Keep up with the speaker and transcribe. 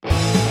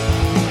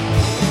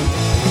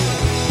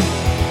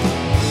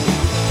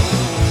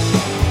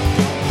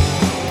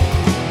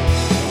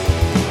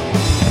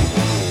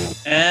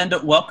and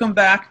welcome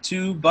back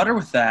to Butter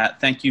With That.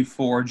 Thank you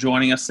for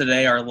joining us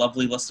today, our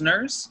lovely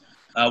listeners.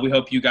 We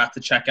hope you got to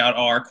check out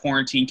our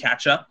quarantine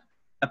catch-up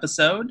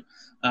episode.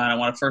 I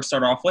want to first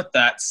start off with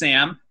that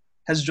Sam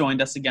has joined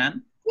us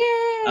again.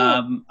 Yay!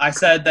 I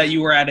said that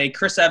you were at a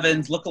Chris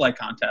Evans lookalike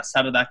contest.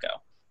 How did that go?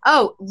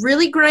 Oh,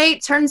 really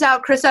great. Turns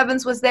out Chris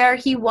Evans was there.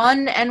 He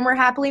won, and we're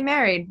happily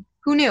married.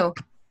 Who knew?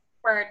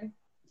 Word.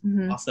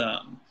 Mm-hmm.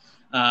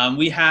 Awesome.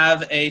 We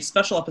have a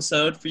special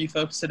episode for you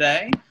folks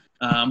today.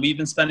 We've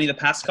been spending the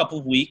past couple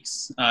of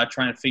weeks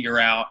trying to figure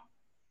out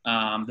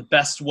the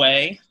best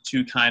way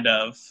to kind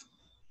of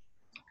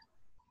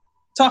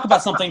talk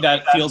about something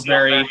that feels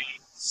very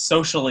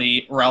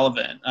socially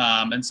relevant.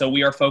 And so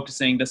we are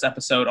focusing this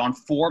episode on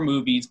 4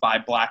 movies by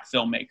Black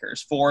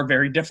filmmakers, 4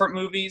 very different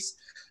movies,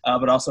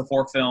 but also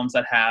 4 films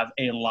that have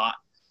a lot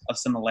of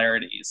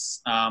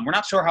similarities. We're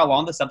not sure how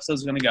long this episode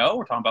is going to go.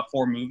 We're talking about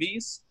 4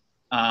 movies.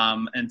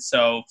 And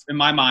so in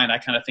my mind, I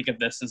kind of think of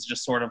this as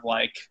just sort of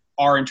like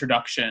our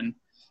introduction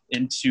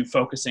into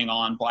focusing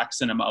on Black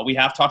cinema. We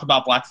have talked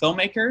about Black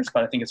filmmakers,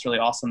 but I think it's really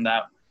awesome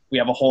that we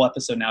have a whole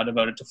episode now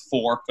devoted to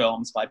 4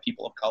 films by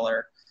people of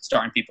color,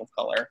 starring people of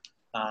color.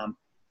 I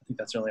think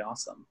that's really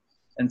awesome.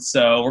 And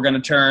so I'm going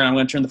to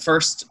turn the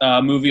first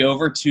movie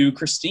over to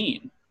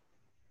Christine.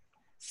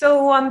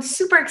 So I'm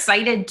super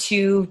excited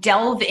to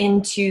delve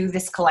into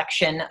this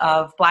collection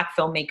of Black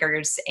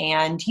filmmakers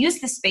and use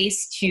the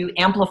space to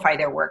amplify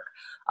their work,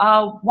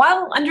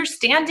 while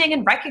understanding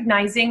and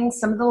recognizing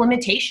some of the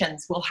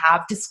limitations we'll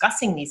have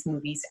discussing these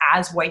movies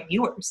as white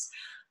viewers,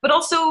 but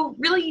also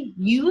really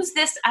use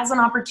this as an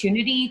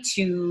opportunity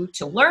to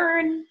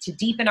learn, to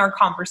deepen our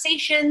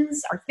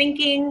conversations, our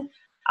thinking,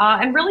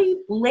 and really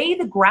lay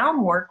the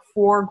groundwork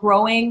for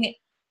growing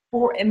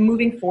and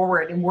moving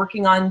forward and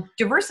working on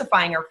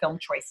diversifying our film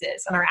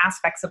choices and our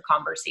aspects of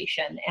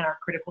conversation and our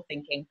critical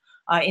thinking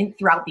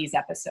throughout these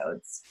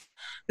episodes.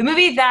 The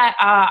movie that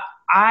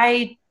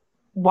I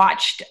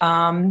watched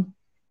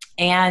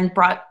and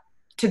brought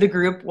to the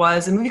group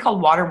was a movie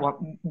called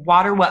Watermelon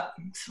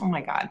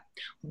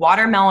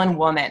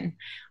Woman,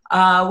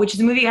 which is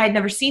a movie I had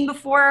never seen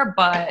before,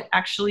 but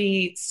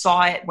actually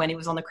saw it when it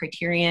was on the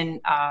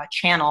Criterion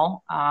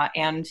channel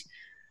and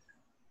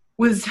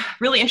was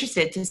really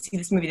interested to see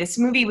this movie. This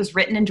movie was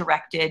written and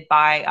directed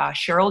by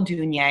Cheryl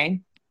Dunye.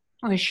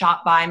 It was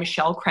shot by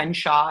Michelle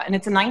Crenshaw, and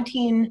it's a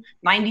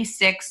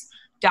 1996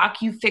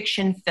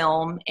 docu-fiction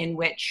film in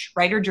which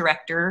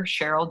writer-director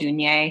Cheryl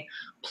Dunye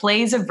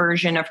plays a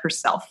version of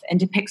herself and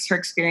depicts her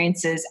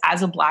experiences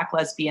as a Black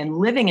lesbian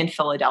living in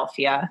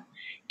Philadelphia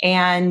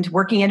and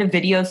working at a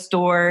video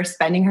store,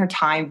 spending her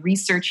time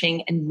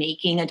researching and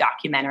making a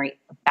documentary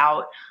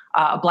about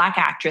a Black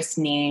actress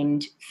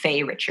named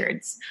Faye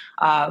Richards,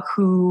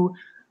 who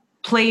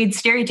played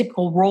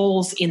stereotypical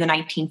roles in the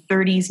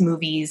 1930s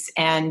movies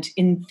and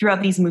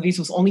throughout these movies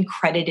was only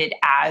credited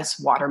as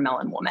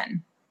Watermelon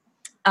Woman.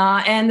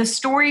 And the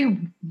story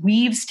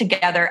weaves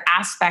together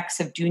aspects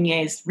of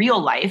Dunye's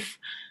real life.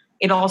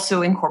 It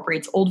also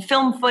incorporates old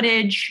film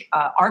footage,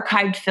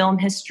 archived film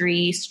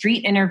history,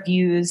 street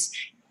interviews,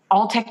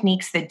 all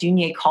techniques that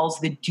Dunye calls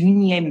the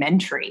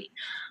Dunye-mentary.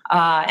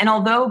 And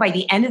although by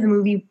the end of the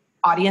movie,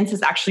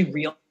 audiences actually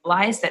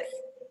realized that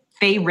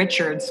Faye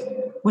Richards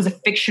was a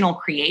fictional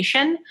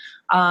creation,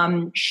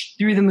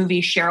 through the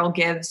movie, Cheryl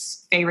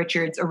gives Faye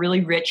Richards a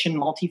really rich and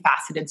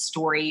multifaceted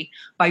story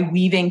by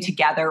weaving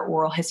together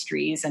oral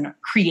histories and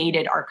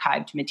created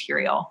archived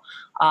material.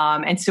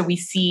 And so we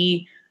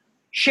see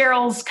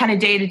Cheryl's kind of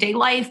day-to-day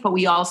life, but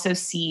we also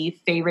see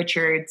Faye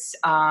Richards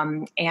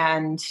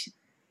and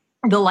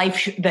the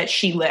life that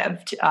she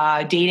lived,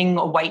 dating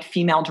a white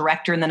female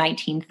director in the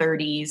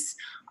 1930s,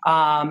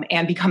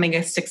 and becoming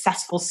a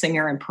successful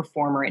singer and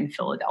performer in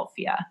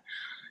Philadelphia.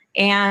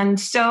 And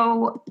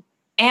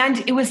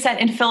it was set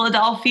in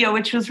Philadelphia,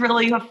 which was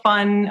really a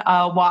fun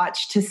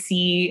watch to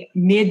see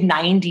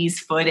mid-90s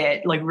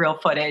footage, like real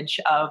footage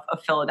of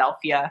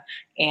Philadelphia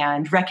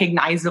and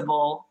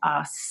recognizable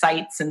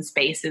sites and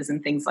spaces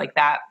and things like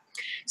that.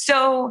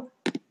 So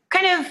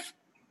kind of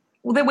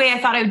the way I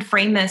thought I would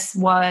frame this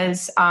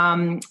was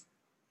kind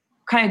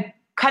of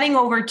cutting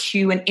over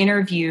to an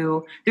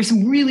interview. There's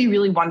some really,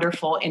 really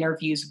wonderful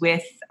interviews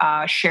with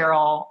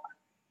Cheryl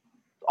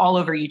all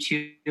over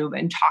YouTube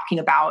and talking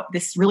about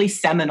this really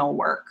seminal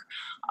work.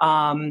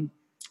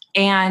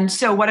 And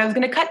so what I was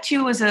going to cut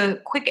to was a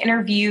quick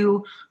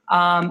interview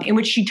in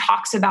which she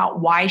talks about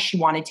why she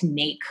wanted to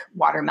make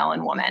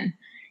Watermelon Woman.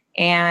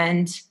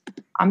 And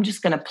I'm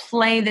just going to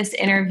play this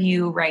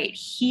interview right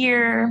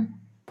here.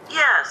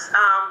 Yes,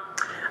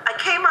 I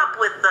came up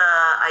with the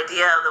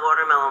idea of the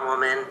Watermelon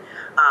Woman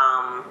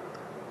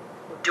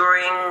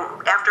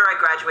after I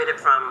graduated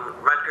from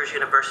Rutgers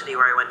University,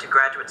 where I went to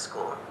graduate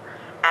school.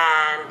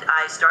 And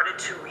I started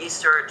to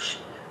research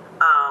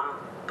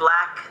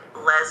Black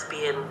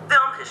lesbian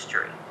film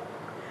history.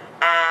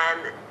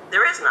 And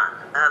there is none.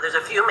 There's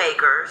a few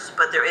makers,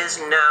 but there is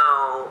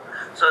no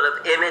sort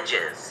of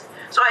images.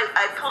 So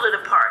I pulled it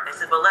apart. I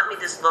said, well, let me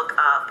just look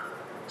up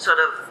sort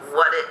of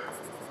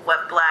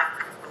what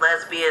Black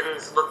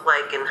lesbians look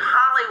like in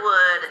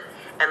Hollywood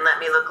and let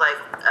me look like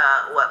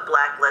what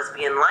Black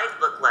lesbian life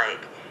looked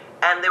like.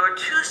 And there were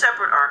two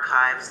separate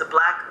archives. The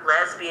Black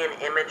lesbian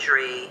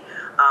imagery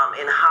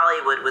in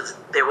Hollywood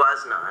there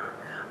was none,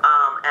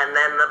 and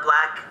then the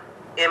Black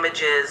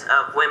images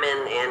of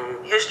women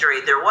in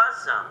history, there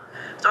was some.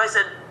 So I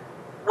said,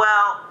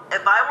 well,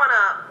 if I'm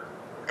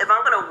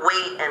gonna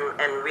wait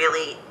and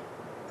really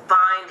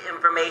find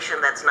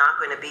information that's not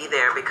going to be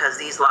there because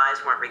these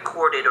lives weren't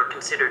recorded or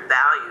considered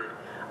valued,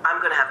 I'm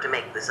going to have to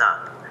make this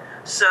up.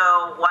 So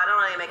why don't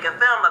I make a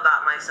film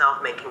about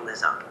myself making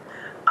this up?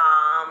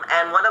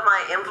 And one of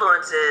my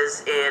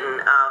influences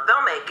in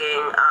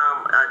filmmaking,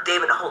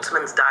 David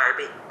Holtzman's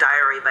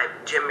Diary by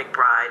Jim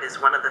McBride is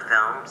one of the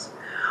films.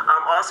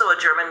 Also a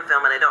German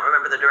film, and I don't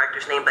remember the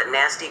director's name, but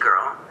Nasty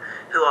Girl,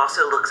 who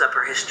also looks up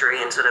her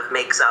history and sort of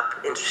makes up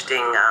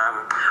interesting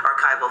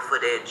archival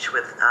footage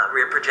with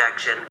rear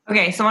projection.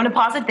 Okay, so I want to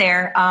pause it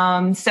there.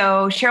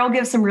 So Cheryl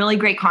gives some really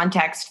great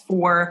context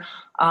for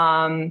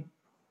kind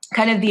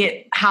of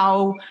the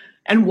how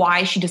and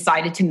why she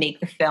decided to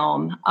make the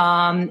film.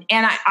 And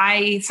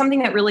I something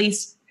that really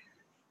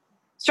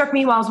struck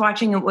me while I was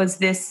watching it was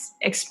this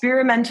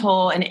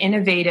experimental and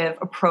innovative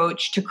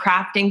approach to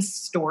crafting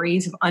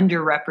stories of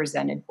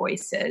underrepresented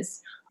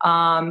voices.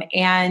 And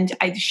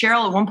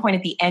Cheryl at one point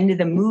at the end of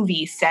the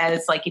movie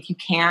says, like, if you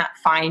can't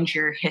find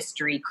your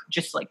history,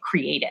 just like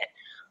create it.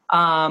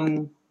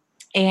 And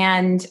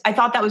I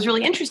thought that was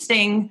really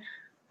interesting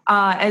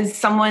as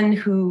someone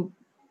who,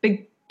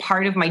 big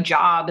part of my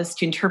job is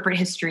to interpret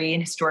history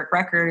and historic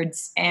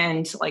records.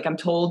 And like, I'm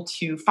told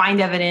to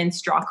find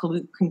evidence, draw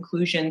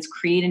conclusions,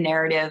 create a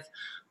narrative.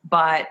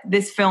 But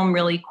this film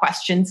really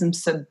questions and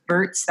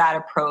subverts that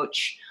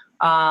approach.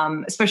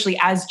 Especially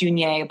as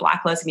Dunier, a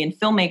Black lesbian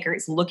filmmaker,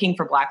 is looking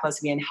for Black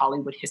lesbian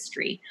Hollywood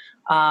history,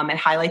 and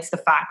highlights the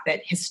fact that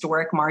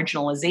historic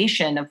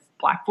marginalization of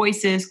Black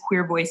voices,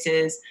 queer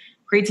voices,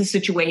 creates a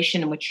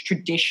situation in which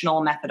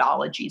traditional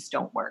methodologies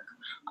don't work.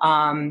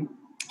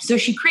 So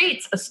she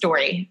creates a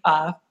story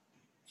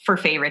for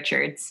Faye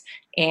Richards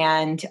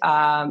and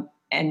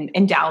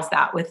endows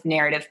that with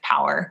narrative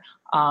power,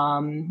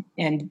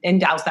 and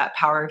endows that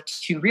power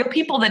to real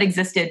people that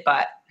existed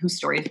but whose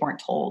stories weren't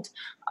told.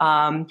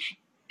 I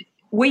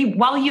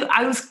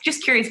was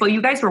just curious, while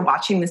you guys were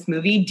watching this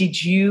movie,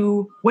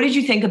 what did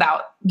you think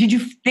about, did you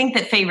think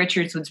that Faye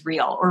Richards was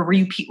real, or were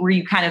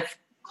you kind of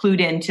clued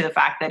into the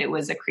fact that it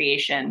was a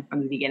creation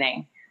from the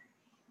beginning?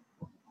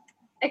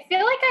 I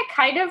feel like I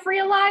kind of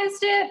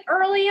realized it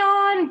early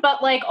on,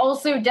 but like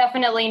also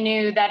definitely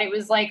knew that it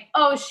was like,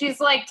 oh,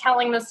 she's like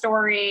telling the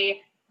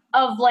story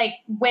of like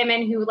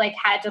women who like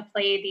had to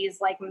play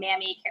these like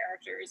mammy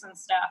characters and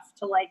stuff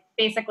to like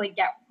basically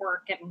get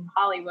work in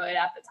Hollywood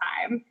at the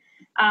time,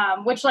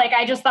 which like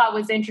I just thought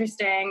was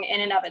interesting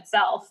in and of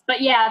itself.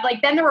 But yeah,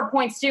 like then there were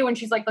points too when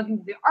she's like looking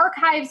through the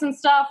archives and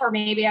stuff, or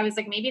maybe I was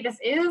like, maybe this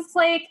is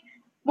like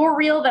more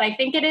real than I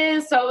think it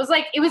is. So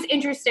it was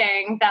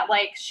interesting that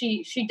like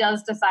she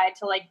does decide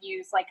to like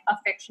use like a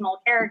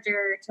fictional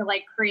character to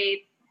like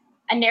create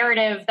a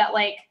narrative that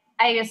like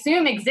I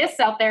assume exists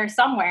out there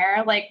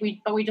somewhere, like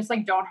but we just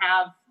like don't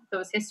have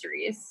those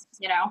histories,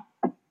 you know?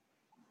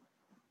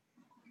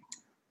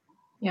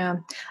 Yeah.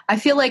 I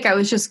feel like I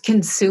was just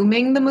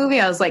consuming the movie.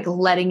 I was like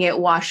letting it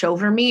wash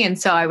over me.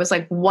 And so I was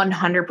like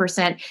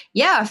 100%,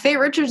 yeah, Faye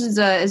Richards is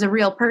a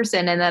real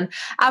person. And then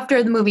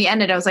after the movie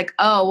ended, I was like,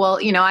 oh,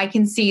 well, you know, I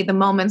can see the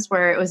moments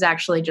where it was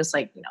actually just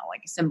like, you know,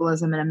 like a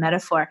symbolism and a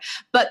metaphor.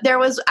 But there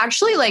was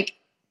actually like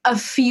a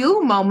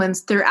few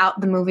moments throughout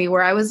the movie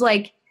where I was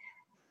like,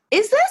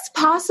 is this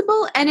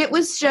possible? And it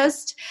was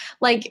just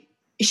like,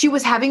 she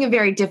was having a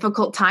very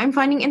difficult time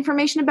finding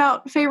information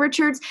about Faye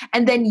Richards,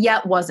 and then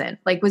yet was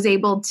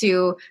able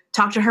to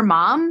talk to her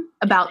mom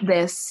about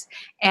this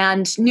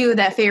and knew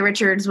that Faye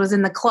Richards was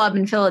in the club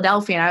in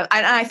Philadelphia.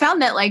 And I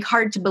found that like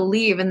hard to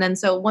believe. And then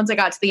so once I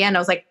got to the end, I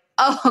was like,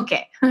 oh,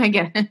 okay, I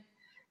get it.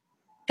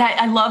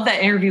 I love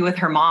that interview with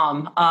her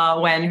mom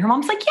when her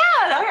mom's like, yeah,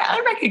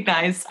 I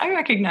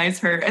recognize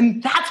her.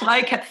 And that's what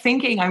I kept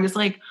thinking. I was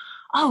like,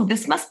 oh,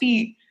 this must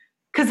be,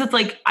 because it's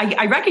like,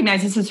 I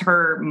recognize this is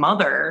her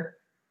mother.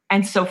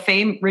 And so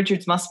Faye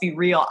Richards must be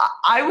real.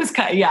 I was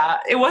kind of, yeah,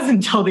 it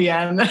wasn't until the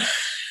end.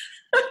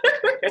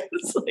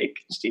 It's like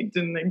she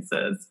didn't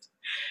exist.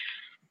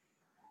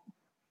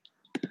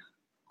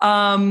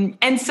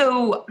 And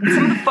so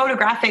some of the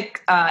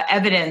photographic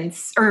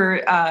evidence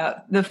or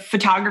the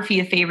photography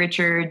of Faye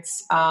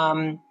Richards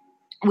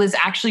was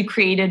actually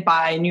created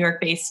by New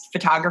York-based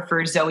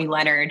photographer Zoe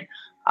Leonard.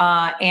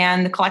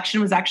 And the collection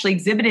was actually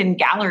exhibited in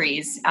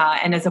galleries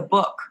and as a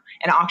book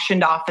and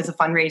auctioned off as a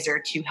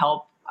fundraiser to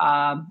help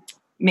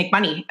make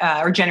money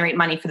or generate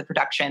money for the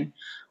production,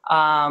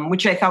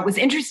 which I thought was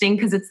interesting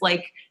because it's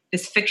like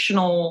this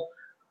fictional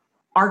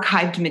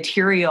archived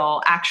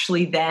material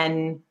actually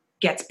then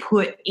gets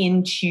put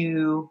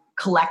into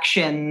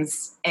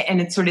collections and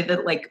it's sort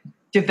of like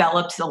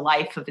develops a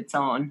life of its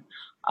own.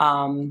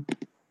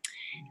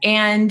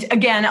 And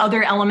again,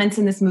 other elements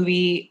in this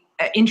movie,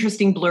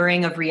 interesting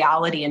blurring of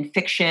reality and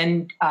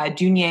fiction.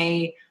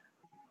 Dunier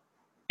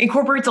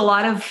incorporates a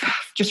lot of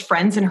just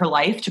friends in her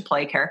life to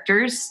play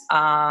characters.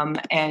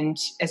 And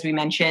as we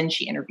mentioned,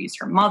 she interviews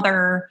her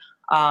mother.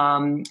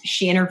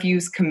 She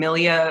interviews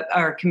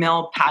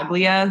Camille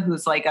Paglia,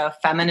 who's like a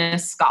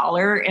feminist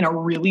scholar in a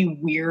really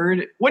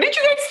weird. What did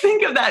you guys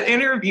think of that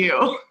interview?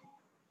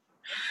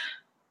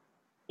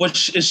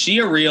 Is she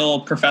a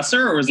real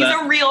professor, or is She's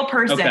a real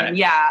person? Okay.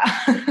 Yeah.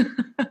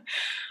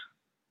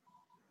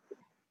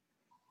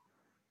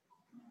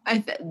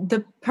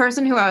 The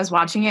person who I was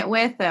watching it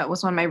with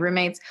was one of my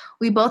roommates.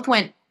 We both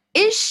went,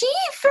 "Is she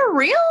for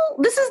real?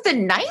 This is the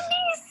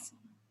 90s?"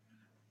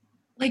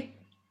 Like,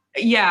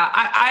 yeah,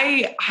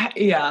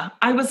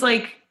 I was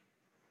like,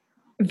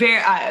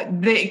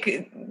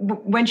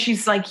 when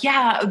she's like,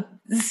 yeah,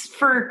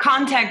 for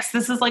context,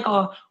 this is like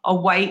a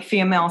white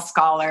female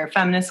scholar,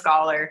 feminist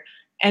scholar.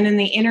 And in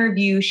the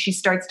interview, she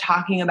starts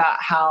talking about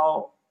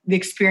how the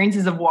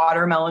experiences of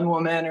Watermelon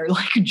Woman are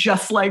like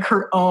just like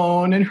her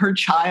own in her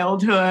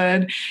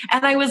childhood.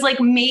 And I was like,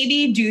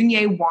 maybe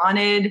Dunye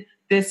wanted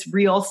this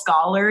real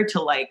scholar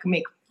to like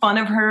make fun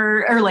of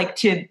her, or like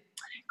to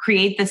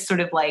create this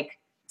sort of like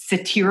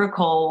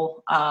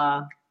satirical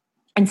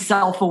and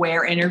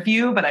self-aware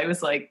interview. But I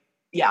was like,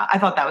 yeah, I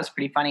thought that was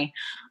pretty funny.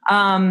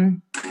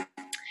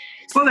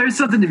 Well, there's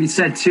something to be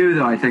said too,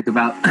 though, I think,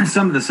 about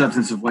some of the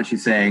substance of what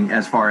she's saying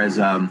as far as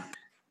a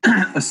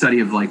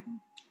study of like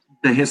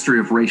the history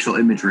of racial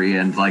imagery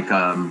and like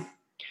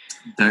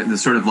the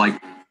sort of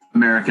like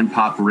American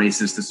pop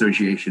racist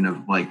association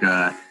of like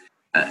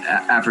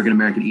African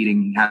American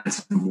eating habits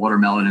of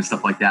watermelon and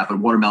stuff like that. But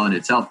watermelon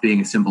itself being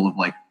a symbol of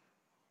like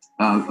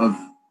of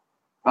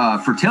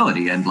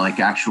fertility and like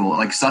actual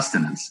like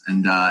sustenance,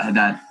 and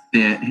that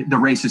the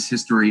racist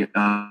history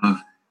of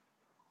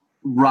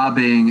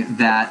robbing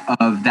that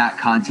of that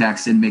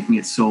context and making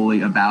it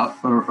solely about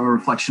a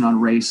reflection on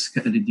race,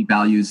 it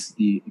devalues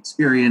the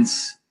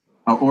experience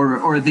or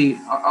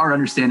our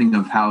understanding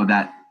of how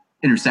that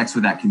intersects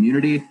with that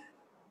community.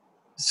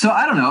 So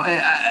I don't know.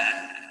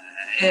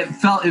 It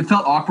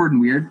felt awkward and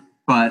weird,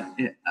 but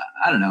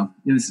I don't know.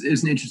 It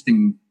was an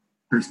interesting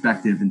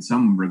perspective in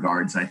some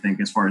regards, I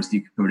think, as far as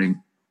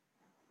decoding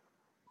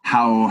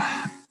how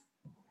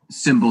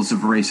symbols of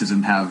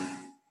racism have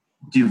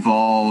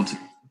devolved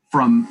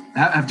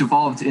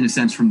in a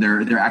sense from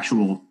their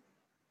actual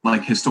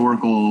like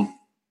historical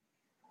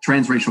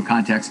transracial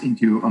context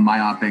into a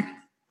myopic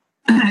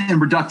and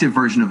reductive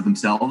version of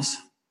themselves.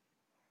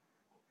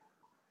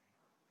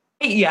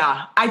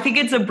 Yeah, I think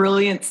it's a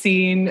brilliant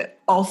scene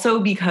also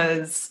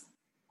because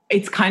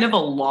it's kind of a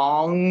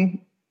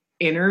long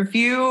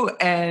interview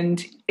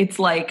and it's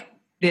like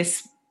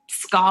this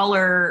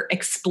scholar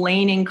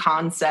explaining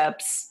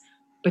concepts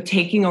but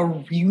taking a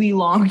really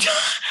long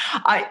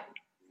time.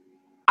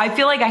 I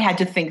feel like I had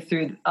to think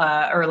through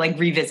or like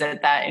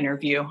revisit that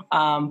interview.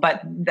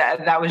 But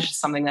that was just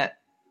something that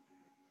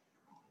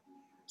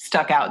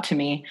stuck out to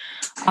me.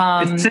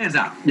 It stands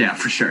out. Yeah,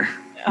 for sure.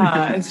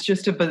 It's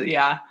just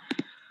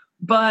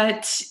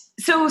but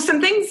so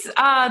some things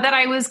that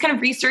I was kind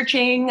of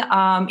researching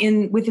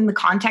within the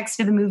context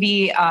of the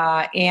movie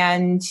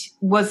and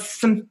was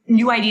some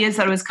new ideas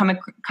that I was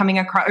coming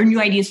across, or new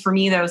ideas for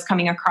me that I was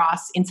coming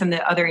across in some of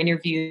the other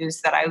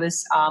interviews that I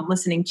was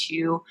listening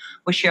to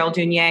with Cheryl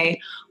Dunye,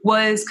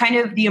 was kind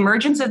of the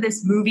emergence of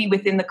this movie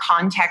within the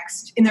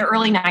context in the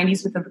early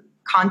 90s with the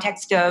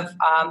context of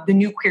the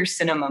new queer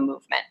cinema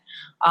movement.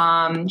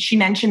 She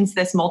mentions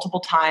this multiple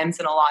times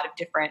in a lot of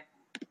different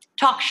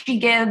talks she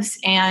gives,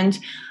 and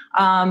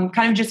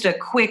kind of just a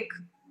quick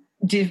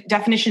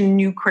definition.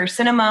 New queer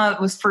cinema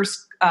was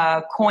first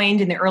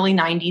coined in the early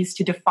 90s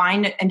to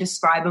define and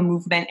describe a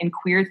movement in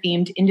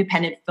queer-themed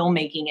independent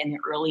filmmaking in the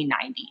early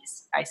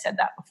 90s. I said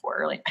that before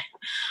earlier.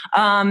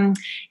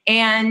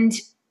 And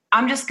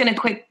I'm just going to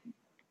quick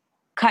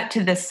cut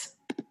to this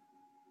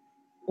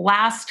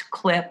last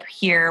clip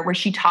here where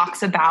she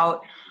talks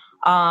about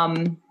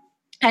kind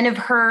of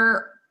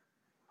her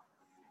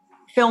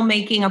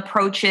filmmaking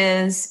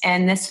approaches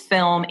and this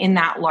film in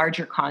that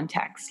larger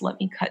context. Let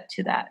me cut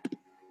to that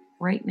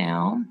right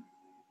now.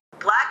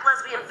 Black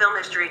lesbian film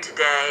history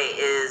today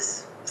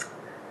is,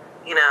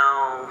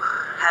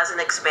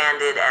 hasn't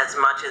expanded as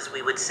much as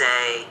we would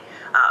say,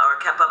 or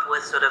kept up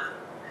with sort of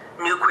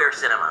new queer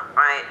cinema,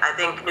 right? I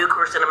think new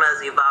queer cinema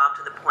has evolved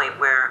to the point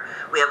where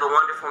we have a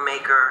wonderful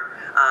maker,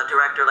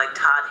 director like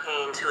Todd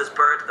Haynes, who was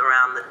birthed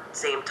around the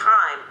same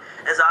time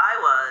as I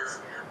was,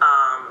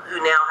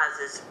 who now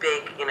has this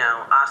big,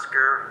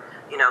 Oscar,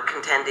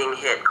 contending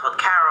hit called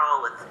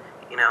Carol with,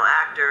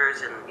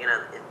 actors and,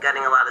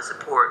 getting a lot of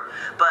support.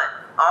 But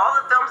all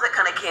the films that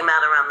kind of came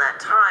out around that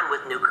time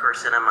with new queer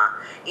cinema,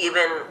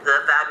 even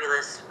the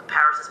fabulous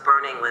Paris is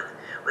Burning with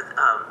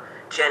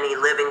Jenny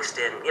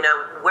Livingston,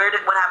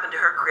 what happened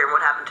to her career and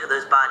what happened to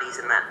those bodies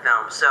in that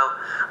film? So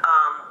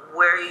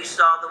where you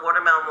saw The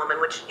Watermelon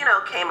Woman, which,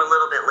 came a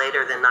little bit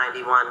later than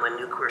 91 when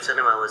new queer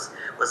cinema was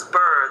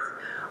birthed,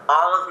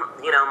 all of,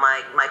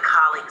 my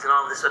colleagues and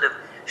all of this sort of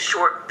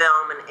short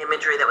film and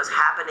imagery that was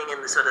happening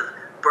in the sort of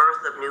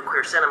birth of new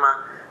queer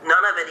cinema,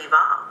 none of it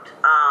evolved.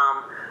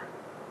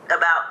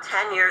 about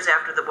 10 years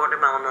after The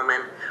Watermelon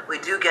Woman, we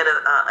do get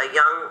a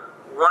young,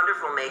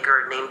 wonderful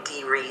maker named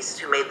Dee Reese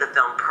who made the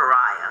film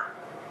Pariah.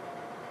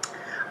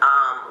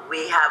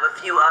 We have a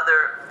few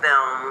other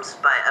films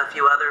by a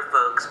few other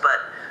folks,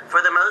 but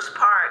for the most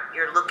part,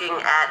 you're looking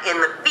at in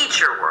the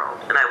feature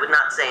world, and I would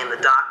not say in the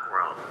doc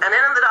world. And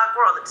then in the doc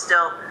world, it's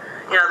still,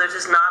 there's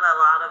just not a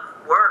lot of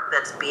work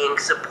that's being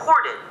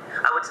supported.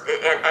 I would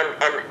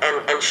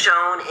and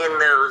shown in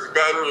those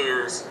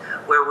venues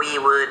where we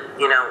would,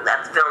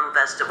 at film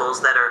festivals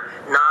that are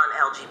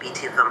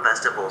non-LGBT film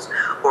festivals,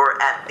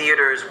 or at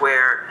theaters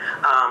where,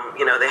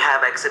 they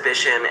have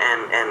exhibition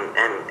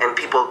and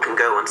people can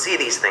go and see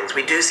these things.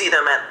 We do see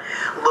them at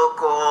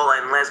local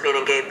and lesbian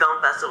and gay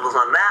film festivals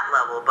on that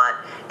level, but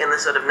in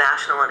the sort of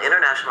national and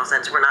international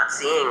sense, we're not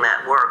seeing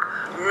that work,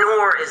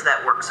 nor is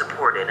that work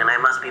supported. And I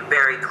must be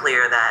very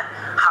clear that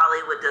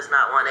Hollywood does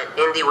not want it,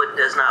 Indiewood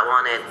does not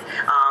want it,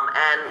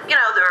 and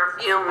there are a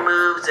few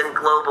moves in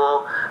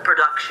global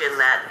production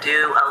that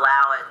do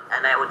allow it,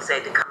 and I would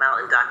say to come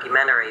out in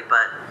documentary,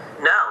 but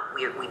no,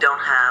 we don't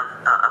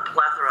have a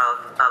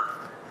plethora of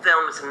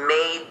films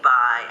made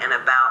by and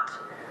about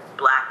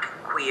Black,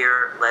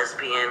 queer,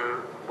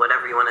 lesbian,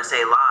 whatever you want to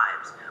say,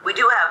 lives. We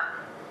do have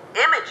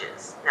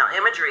images. Now,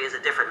 imagery is a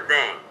different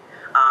thing.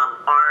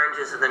 Orange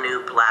is the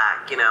New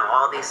Black,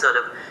 all these sort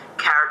of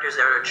characters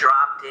that are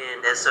dropped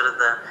in as sort of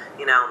the,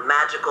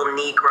 magical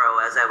Negro,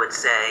 as I would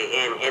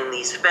say, in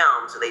these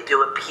films. So they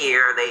do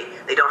appear,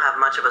 they don't have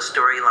much of a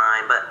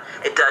storyline, but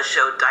it does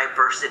show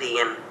diversity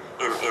in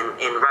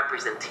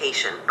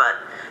representation, but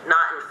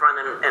not in front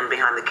and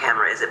behind the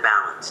camera is it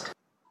balanced.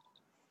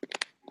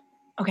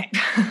 Okay.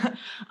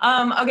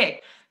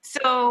 Okay.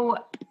 So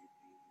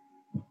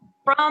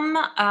from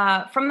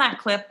that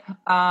clip,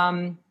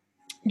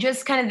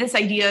 just kind of this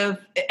idea of,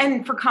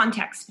 and for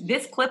context,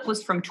 this clip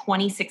was from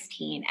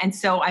 2016. And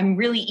so I'm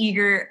really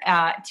eager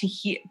to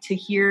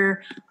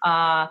hear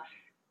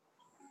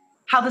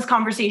how this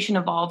conversation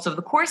evolves over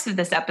the course of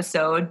this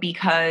episode,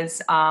 because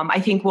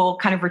I think we'll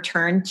kind of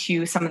return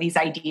to some of these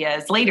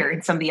ideas later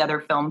in some of the other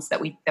films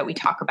that we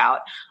talk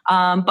about.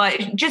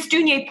 But just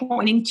Dunier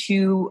pointing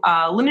to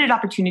limited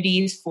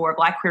opportunities for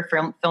Black queer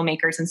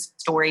filmmakers and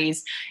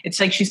stories. It's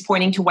like she's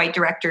pointing to white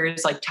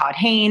directors like Todd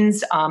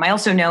Haynes. I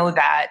also know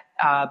that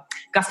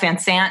Gus Van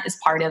Sant is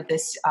part of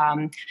this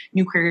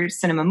new queer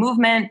cinema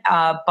movement,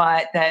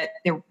 but that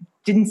there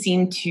didn't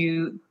seem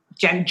to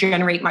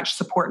generate much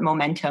support and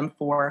momentum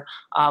for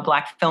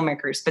Black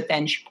filmmakers. But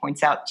then she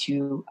points out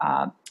to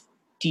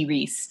Dee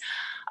Reese.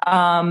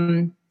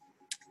 And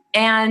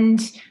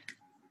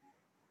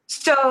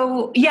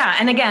so, yeah,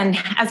 and again,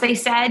 as I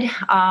said,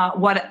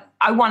 what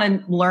I want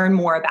to learn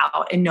more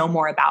about and know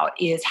more about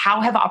is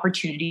how have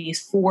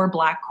opportunities for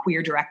Black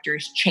queer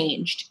directors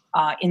changed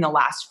in the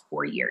last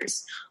 4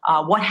 years?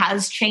 What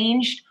has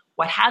changed?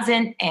 What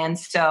hasn't? And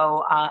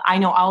so I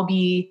know I'll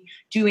be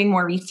doing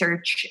more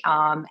research,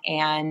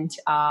 and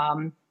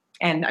I'm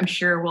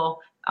sure we'll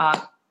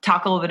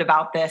talk a little bit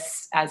about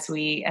this as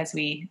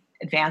we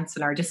advance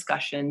in our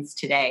discussions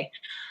today.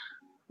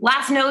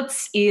 Last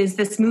notes is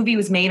this movie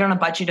was made on a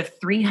budget of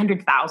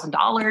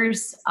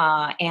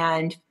 $300,000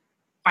 and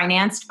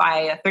financed by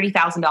a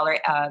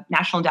 $30,000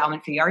 National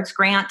Endowment for the Arts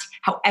grant.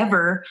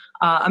 However,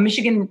 a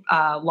Michigan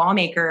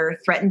lawmaker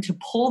threatened to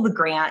pull the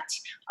grant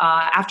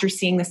after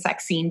seeing the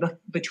sex scene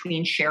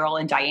between Cheryl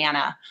and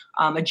Diana,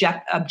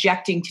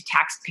 objecting to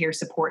taxpayer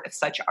support of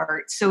such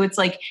art. So it's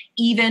like,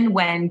 even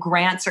when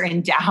grants are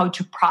endowed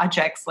to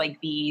projects like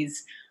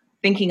these,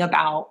 thinking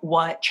about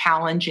what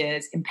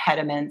challenges,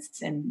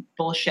 impediments, and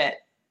bullshit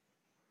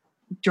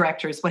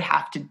directors would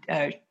have to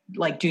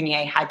like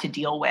Dunier had to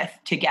deal with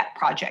to get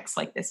projects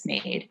like this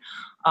made.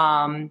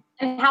 And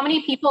how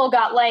many people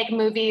got like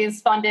movies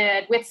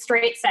funded with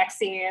straight sex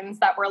scenes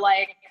that were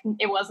like,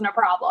 it wasn't a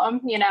problem,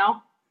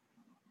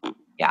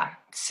 Yeah.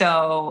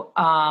 So,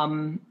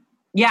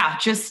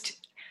 just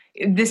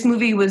this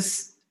movie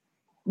was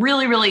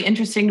really, really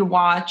interesting to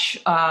watch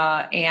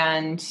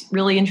and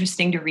really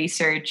interesting to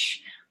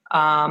research.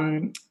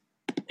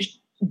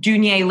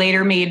 Dunier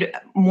later made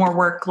more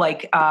work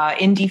like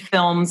indie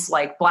films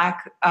like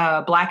Black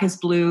is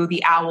Blue,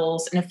 The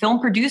Owls, and a film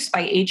produced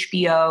by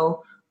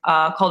HBO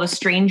called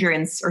Stranger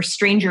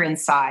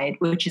Inside,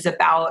 which is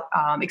about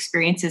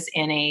experiences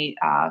in a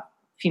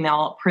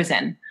female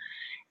prison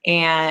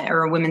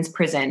or a women's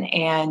prison,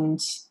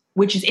 and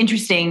which is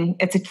interesting.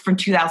 It's from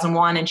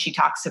 2001, and she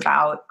talks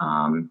about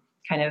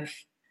kind of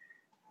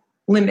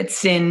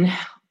limits in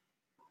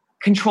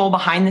control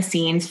behind the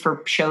scenes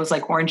for shows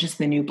like Orange is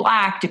the New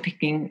Black,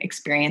 depicting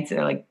experiences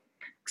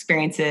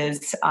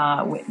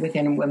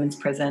within women's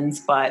prisons.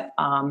 But,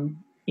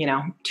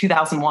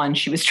 2001,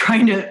 she was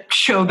trying to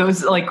show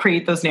those, like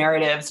create those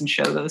narratives and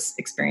show those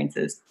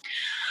experiences.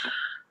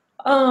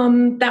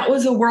 That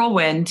was a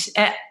whirlwind.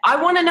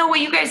 I want to know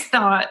what you guys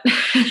thought.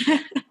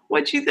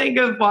 What you think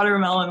of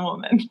Watermelon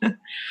Woman?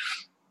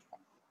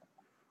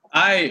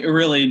 I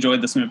really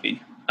enjoyed this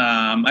movie.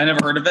 I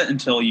never heard of it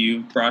until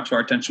you brought it to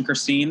our attention,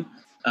 Christine.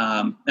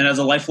 And as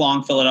a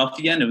lifelong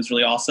Philadelphian, it was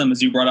really awesome,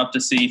 as you brought up,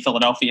 to see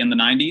Philadelphia in the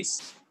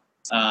 90s.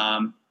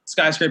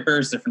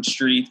 skyscrapers, different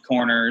street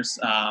corners.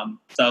 So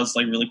that was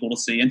like really cool to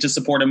see, and to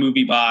support a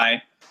movie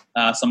by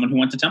someone who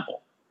went to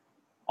Temple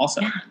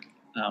also,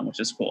 which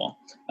is cool.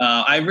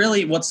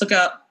 What stuck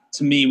out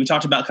to me, we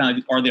talked about kind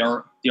of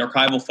the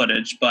archival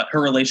footage, but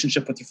her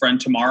relationship with her friend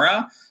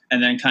Tamara,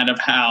 and then kind of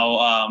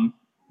how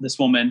this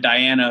woman,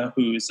 Diana,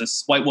 who's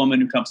this white woman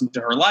who comes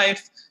into her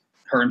life,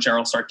 her and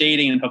Cheryl start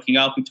dating and hooking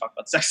up. We talked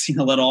about the sex scene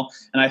a little.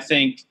 And I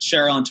think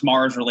Cheryl and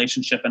Tamara's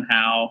relationship and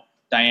how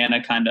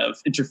Diana kind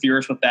of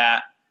interferes with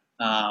that,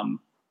 I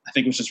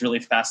think was just really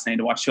fascinating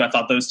to watch too. I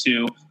thought those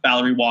two,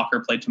 Valerie Walker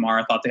played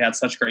Tamara, I thought they had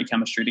such great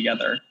chemistry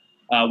together,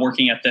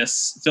 working at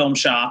this film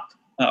shop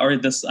or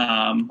this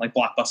like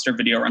Blockbuster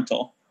video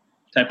rental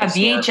type of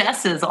store.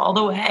 VHSs all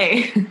the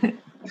way.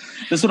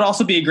 This would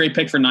also be a great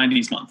pick for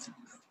 90s month.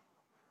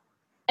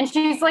 And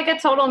she's like a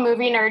total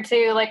movie nerd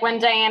too. Like when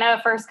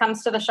Diana first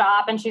comes to the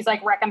shop and she's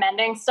like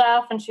recommending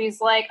stuff and she's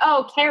like,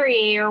 oh,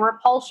 Carrie or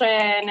Repulsion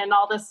and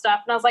all this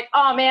stuff. And I was like,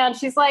 oh man,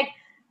 she's like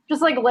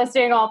just like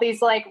listing all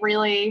these like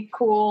really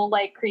cool,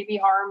 like creepy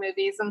horror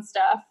movies and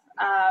stuff.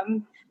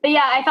 But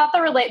yeah, I thought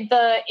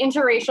the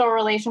interracial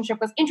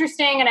relationship was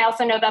interesting. And I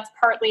also know that's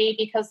partly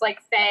because like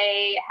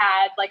Faye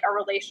had like a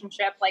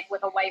relationship like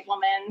with a white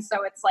woman.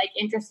 So it's like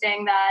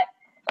interesting that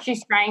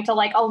she's trying to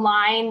like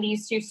align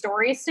these two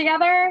stories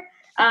together.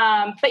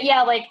 But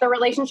yeah, like the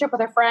relationship with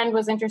her friend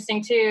was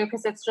interesting too,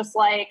 because it's just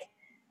like,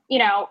 you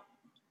know,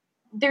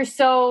 there's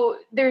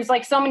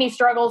like so many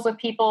struggles with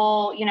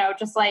people, you know,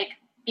 just like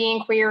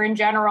being queer in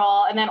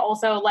general. And then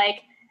also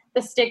like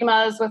the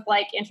stigmas with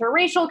like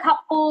interracial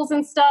couples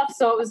and stuff.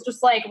 So it was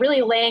just like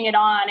really laying it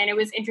on. And it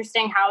was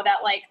interesting how that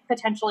like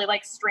potentially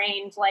like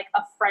strained like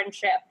a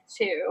friendship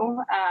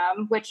too,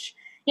 which,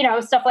 you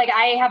know, stuff like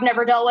I have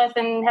never dealt with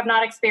and have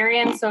not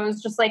experienced. So it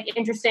was just like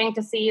interesting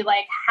to see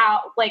like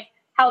how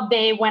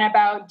they went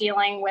about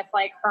dealing with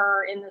like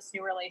her in this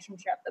new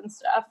relationship and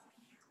stuff.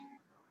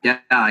 Yeah,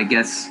 I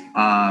guess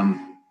I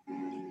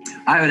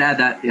would add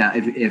that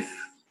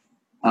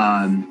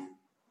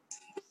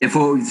if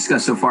what we've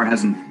discussed so far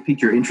hasn't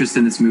piqued your interest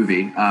in this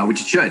movie,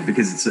 which it should,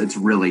 because it's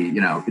really,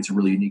 you know, it's a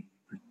really unique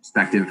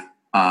perspective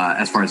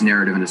as far as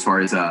narrative and as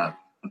far as a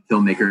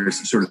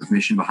filmmaker's sort of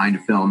mission behind a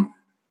film,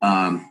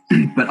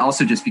 but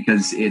also just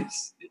because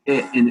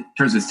in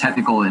terms of its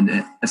technical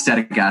and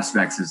aesthetic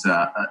aspects, is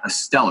a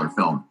stellar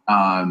film.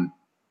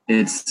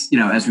 It's, you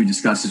know, as we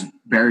discussed, is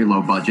very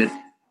low budget,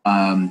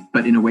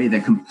 but in a way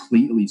that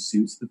completely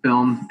suits the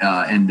film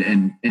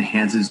and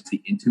enhances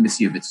the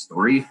intimacy of its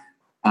story.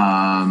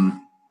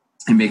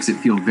 It makes it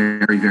feel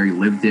very, very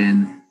lived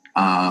in,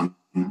 and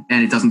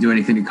it doesn't do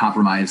anything to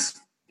compromise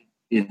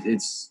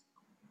it's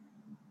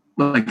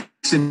like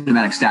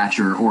cinematic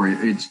stature or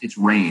its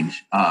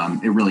range.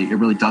 It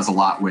really does a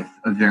lot with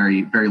a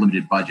very, very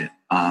limited budget.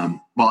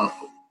 While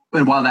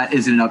that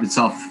is in and of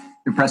itself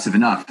impressive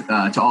enough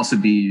to also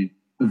be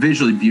a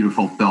visually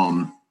beautiful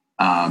film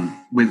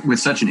with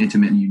such an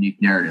intimate and unique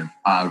narrative,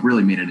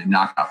 really made it a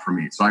knockout for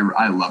me. So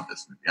I love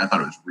this movie. I thought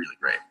it was really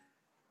great.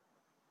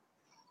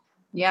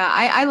 Yeah,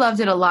 I loved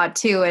it a lot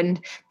too. And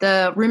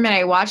the roommate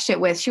I watched it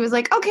with, she was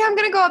like, okay, I'm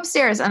going to go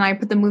upstairs. And I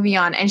put the movie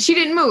on and she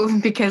didn't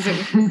move because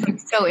it was like,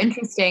 so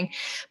interesting.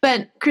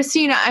 But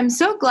Christina, I'm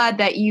so glad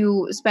that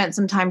you spent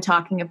some time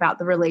talking about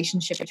the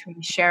relationship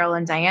between Cheryl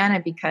and Diana,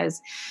 because,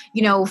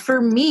 you know,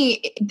 for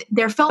me,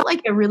 there felt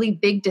like a really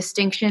big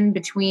distinction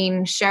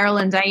between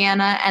Cheryl and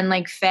Diana and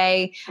like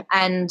Faye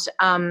and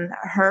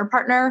her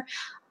partner,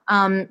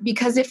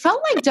 because it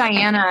felt like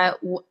Diana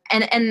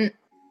and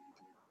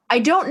I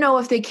don't know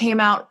if they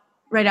came out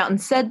right out and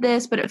said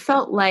this, but it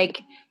felt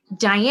like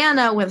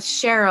Diana with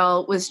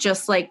Cheryl was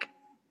just like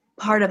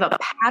part of a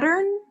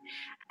pattern.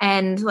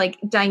 And like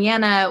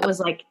Diana was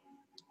like,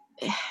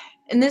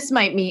 and this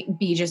might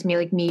be just me,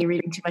 like me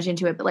reading too much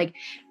into it, but like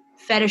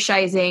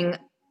fetishizing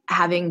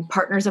having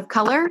partners of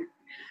color.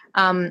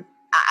 And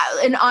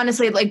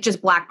honestly, like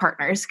just Black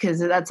partners, because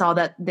that's all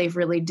that they've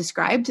really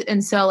described.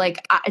 And so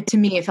like, to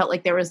me, it felt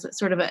like there was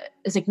sort of a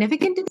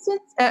significant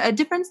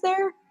difference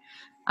there.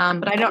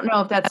 But I don't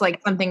know if that's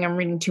like something I'm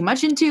reading too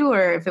much into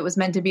or if it was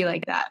meant to be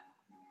like that.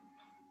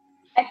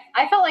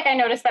 I felt like I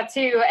noticed that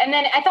too. And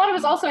then I thought it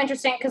was also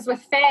interesting because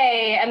with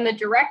Faye and the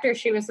director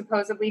she was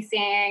supposedly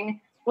seeing,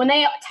 when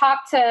they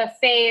talked to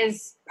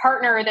Faye's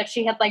partner that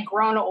she had like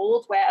grown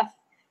old with,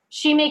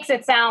 she makes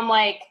it sound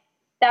like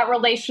that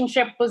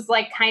relationship was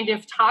like kind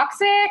of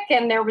toxic.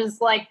 And there was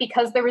like,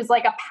 because there was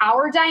like a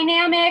power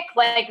dynamic,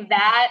 like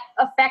that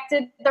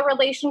affected the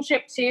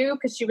relationship too.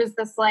 Because she was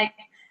this like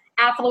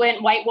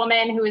affluent white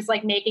woman who was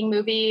like making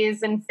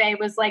movies, and Faye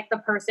was like the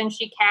person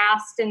she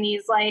cast in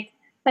these like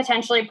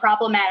potentially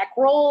problematic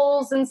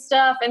roles and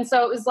stuff. And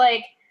so it was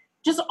like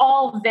just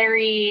all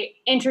very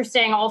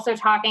interesting, also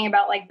talking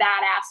about like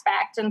that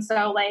aspect. And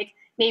so like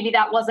maybe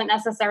that wasn't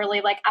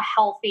necessarily like a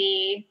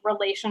healthy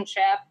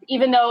relationship,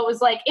 even though it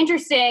was like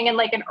interesting and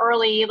like an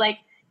early like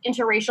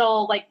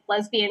interracial like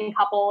lesbian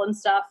couple and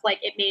stuff. Like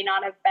it may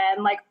not have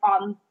been like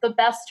on the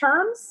best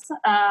terms.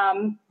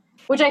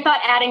 Which I thought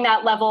adding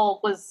that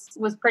level was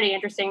pretty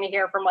interesting to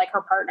hear from like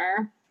her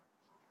partner.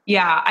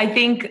 Yeah, I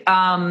think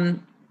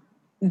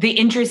the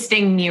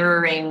interesting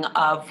mirroring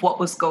of what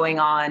was going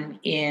on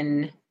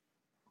in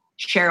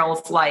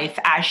Cheryl's life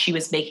as she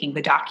was making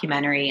the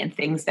documentary and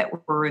things that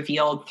were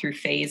revealed through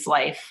Faye's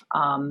life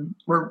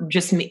were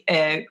just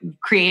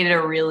created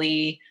a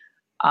really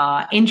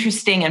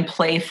interesting and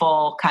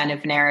playful kind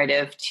of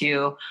narrative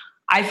too.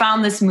 I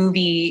found this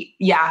movie,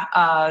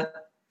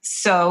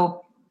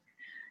 so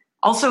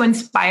also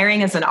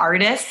inspiring as an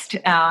artist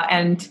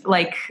and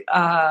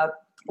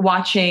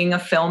watching a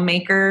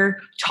filmmaker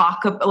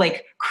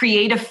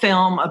create a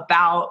film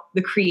about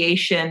the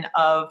creation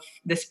of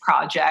this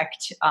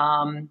project.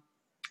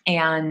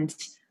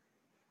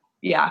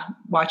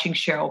 Watching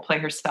Cheryl play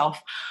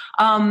herself.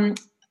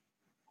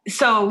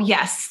 So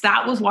yes,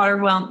 that was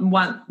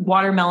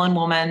Watermelon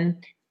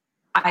Woman.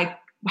 I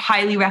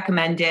highly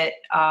recommend it.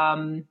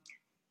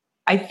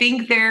 I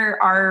think there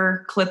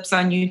are clips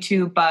on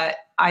YouTube, but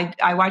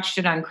I watched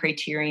it on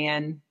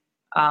Criterion.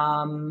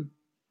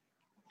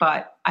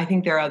 But I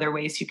think there are other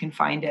ways you can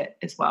find it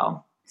as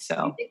well.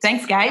 So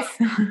thanks, guys.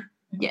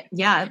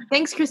 Yeah.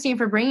 Thanks, Christine,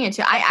 for bringing it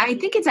to. I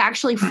think it's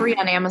actually free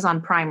on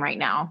Amazon Prime right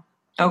now.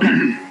 Okay.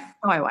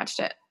 Oh, I watched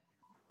it.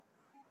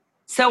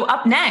 So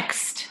up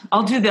next,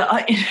 I'll do the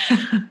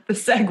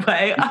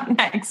segue. Up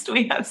next,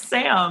 we have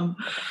Sam.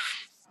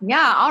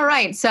 Yeah, all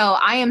right. So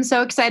I am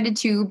so excited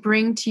to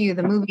bring to you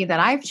the movie that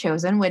I've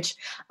chosen, which,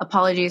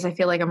 apologies, I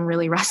feel like I'm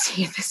really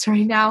rusty at this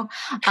right now.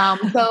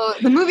 So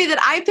the movie that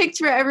I picked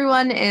for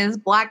everyone is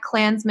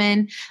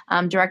BlacKkKlansman,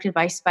 directed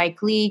by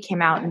Spike Lee,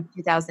 came out in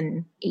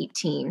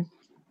 2018.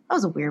 That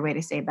was a weird way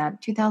to say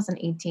that.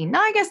 2018. No,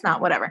 I guess not.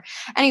 Whatever.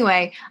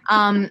 Anyway,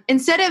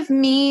 instead of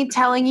me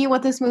telling you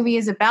what this movie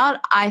is about,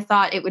 I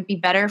thought it would be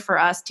better for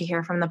us to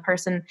hear from the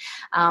person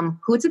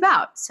who it's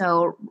about.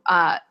 So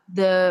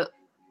the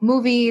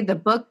movie, the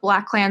book,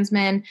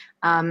 BlacKkKlansman,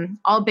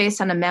 all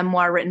based on a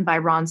memoir written by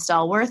Ron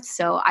Stallworth.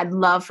 So I'd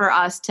love for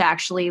us to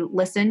actually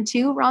listen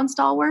to Ron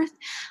Stallworth.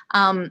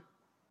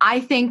 I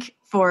think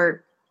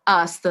for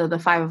us, the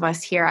five of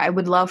us here, I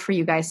would love for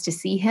you guys to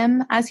see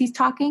him as he's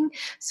talking.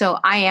 So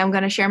I am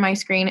going to share my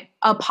screen.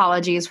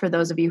 Apologies for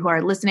those of you who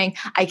are listening.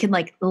 I can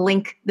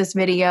link this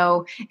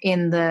video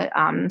in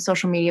the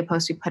social media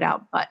post we put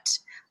out. But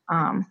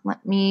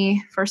let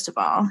me, first of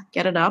all,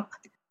 get it up.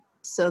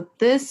 So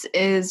this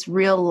is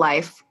real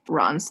life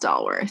Ron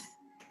Stallworth.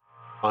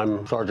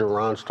 I'm Sergeant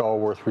Ron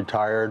Stallworth,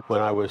 retired.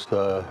 When I was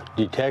the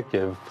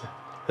detective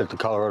at the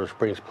Colorado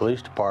Springs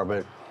Police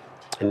Department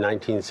in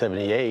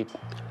 1978,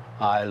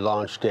 I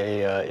launched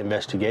a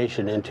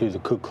investigation into the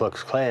Ku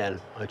Klux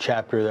Klan, a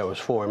chapter that was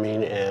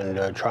forming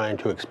and trying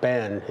to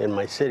expand in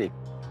my city.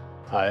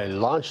 I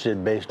launched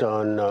it based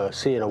on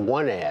seeing a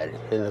one ad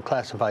in the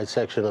classified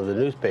section of the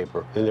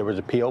newspaper, and there was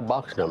a P.O.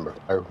 box number.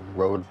 I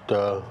wrote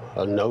a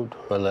note,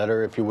 a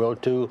letter, if you will,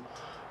 to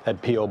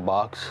that P.O.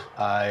 box.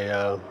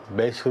 I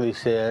basically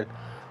said,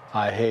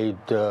 I hate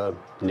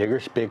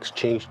niggers, spics,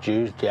 chinks,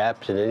 Jews,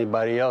 Japs, and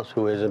anybody else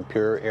who isn't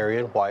pure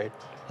Aryan white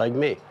like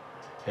me.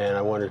 And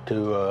I wanted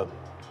to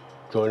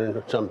join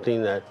in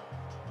something that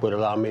would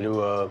allow me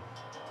to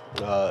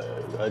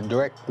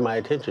direct my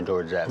attention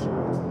towards that.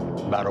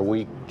 About a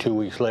week, 2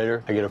 weeks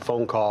later, I get a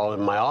phone call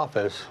in my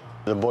office.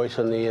 The voice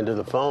on the end of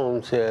the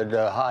phone said,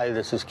 hi,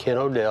 this is Ken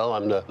Odell.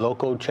 I'm the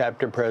local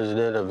chapter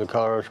president of the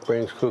Colorado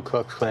Springs Ku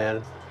Klux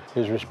Klan.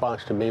 His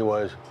response to me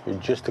was, you're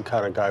just the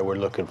kind of guy we're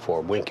looking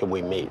for. When can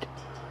we meet?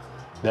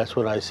 That's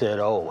when I said,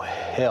 oh,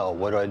 hell,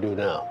 what do I do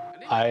now?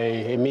 I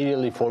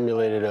immediately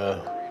formulated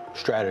a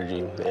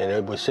strategy, and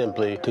it was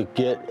simply to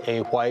get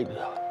a white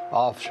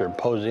officer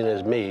posing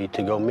as me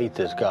to go meet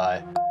this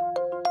guy.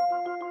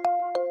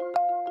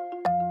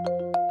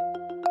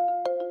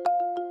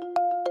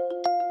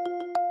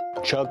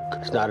 Chuck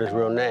is not his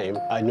real name.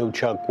 I knew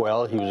Chuck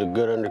well. He was a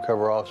good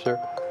undercover officer,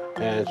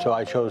 and so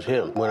I chose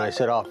him. When I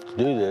set off to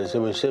do this, it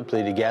was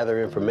simply to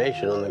gather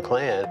information on the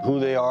Klan, who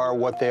they are,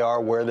 what they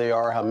are, where they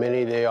are, how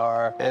many they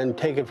are, and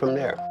take it from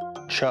there.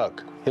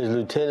 Chuck, his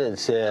lieutenant,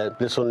 said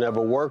this will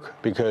never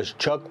work because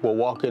Chuck will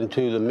walk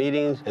into the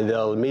meetings and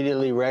they'll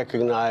immediately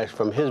recognize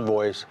from his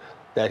voice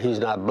that he's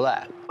not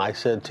black. I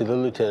said to the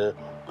lieutenant,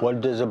 what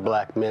does a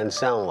black man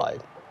sound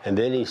like? And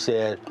then he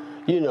said,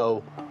 you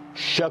know,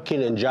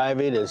 shucking and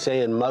jiving and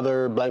saying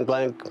mother blank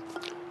blank.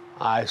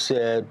 I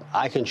said,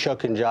 I can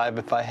shuck and jive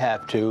if I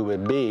have to,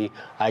 but B,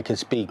 I can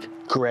speak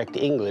correct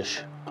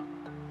English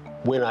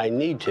when I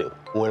need to.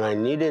 When I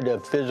needed a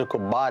physical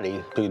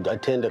body to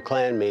attend a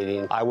Klan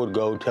meeting, I would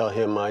go tell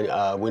him,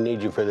 we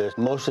need you for this.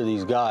 Most of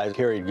these guys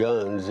carried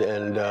guns,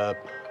 and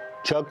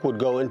Chuck would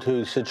go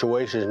into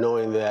situations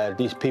knowing that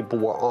these people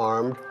were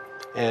armed,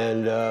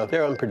 and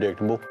they're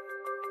unpredictable.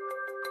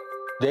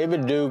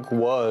 David Duke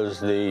was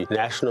the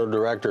national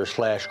director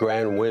 /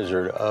 grand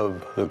wizard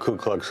of the Ku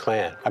Klux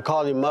Klan. I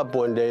called him up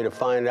one day to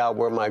find out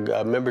where my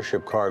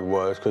membership card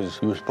was, because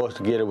he was supposed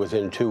to get it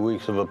within 2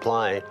 weeks of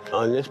applying.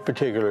 On this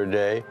particular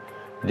day,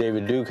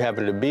 David Duke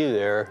happened to be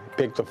there,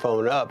 picked the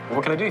phone up.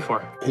 What can I do you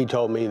for? He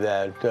told me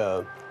that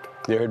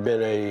there had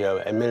been a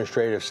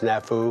administrative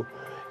snafu,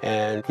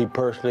 and he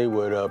personally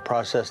would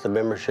process the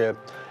membership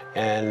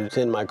and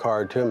send my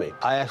card to me.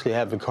 I actually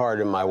have the card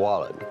in my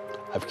wallet.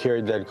 I've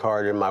carried that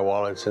card in my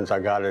wallet since I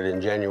got it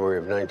in January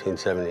of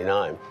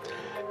 1979.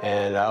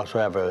 And I also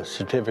have a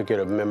certificate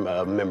of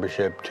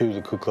membership to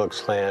the Ku Klux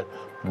Klan,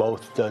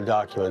 both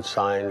documents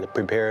signed,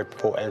 prepared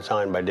for and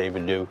signed by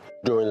David Duke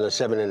during the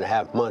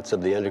 7.5 months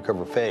of the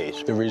undercover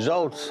phase. The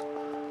results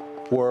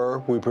were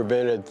we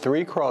prevented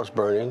 3 cross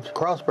burnings.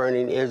 Cross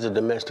burning is a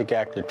domestic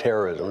act of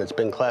terrorism. It's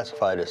been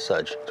classified as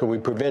such. So we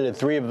prevented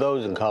 3 of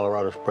those in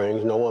Colorado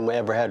Springs. No one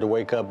ever had to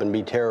wake up and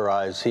be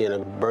terrorized seeing a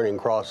burning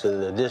cross in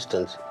the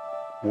distance.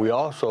 We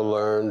also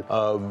learned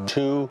of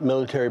 2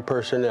 military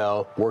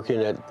personnel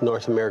working at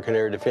North American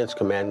Air Defense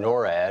Command,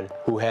 NORAD,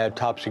 who had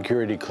top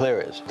security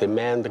clearance. They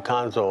manned the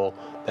console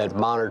that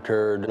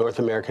monitored North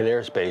American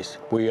airspace.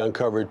 We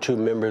uncovered 2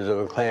 members of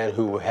the Klan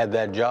who had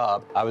that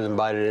job. I was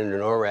invited into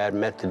NORAD,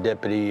 met the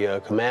deputy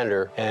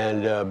commander,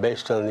 and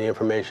based on the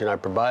information I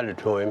provided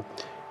to him,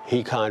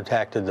 he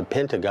contacted the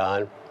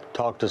Pentagon,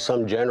 talked to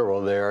some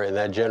general there, and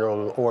that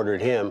general ordered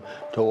him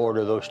to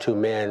order those 2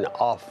 men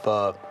off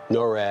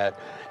NORAD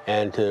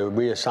and to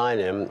reassign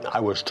him. I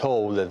was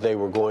told that they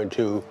were going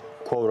to,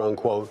 quote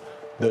unquote,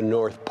 the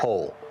North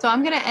Pole. So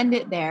I'm going to end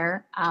it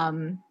there.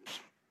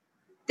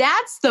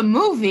 That's the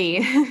movie.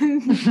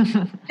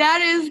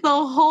 That is the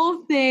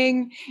whole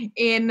thing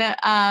in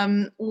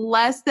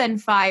less than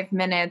 5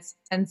 minutes.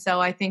 And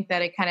so I think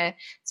that it kind of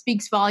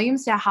speaks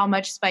volumes to how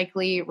much Spike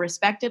Lee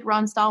respected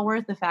Ron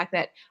Stallworth. The fact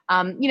that,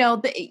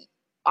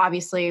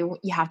 obviously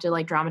you have to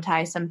like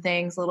dramatize some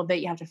things a little bit.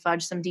 You have to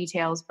fudge some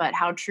details, but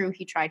how true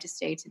he tried to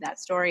stay to that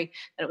story,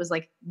 that it was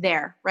like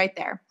there, right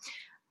there.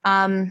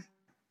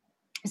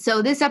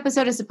 So this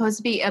episode is supposed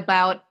to be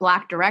about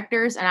Black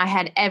directors, and I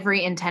had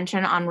every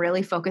intention on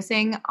really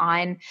focusing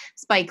on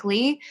Spike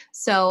Lee.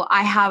 So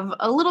I have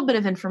a little bit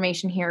of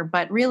information here,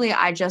 but really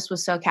I just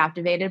was so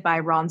captivated by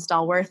Ron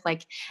Stallworth.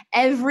 Like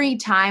every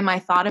time I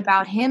thought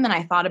about him and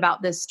I thought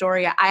about this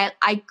story,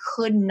 I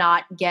could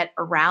not get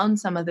around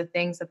some of the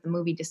things that the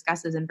movie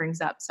discusses and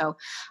brings up. So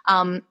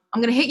I'm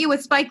going to hit you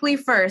with Spike Lee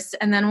first,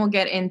 and then we'll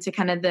get into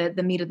kind of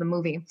the meat of the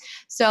movie.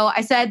 So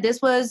I said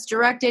this was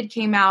directed,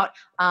 came out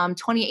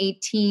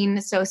 2018.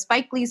 So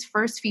Spike Lee's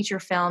first feature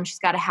film, She's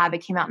Gotta Have It,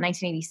 came out in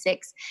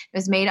 1986. It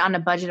was made on a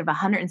budget of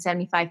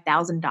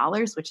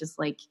 $175,000, which is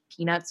like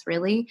peanuts,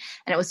 really.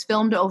 And it was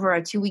filmed over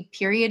a 2-week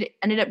period. It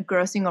ended up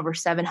grossing over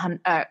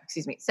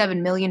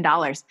 $7 million.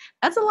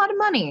 That's a lot of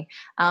money,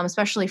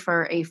 especially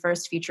for a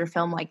first feature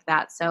film like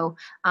that. So,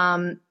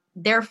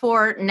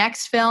 therefore,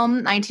 next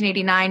film,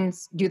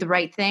 1989's Do the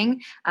Right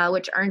Thing,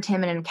 which earned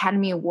him an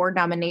Academy Award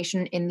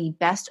nomination in the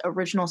Best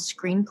Original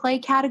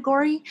Screenplay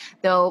category,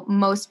 though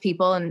most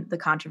people, and the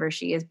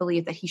controversy is,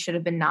 believe that he should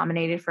have been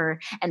nominated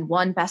for and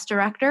won Best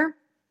Director.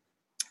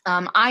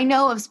 I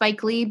know of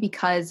Spike Lee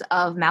because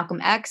of Malcolm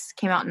X,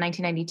 came out in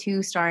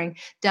 1992, starring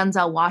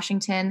Denzel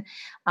Washington.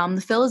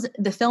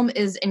 The film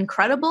is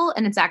incredible,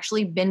 and it's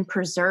actually been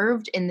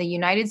preserved in the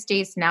United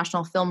States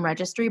National Film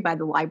Registry by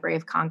the Library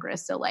of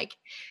Congress. So, like,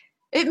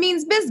 it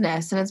means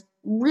business, and it's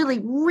really,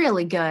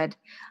 really good.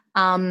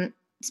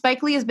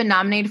 Spike Lee has been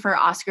nominated for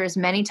Oscars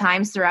many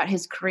times throughout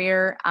his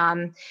career.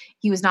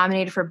 He was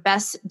nominated for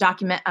Best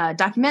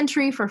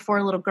Documentary for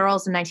Four Little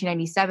Girls in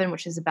 1997,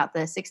 which is about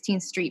the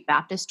 16th Street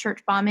Baptist Church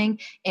bombing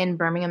in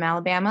Birmingham,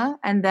 Alabama.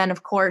 And then,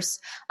 of course,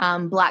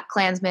 Black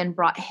Klansman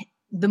brought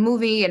the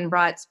movie and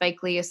brought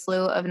Spike Lee a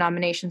slew of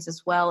nominations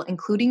as well,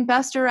 including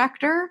Best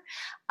Director,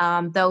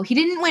 though he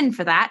didn't win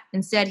for that.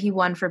 Instead, he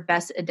won for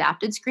Best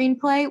Adapted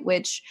Screenplay,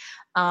 which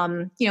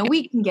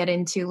we can get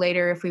into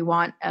later if we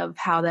want, of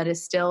how that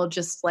is still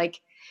just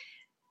like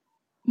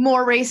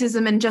more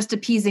racism and just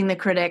appeasing the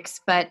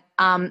critics. But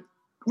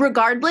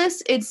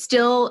regardless, it's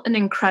still an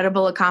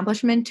incredible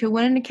accomplishment to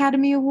win an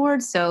Academy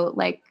Award. So,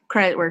 like,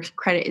 credit where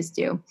credit is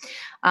due.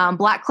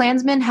 Black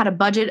Klansman had a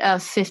budget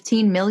of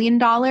 $15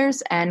 million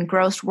and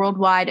grossed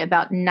worldwide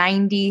about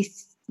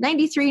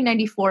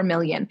 94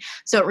 million.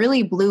 So it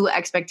really blew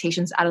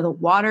expectations out of the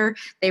water.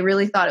 They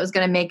really thought it was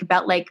going to make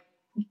about like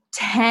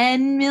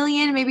 10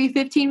 million, maybe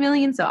 15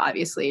 million. So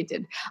obviously it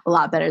did a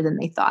lot better than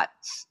they thought.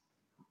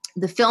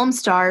 The film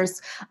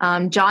stars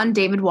John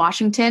David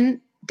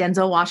Washington,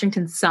 Denzel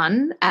Washington's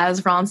son,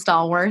 as Ron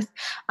Stallworth.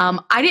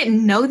 I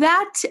didn't know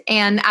that.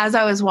 And as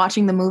I was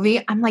watching the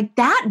movie, I'm like,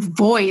 that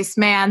voice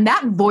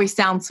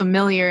sounds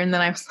familiar. And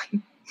then I was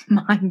like,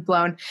 mind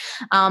blown.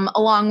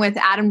 Along with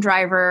Adam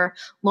Driver,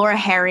 Laura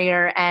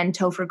Harrier, and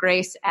Topher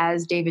Grace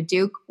as David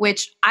Duke,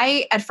 which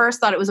I at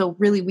first thought it was a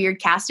really weird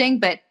casting,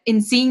 but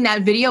in seeing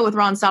that video with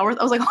Ron Stallworth,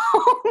 I was like,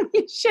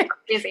 holy shit.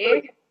 Is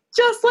he?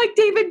 Just like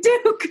David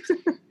Duke.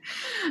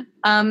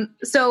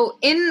 So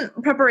in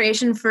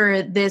preparation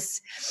for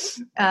this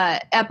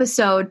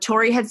episode,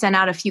 Tori had sent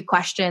out a few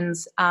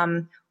questions.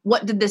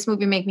 What did this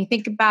movie make me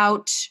think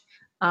about?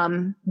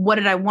 What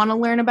did I want to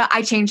learn about?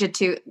 I changed it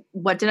to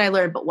what did I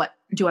learn, but what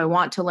do I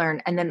want to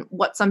learn? And then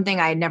what's something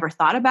I had never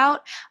thought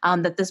about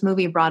that this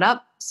movie brought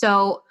up.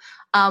 So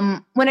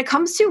when it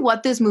comes to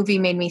what this movie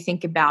made me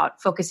think about,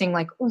 focusing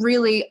like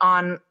really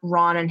on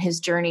Ron and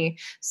his journey.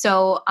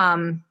 So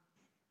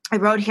I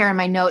wrote here in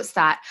my notes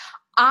that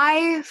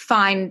I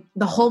find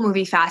the whole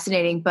movie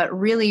fascinating, but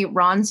really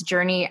Ron's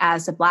journey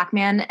as a Black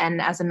man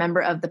and as a member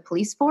of the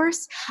police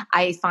force,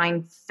 I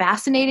find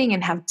fascinating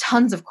and have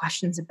tons of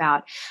questions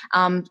about,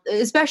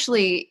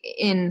 especially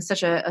in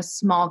such a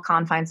small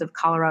confines of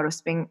Colorado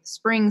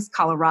Springs,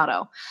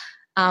 Colorado.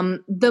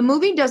 The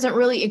movie doesn't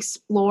really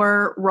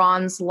explore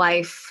Ron's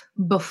life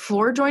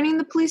before joining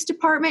the police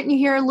department. You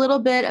hear a little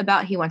bit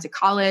about he went to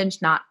college,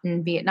 not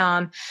in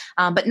Vietnam,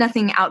 but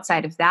nothing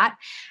outside of that.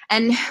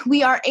 And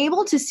we are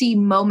able to see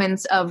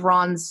moments of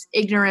Ron's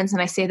ignorance,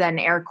 and I say that in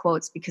air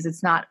quotes because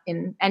it's not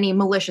in any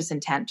malicious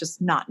intent,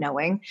 just not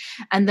knowing.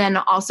 And then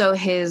also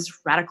his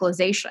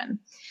radicalization.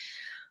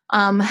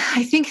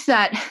 I think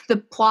that the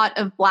plot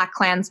of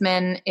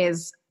BlacKkKlansman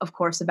is, of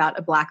course, about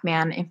a Black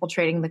man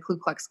infiltrating the Ku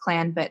Klux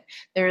Klan, but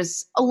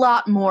there's a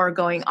lot more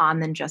going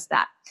on than just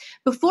that.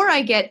 Before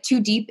I get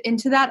too deep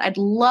into that, I'd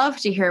love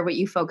to hear what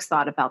you folks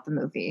thought about the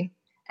movie.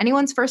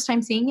 Anyone's first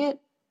time seeing it?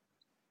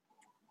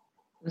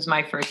 It was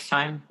my first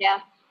time. Yeah.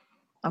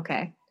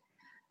 Okay.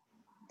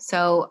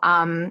 So,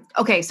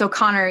 so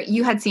Connor,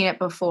 you had seen it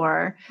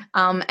before.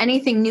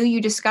 Anything new you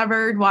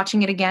discovered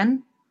watching it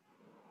again?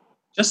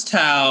 Just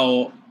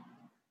how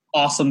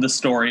awesome the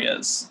story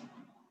is.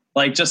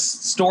 Like,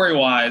 just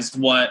story-wise,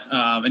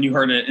 and you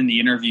heard it in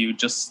the interview, it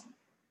just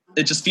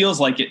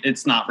feels like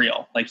it's not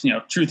real. Like,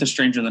 truth is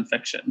stranger than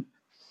fiction.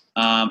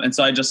 And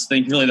so I just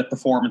think really the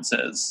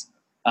performances,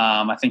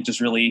 I think just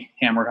really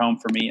hammered home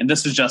for me. And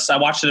this was I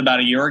watched it about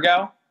a year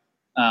ago.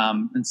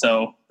 And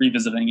so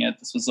revisiting it,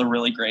 this was a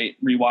really great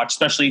rewatch,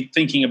 especially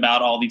thinking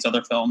about all these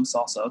other films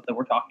also that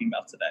we're talking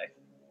about today.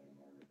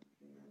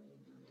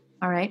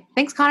 All right.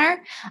 Thanks,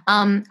 Connor.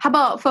 How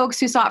about folks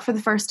who saw it for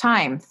the first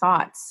time?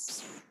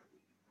 Thoughts?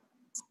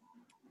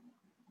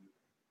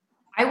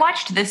 I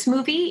watched this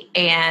movie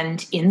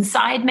and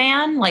Inside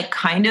Man, like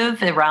kind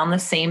of around the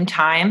same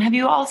time. Have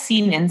you all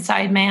seen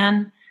Inside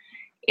Man?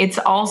 It's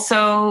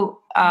also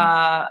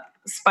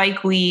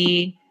Spike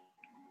Lee.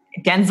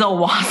 Denzel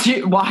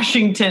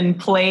Washington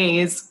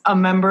plays a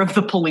member of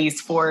the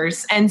police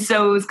force. And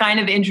so it was kind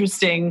of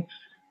interesting,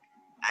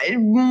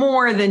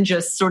 more than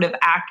just sort of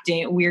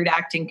weird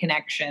acting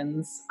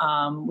connections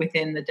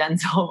within the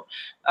Denzel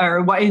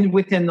or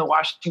within the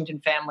Washington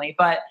family.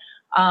 But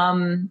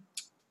I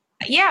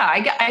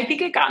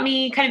think it got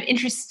me kind of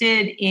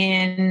interested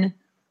in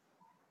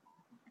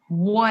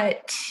the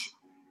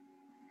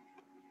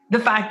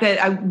fact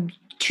that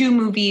two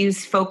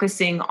movies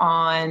focusing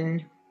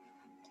on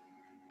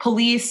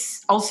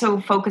police, also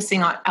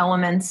focusing on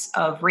elements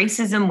of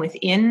racism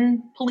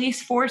within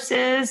police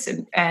forces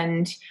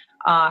and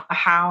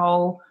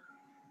how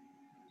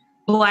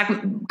Black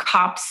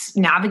cops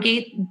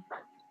navigate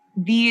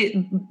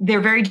they're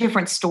very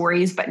different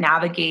stories, but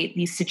navigate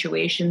these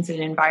situations and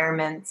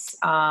environments.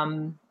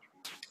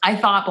 I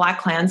thought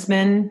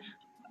BlacKkKlansman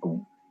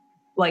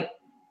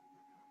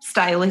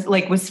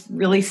was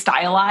really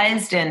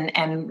stylized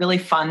and really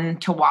fun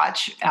to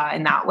watch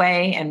in that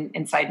way. And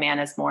Inside Man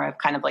is more of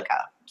kind of like a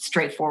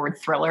straightforward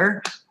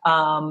thriller.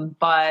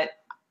 But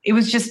it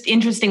was just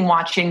interesting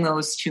watching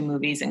those two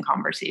movies in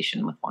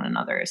conversation with one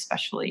another,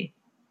 especially,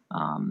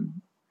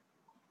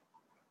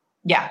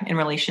 in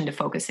relation to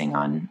focusing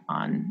on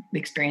the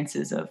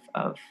experiences of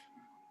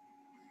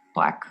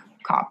Black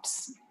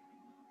cops.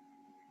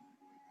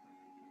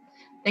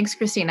 Thanks,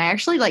 Christine. I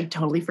actually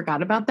totally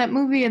forgot about that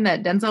movie and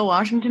that Denzel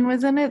Washington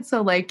was in it.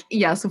 So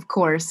yes, of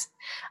course.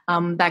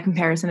 That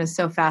comparison is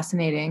so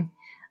fascinating.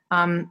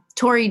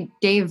 Tori,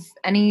 Dave,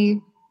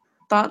 any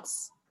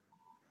thoughts?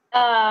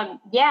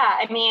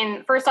 I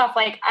mean, first off,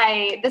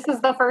 this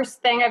is the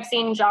first thing I've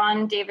seen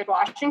John David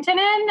Washington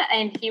in,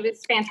 and he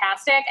was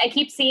fantastic. I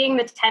keep seeing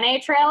the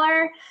 10A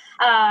trailer,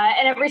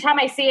 and every time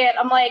I see it,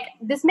 I'm like,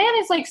 this man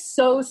is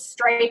so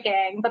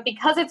striking, but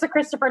because it's a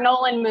Christopher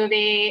Nolan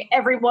movie,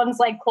 everyone's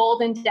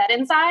cold and dead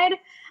inside.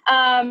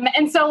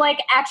 And so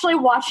actually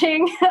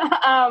watching,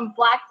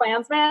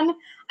 BlacKkKlansman,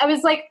 I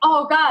was like,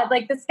 oh God,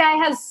 this guy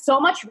has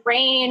so much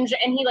range,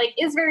 and he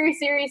is very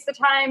serious at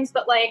times,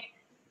 but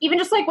even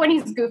just when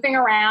he's goofing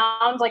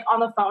around on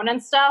the phone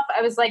and stuff,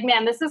 I was like,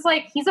 man, this is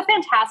he's a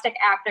fantastic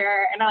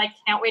actor, and I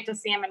can't wait to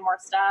see him in more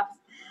stuff.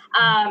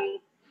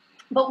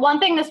 But one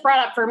thing this brought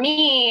up for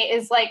me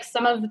is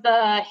some of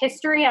the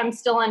history I'm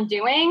still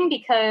undoing,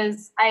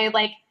 because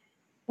I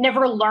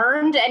never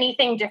learned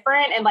anything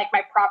different in my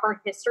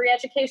proper history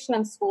education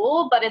in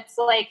school. But it's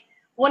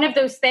one of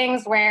those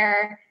things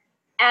where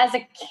as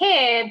a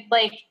kid,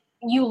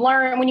 you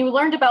learn, when you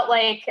learned about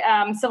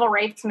civil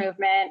rights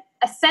movement,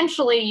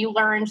 essentially you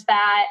learned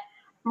that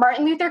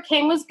Martin Luther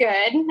King was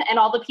good and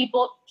all the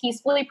people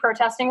peacefully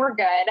protesting were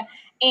good,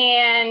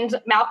 and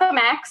Malcolm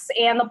X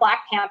and the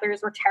Black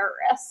Panthers were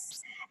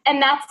terrorists. And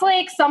that's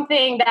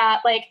something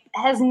that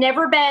has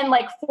never been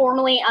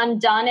formally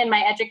undone in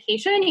my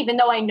education, even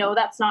though I know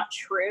that's not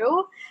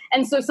true.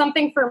 And so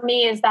something for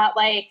me is that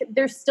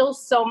there's still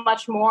so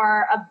much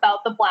more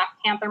about the Black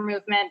Panther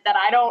movement that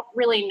I don't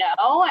really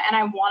know, and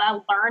I want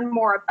to learn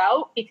more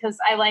about, because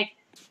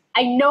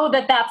I know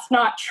that that's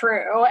not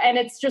true. And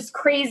it's just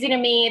crazy to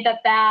me that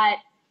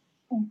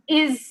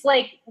is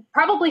like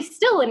probably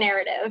still a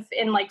narrative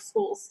in like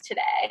schools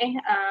today.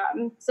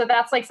 So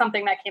that's like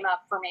something that came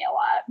up for me a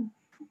lot.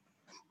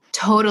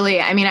 Totally.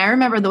 I mean, I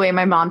remember the way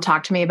my mom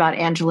talked to me about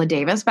Angela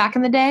Davis back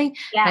in the day.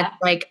 Yeah. It's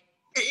like,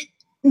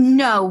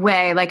 no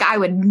way. Like, I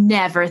would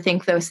never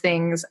think those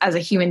things as a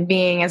human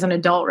being, as an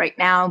adult right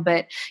now.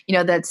 But, you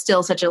know, that's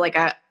still such a, like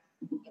a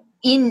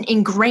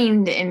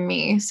ingrained in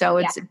me. So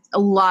it's a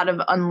lot of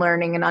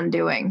unlearning and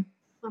undoing.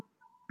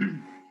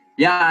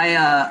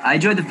 Yeah, I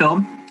enjoyed the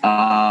film.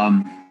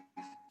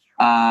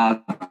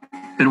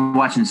 Been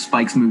watching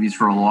Spike's movies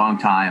for a long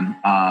time.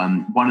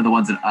 One of the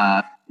ones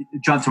that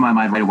jumped to my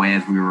mind right away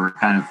as we were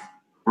kind of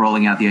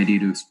rolling out the idea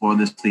to explore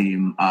this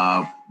theme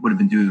would have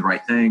been Do the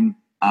Right Thing.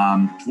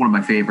 It's one of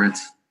my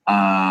favorites.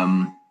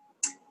 And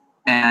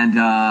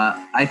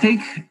I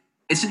think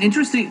this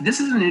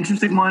is an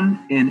interesting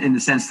one in the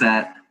sense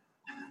that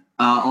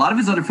a lot of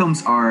his other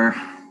films are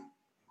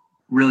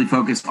really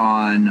focused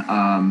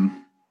on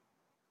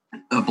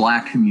a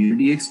Black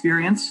community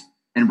experience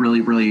and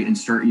really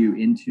insert you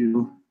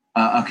into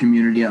a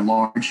community at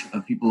large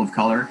of people of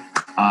color.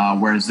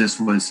 Whereas this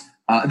was,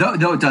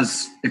 though it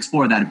does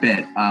explore that a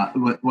bit,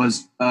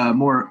 was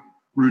more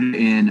rooted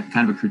in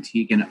kind of a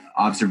critique and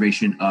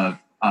observation of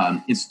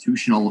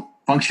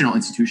functional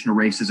institutional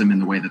racism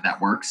and the way that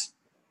works.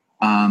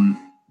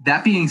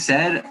 That being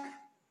said,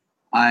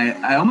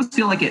 I almost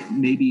feel like it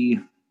maybe,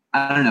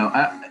 I don't know.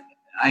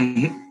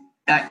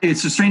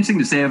 It's a strange thing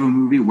to say of a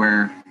movie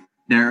where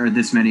there are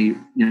this many,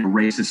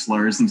 racist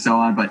slurs and so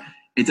on, but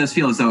it does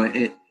feel as though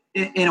it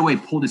in a way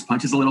pulled his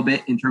punches a little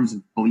bit in terms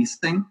of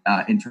policing,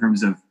 in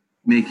terms of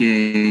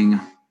making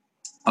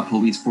a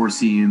police force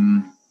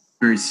seem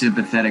very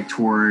sympathetic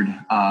toward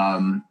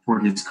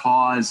his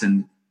cause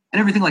and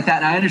everything like that.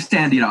 And I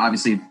understand,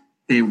 obviously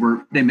they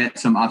met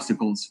some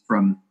obstacles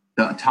from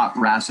the top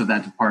brass of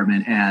that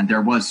department, and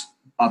there was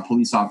a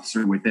police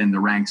officer within the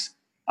ranks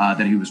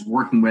that he was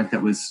working with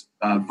that was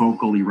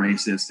vocally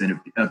racist and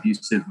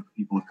abusive of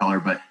people of color.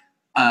 But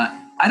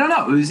I don't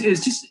know.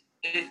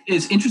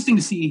 It's interesting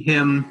to see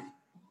him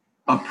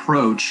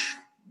approach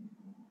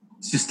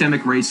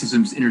systemic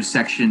racism's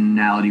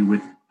intersectionality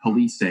with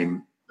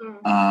policing,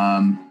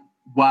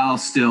 while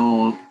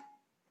still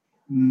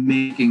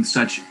making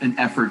such an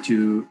effort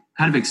to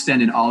kind of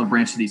extend an olive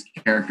branch to these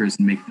characters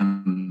and make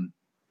them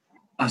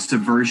a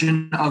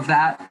subversion of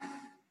that.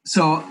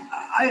 So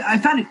I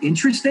found it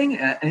interesting.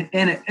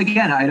 And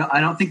again, I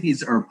don't think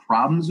these are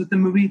problems with the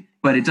movie,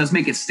 but it does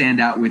make it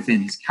stand out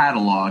within his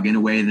catalog in a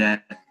way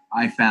that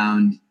I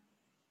found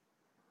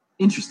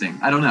interesting.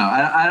 I don't know.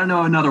 I don't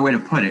know another way to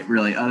put it,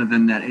 really, other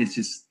than that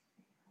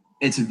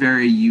it's a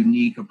very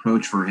unique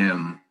approach for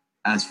him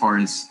as far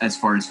as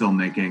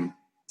filmmaking,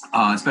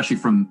 especially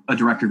from a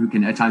director who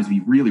can at times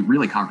be really,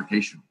 really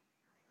confrontational.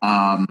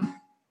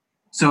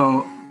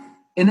 So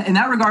in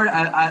that regard,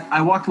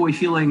 I walked away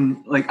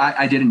feeling like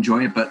I did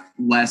enjoy it, but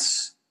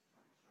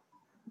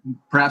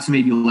perhaps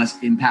maybe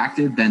less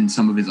impacted than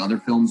some of his other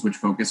films, which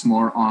focus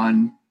more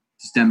on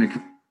systemic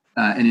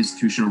and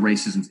institutional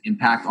racism's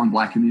impact on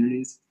Black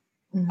communities.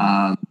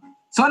 Mm-hmm.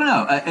 So I don't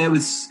know.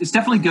 It's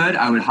definitely good.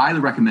 I would highly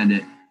recommend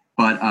it,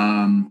 but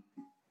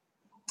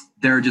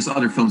there are just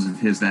other films of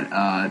his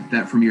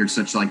that for me are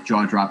such like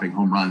jaw-dropping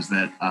home runs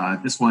that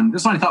this one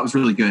I thought was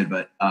really good,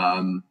 but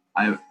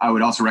I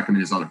would also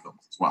recommend his other films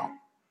as well.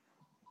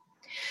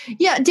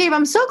 Yeah, Dave,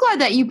 I'm so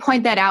glad that you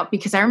point that out,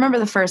 because I remember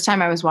the first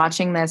time I was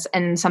watching this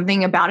and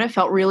something about it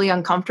felt really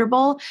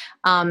uncomfortable,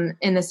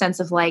 in the sense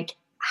of like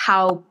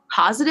how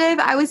positive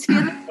I was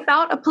feeling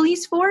about a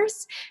police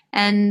force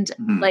and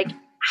like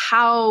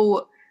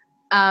how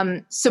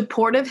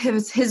supportive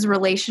his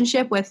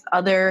relationship with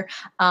other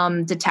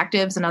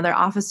detectives and other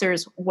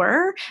officers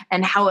were,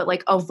 and how it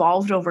like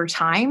evolved over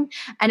time.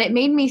 And it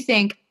made me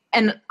think,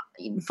 and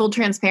full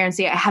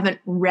transparency, I haven't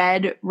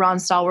read Ron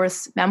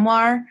Stallworth's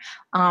memoir.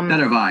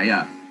 Neither have I,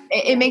 yeah.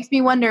 It makes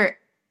me wonder,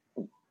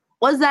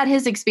 was that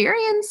his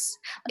experience?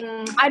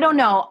 I don't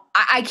know.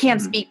 I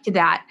can't speak to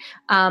that.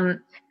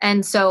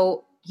 And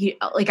so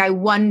I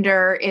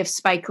wonder if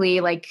Spike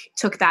Lee like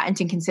took that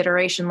into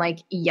consideration. Like,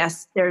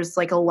 yes, there's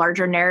like a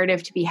larger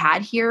narrative to be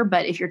had here,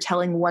 but if you're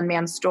telling one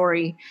man's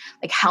story,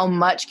 like how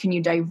much can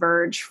you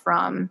diverge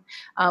from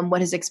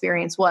what his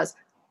experience was?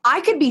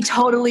 I could be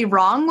totally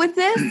wrong with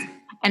this,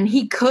 and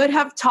he could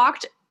have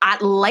talked at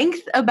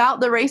length about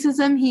the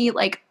racism he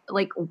like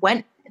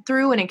went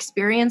through and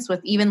experienced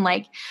with even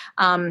like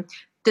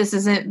this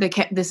isn't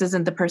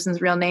the person's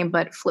real name,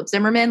 but Flip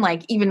Zimmerman.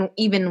 Like even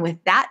with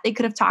that, they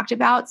could have talked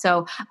about.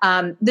 So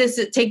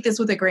take this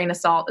with a grain of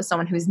salt as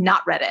someone who's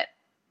not read it.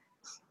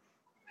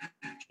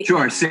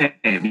 Sure,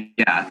 same,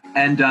 yeah,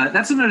 and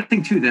that's another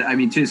thing too. That I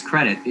mean, to his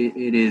credit,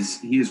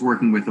 he is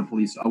working with a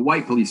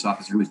white police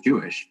officer who is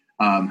Jewish,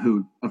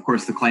 who of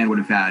course the Klan would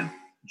have had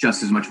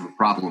just as much of a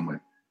problem with.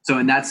 So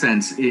in that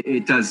sense,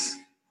 it does.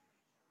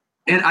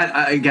 And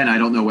I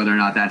don't know whether or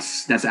not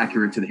that's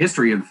accurate to the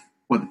history of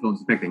what the film's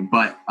depicting,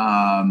 but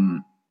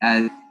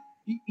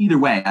either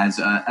way, as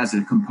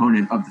a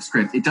component of the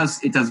script, it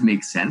does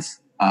make sense.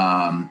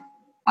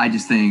 I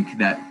just think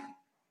that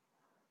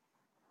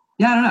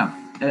Yeah, I don't know.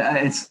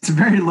 It's a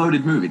very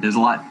loaded movie. There's a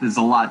lot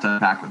to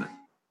unpack with it.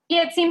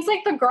 Yeah, it seems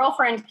like the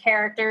girlfriend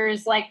character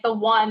is like the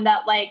one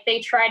that like they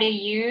try to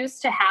use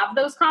to have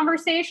those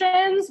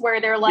conversations where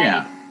they're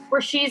like,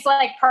 where she's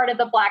like part of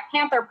the Black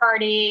Panther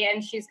Party,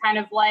 and she's kind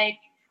of like,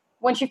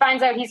 when she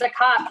finds out he's a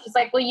cop, she's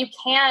like, well, you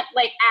can't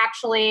like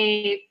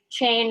actually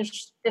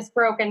change this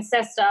broken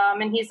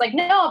system. And he's like,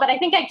 no, but I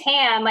think I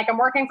can. Like, I'm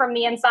working from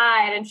the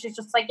inside. And she's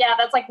just like, yeah,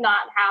 that's like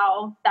not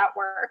how that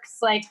works.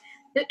 Like,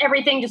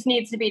 everything just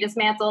needs to be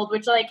dismantled,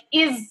 which like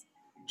is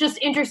just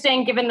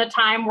interesting given the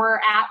time we're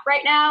at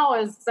right now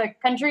as a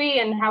country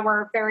and how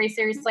we're very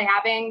seriously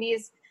having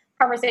these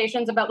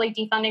conversations about like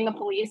defunding the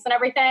police and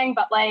everything.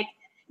 But like,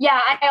 yeah,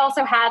 I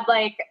also had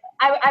like,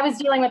 I was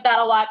dealing with that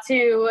a lot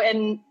too.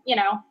 And, you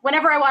know,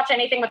 whenever I watch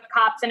anything with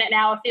cops in it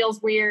now, it feels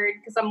weird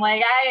because I'm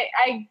like,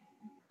 I,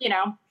 you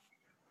know,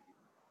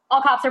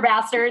 all cops are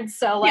bastards.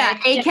 So like,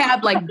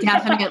 ACAB, like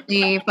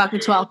definitely fuck the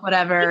 12th,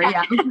 whatever.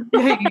 Yeah.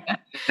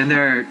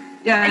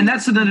 And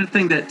that's another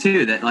thing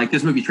that like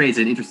this movie trades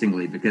in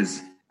interestingly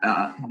because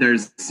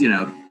there's, you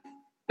know,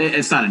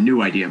 it's not a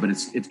new idea, but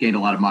it's gained a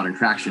lot of modern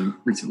traction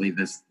recently.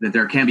 That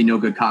there can be no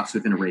good cops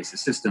within a racist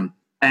system.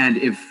 And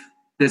if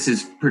this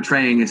is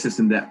portraying a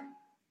system that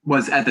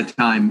was at the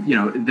time, you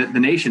know, the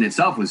nation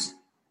itself was,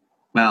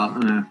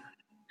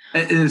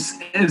 is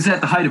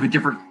at the height of a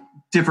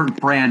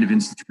different brand of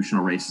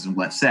institutional racism,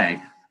 let's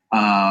say,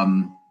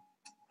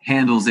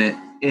 handles it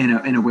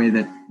in a way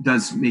that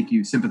does make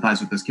you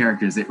sympathize with those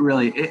characters. It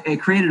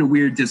created a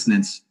weird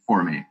dissonance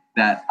for me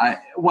that it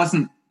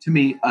wasn't to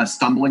me a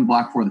stumbling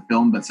block for the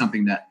film, but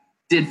something that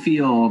did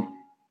feel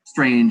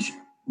strange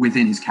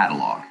within his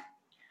catalog.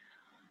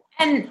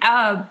 And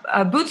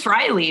Boots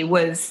Riley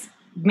was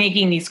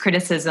making these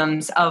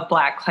criticisms of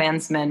Black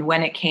Klansmen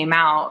when it came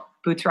out,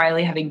 Boots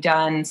Riley having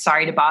done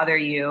Sorry to Bother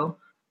You.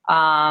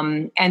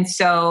 And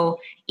so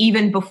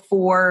even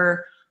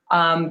before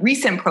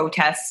recent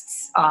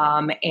protests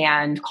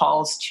and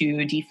calls to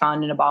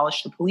defund and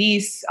abolish the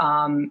police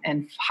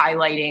and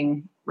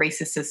highlighting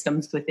racist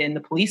systems within the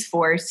police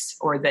force,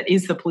 or that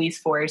is the police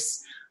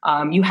force,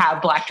 you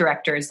have Black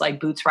directors like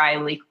Boots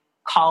Riley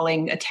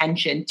calling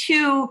attention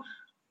to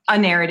a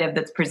narrative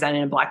that's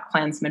presented in Black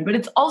Klansman. But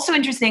it's also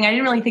interesting, I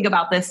didn't really think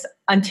about this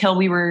until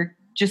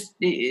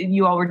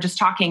you all were just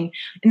talking,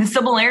 in the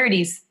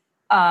similarities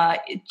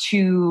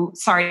to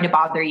Sorry to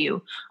Bother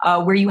You,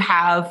 where you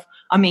have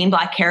a main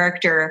Black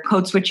character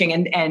code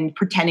switching and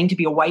pretending to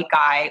be a white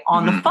guy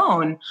on the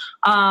phone,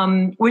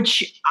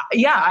 which,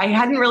 I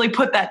hadn't really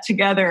put that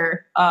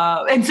together.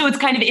 And so it's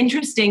kind of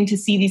interesting to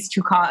see these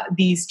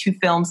two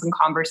films in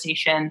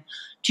conversation.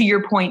 To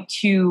your point,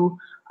 too,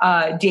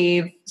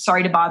 Dave,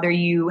 Sorry to Bother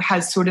You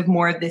has sort of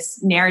more of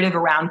this narrative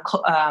around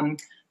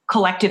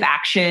collective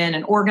action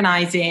and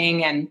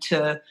organizing and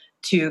to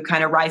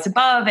kind of rise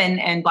above,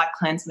 and Black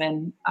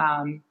Klansmen,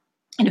 and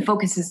it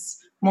focuses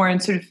more on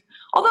sort of,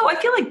 although I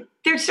feel like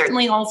there's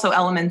certainly also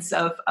elements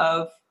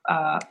of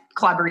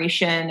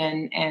collaboration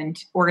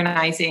and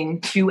organizing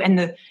too, and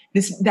that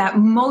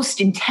most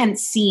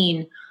intense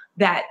scene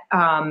that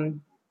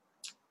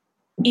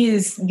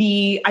is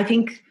I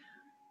think,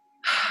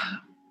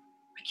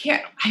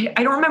 I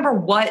don't remember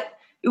what,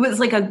 it was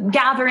like a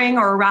gathering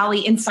or a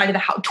rally inside of the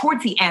house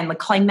towards the end, like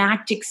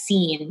climactic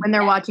scene. When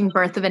they're watching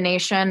Birth of a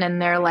Nation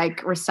and they're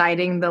like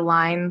reciting the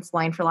lines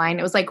line for line.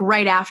 It was like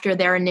right after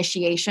their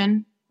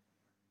initiation.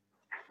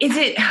 Is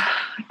it?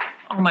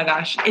 Oh my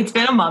gosh. It's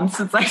been a month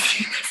since I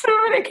see this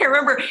movie. I can't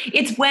remember.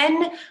 It's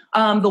when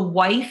the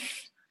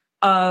wife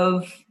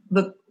of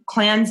the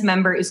Klan's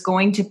member is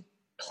going to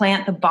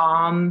plant the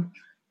bomb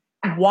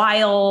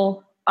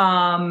while,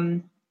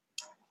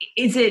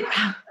 is it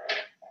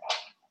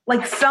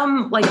like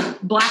some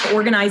like Black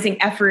organizing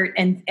effort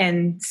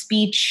and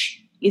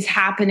speech is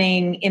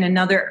happening in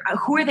another,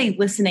 who are they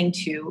listening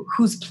to?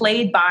 Who's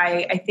played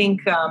by, I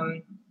think,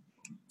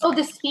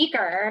 the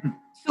speaker.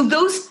 So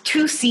those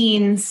two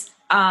scenes,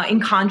 in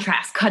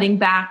contrast, cutting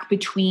back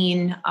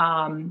between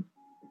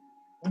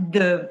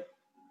the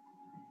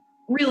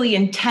really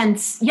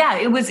intense,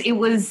 it was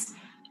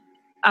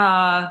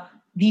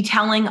the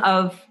telling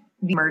of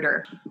the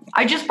murder.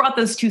 I just brought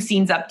those two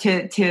scenes up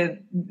to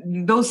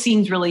those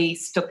scenes really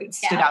stood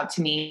out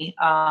to me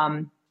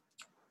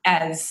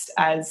as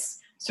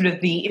sort of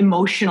the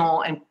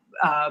emotional and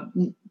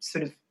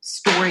sort of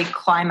story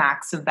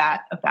climax of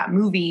that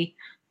movie.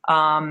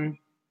 Well,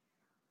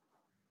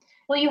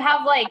 you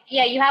have like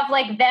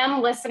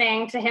them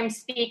listening to him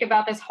speak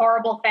about this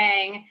horrible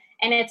thing,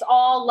 and it's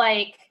all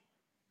like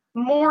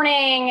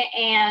mourning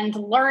and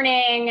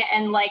learning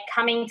and like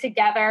coming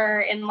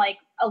together in like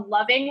a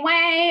loving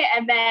way,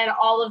 and then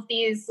all of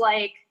these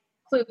like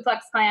Ku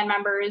Klux Klan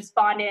members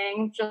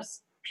bonding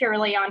just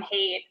purely on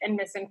hate and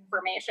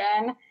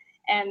misinformation.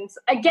 And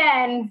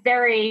again,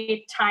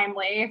 very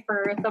timely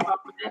for the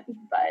moment,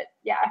 but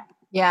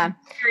yeah,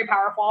 very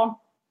powerful.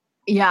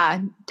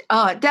 Yeah,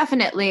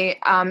 definitely.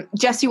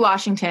 Jesse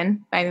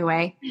Washington, by the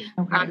way,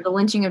 the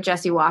lynching of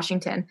Jesse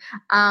Washington.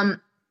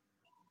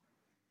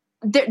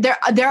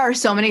 there are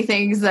so many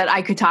things that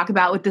I could talk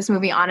about with this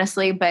movie,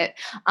 honestly, but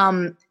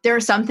there are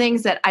some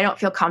things that I don't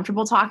feel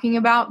comfortable talking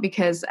about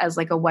because as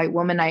like a white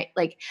woman, I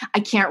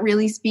can't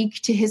really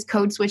speak to his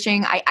code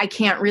switching. I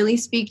can't really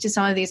speak to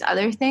some of these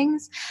other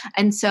things.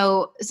 And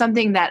so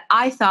something that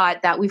I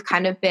thought that we've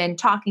kind of been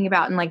talking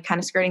about and like kind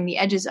of skirting the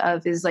edges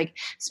of is like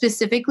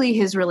specifically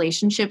his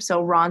relationship.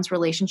 So Ron's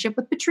relationship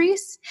with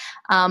Patrice.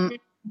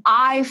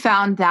 I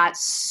found that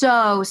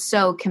so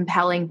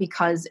compelling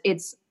because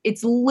it's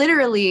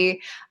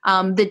literally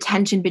the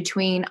tension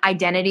between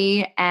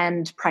identity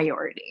and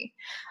priority.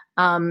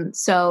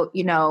 So,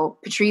 you know,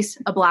 Patrice,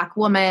 a Black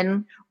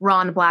woman,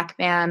 Ron, a Black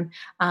man.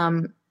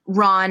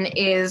 Ron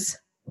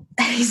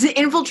he's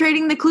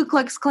infiltrating the Ku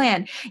Klux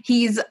Klan.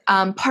 He's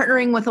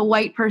partnering with a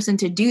white person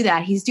to do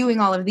that. He's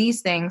doing all of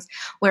these things.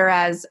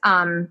 Whereas,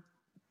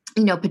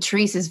 you know,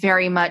 Patrice is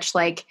very much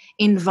like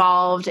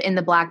involved in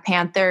the Black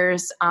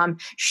Panthers.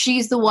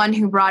 She's the one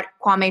who brought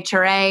Kwame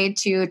Ture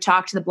to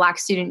talk to the Black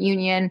Student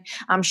Union.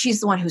 She's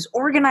the one who's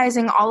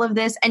organizing all of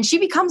this, and she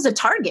becomes a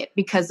target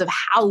because of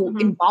how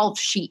involved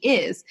she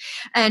is.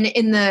 And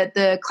in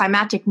the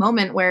climactic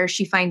moment where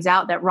she finds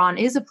out that Ron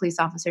is a police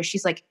officer,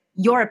 she's like,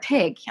 "You're a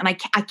pig," and I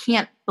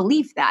can't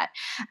believe that.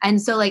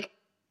 And so, like,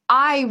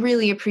 I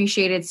really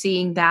appreciated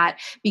seeing that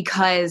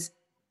because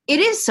it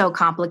is so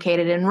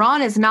complicated, and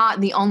Ron is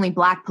not the only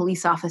Black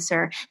police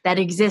officer that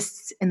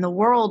exists in the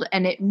world.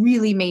 And it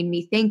really made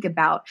me think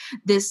about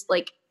this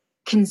like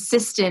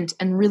consistent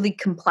and really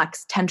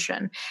complex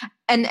tension.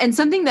 And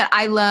something that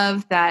I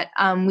love that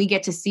we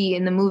get to see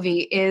in the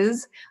movie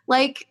is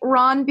like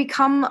Ron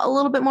become a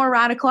little bit more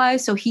radicalized.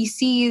 So he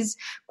sees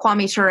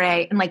Kwame Ture,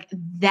 and like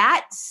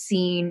that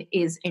scene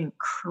is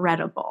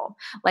incredible.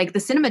 Like the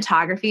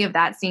cinematography of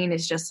that scene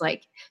is just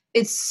like,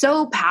 it's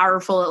so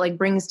powerful. It like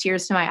brings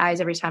tears to my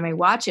eyes every time I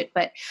watch it.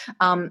 But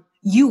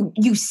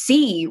you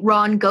see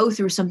Ron go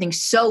through something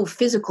so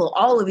physical,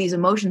 all of these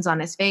emotions on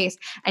his face,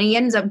 and he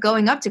ends up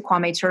going up to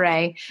Kwame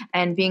Ture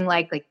and being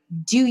like,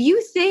 do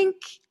you think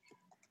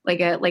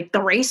like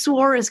the race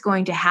war is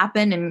going to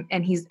happen?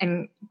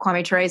 And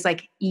Kwame Ture is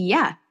like,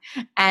 yeah.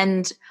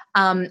 And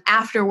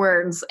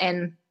afterwards,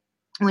 and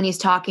when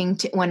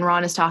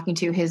Ron is talking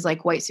to his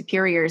like white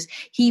superiors,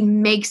 he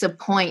makes a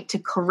point to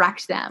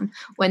correct them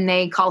when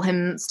they call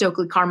him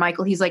Stokely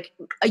Carmichael. He's like,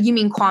 "You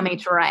mean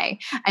Kwame Ture?"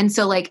 And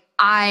so like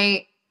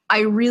I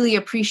really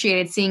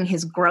appreciated seeing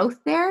his growth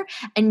there,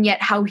 and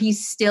yet how he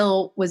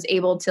still was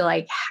able to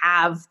like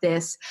have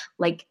this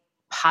like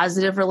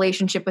positive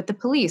relationship with the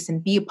police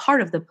and be a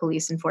part of the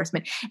police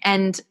enforcement.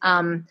 And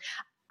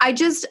I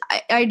just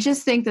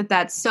think that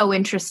that's so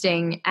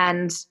interesting.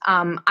 And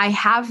I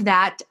have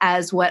that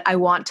as what I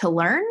want to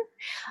learn.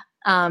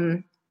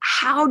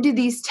 How do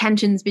these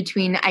tensions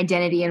between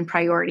identity and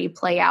priority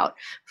play out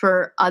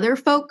for other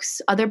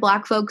folks, other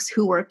Black folks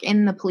who work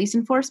in the police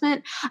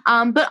enforcement?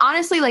 But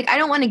honestly, like, I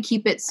don't want to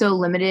keep it so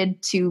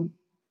limited to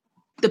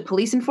the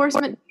police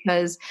enforcement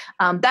because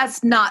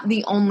that's not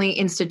the only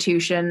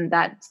institution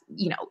that,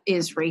 you know,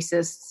 is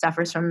racist,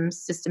 suffers from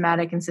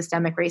systematic and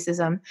systemic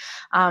racism.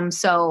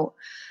 So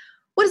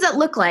what does that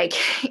look like?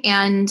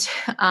 And,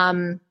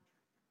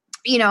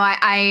 you know,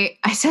 I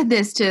said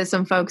this to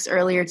some folks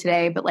earlier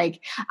today, but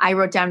like I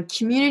wrote down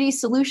community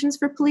solutions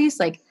for police,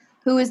 like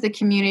who is the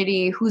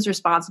community, who's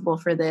responsible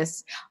for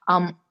this,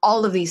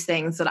 all of these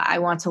things that I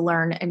want to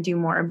learn and do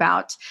more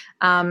about.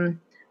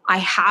 I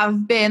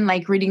have been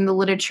like reading the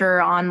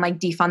literature on like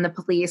defund the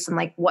police and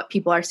like what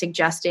people are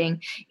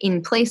suggesting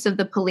in place of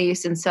the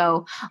police. And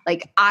so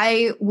like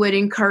I would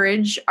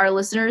encourage our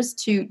listeners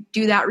to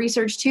do that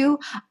research too.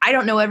 I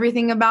don't know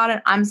everything about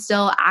it. I'm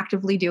still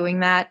actively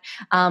doing that.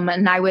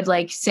 And I would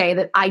like say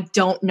that I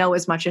don't know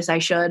as much as I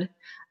should.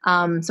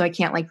 So I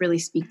can't like really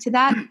speak to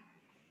that.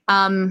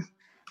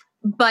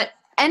 But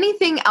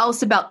anything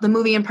else about the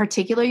movie in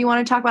particular you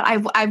want to talk about?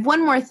 I have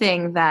one more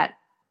thing that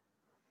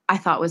I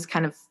thought was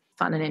kind of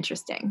fun and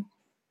interesting.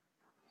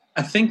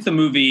 I think the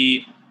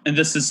movie, and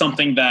this is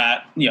something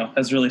that, you know,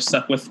 has really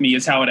stuck with me,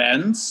 is how it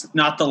ends.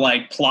 Not the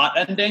like plot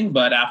ending,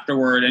 but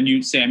afterward. And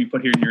you, Sam, you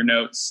put here in your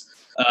notes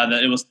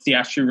that it was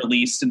theatrically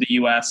released in the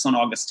U.S. on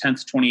August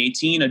 10th,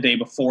 2018, a day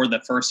before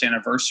the first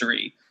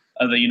anniversary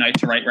of the Unite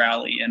to Right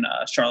rally in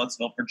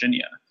Charlottesville,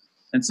 Virginia.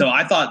 And so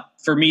I thought,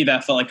 for me,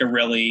 that felt like a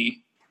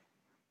really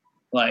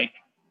like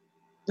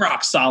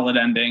rock solid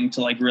ending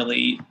to like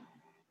really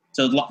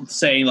to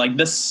say like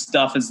this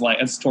stuff is like,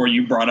 as Tori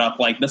you brought up,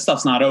 like this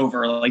stuff's not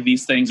over. Like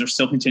these things are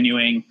still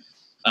continuing,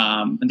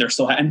 and they're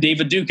still and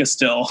David Duke is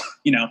still,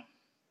 you know,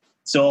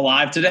 still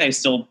alive today,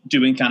 still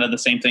doing kind of the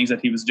same things that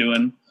he was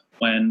doing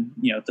when,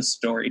 you know, the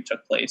story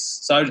took place.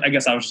 So I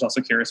guess I was just also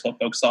curious what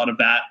folks thought of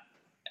that,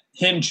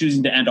 him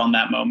choosing to end on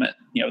that moment,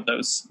 you know,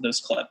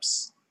 those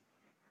clips.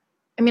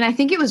 I mean, I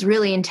think it was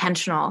really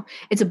intentional.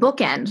 It's a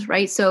bookend,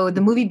 right? So the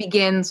movie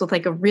begins with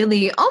like a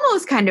really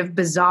almost kind of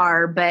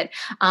bizarre, but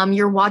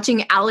you're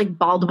watching Alec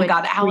Baldwin. Oh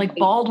my God, Alec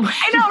Baldwin.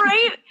 I know,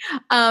 right?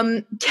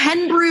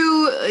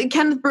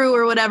 Kenneth Brew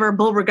or whatever,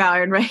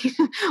 Beauregard, right?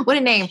 What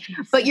a name.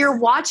 But you're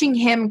watching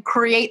him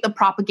create the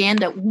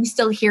propaganda we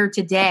still hear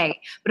today.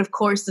 But of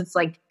course, it's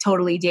like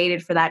totally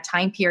dated for that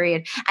time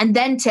period. And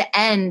then to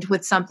end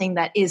with something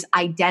that is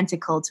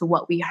identical to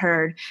what we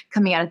heard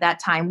coming out at that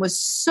time was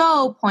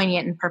so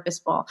poignant and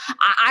purposeful.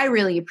 I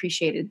really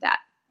appreciated that.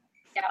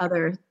 Yeah.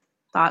 Other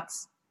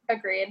thoughts?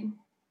 Agreed.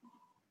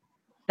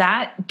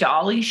 That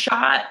dolly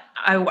shot,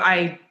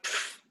 I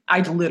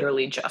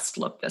literally just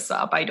looked this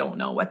up. I don't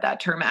know what that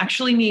term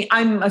actually means.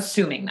 I'm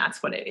assuming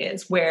that's what it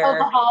is. Where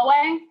the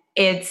hallway?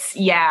 It's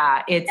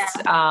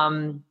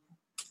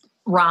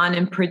Ron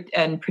and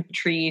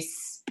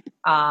Patrice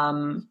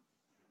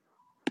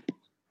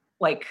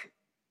like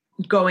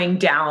going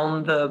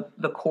down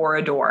the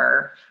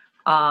corridor.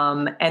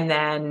 And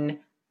then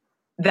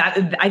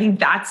that, I think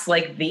that's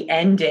like the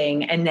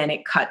ending, and then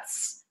it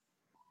cuts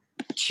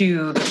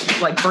to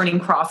like Burning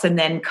Cross, and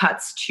then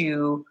cuts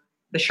to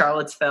the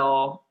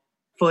Charlottesville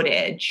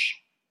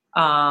footage,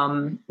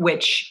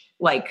 which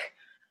like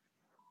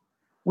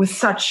was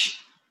such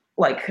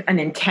like an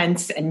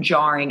intense and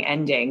jarring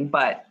ending.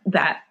 But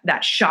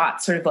that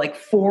shot sort of like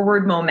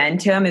forward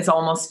momentum is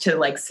almost to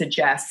like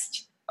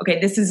suggest, okay,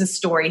 this is a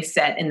story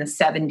set in the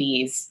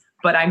 70s,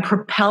 but I'm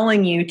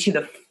propelling you to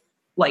the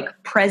like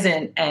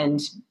present,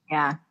 and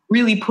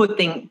really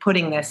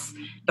putting this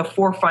the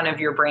forefront of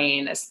your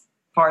brain as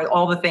far as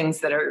all the things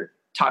that are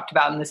talked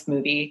about in this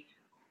movie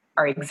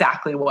are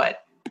exactly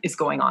what is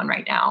going on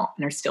right now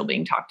and are still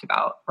being talked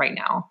about right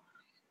now.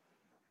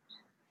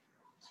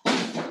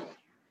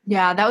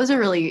 Yeah, that was a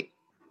really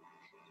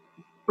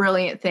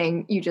brilliant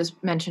thing you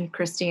just mentioned,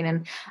 Christine.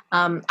 And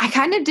I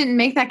kind of didn't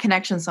make that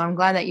connection, so I'm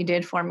glad that you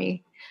did for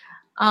me.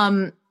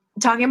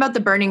 Talking about the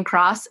Burning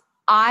Cross,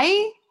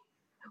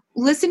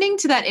 listening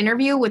to that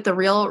interview with the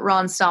real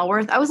Ron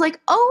Stallworth, I was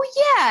like,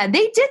 oh yeah,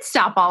 they did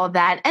stop all of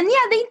that. And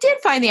yeah, they did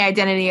find the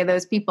identity of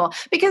those people,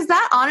 because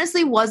that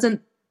honestly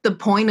wasn't the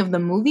point of the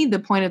movie. The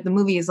point of the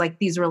movie is like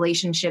these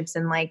relationships,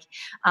 and like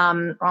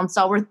Ron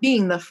Stallworth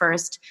being the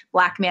first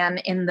Black man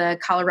in the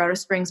Colorado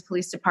Springs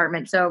Police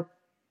Department. So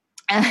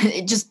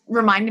it just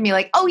reminded me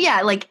like, oh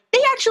yeah, like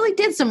they actually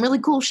did some really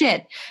cool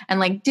shit and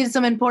like did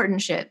some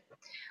important shit.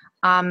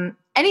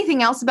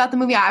 Anything else about the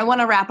movie? I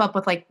want to wrap up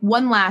with like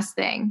one last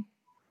thing.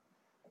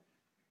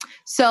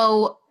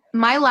 So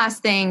my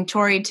last thing,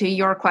 Tori, to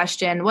your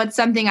question, what's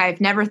something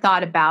I've never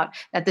thought about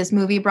that this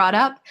movie brought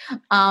up?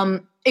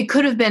 It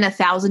could have been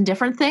 1,000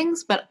 different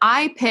things, but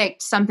I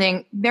picked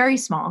something very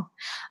small.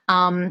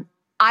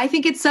 I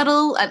think it's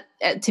subtle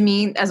to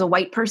me as a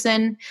white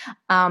person.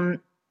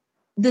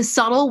 The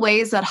subtle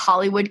ways that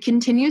Hollywood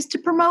continues to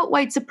promote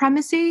white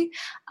supremacy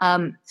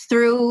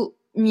through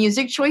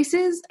music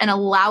choices and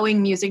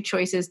allowing music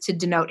choices to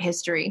denote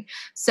history.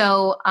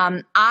 So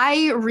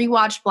I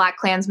rewatched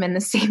BlacKkKlansman the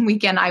same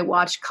weekend I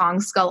watched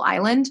Kong Skull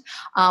Island.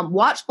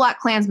 Watch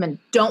BlacKkKlansman.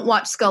 Don't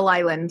watch Skull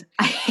Island.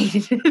 I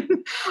hated it.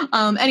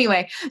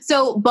 Anyway,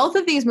 so both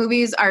of these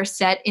movies are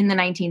set in the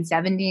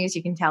 1970s.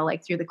 You can tell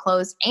like through the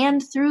clothes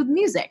and through the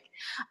music.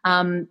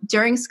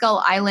 During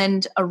Skull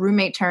Island, a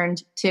roommate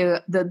turned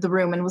to the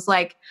room and was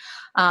like,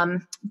 I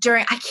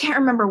can't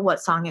remember what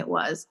song it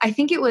was. I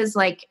think it was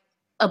like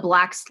a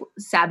Black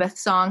Sabbath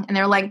song, and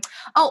they're like,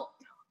 oh,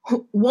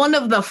 one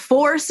of the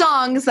 4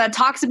 songs that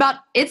talks about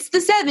it's the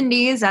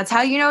 70s. That's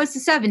how you know it's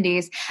the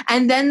 70s.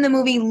 And then the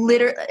movie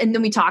and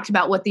then we talked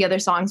about what the other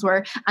songs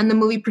were, and the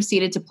movie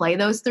proceeded to play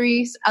those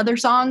 3 other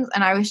songs.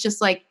 And I was just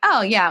like,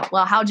 oh yeah,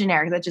 well, how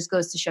generic. That just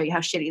goes to show you how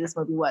shitty this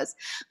movie was.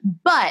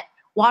 But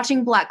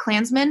watching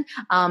BlacKkKlansman,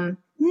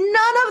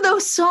 none of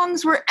those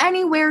songs were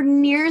anywhere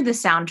near the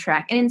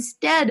soundtrack. And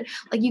instead,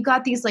 like, you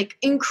got these like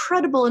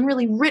incredible and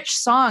really rich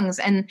songs.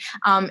 And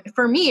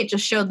for me, it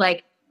just showed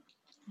like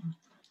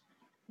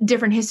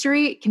different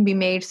history can be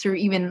made through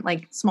even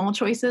like small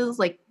choices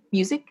like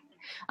music.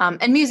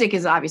 And music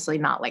is obviously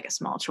not like a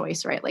small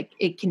choice, right? Like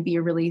it can be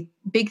a really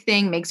big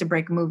thing, makes or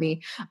break a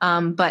movie.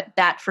 But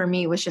that for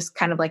me was just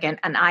kind of like an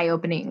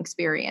eye-opening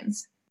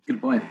experience. Good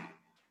point.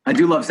 I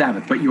do love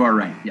Sabbath, but you are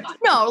right. Yes.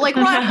 No, like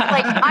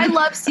I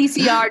love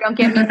CCR. Don't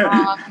get me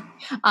wrong.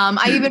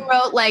 I even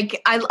wrote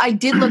like I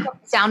did look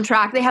up the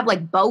soundtrack. They have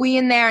like Bowie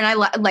in there, and I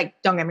like.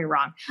 Don't get me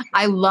wrong.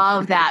 I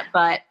love that,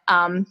 but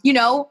you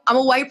know, I'm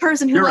a white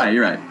person who. You're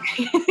right.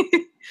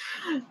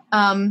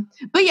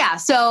 But yeah,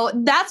 so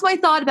that's my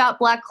thought about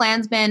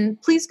BlacKkKlansman.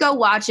 Please go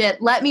watch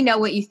it. Let me know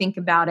what you think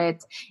about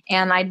it,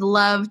 and I'd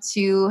love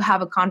to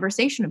have a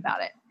conversation about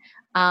it.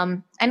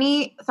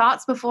 Any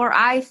thoughts before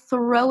I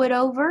throw it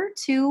over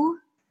to?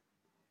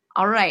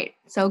 All right.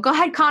 So go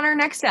ahead, Connor,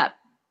 next up.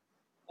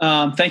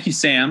 Thank you,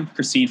 Sam,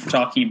 Christine, for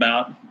talking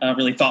about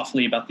really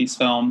thoughtfully about these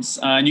films.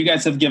 And you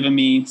guys have given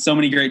me so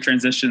many great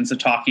transitions to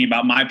talking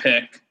about my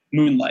pick,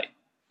 Moonlight.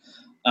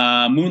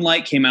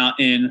 Moonlight came out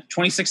in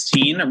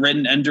 2016,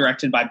 written and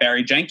directed by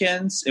Barry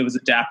Jenkins. It was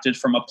adapted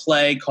from a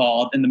play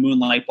called In the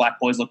Moonlight, Black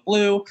Boys Look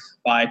Blue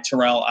by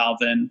Terrell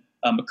Alvin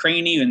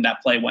McCraney, and that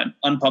play went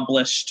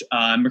unpublished.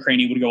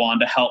 McCraney would go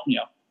on to help,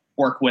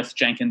 work with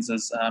Jenkins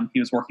as he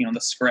was working on the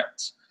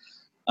script.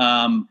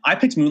 I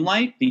picked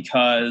Moonlight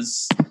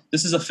because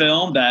this is a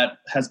film that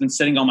has been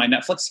sitting on my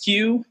Netflix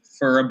queue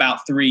for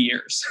about 3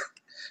 years.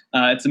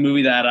 It's a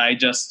movie that I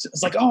was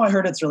like, oh, I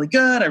heard it's really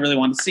good. I really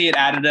wanted to see it,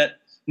 added it,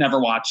 never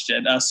watched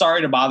it.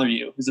 Sorry to Bother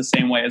You is the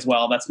same way as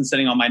well. That's been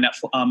sitting on my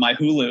my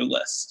Hulu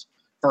list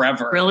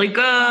forever. Really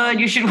good.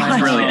 You should watch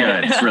It's really it.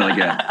 good. It's really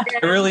good. I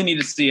really need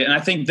to see it. And I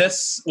think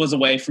this was a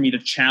way for me to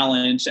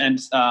challenge. And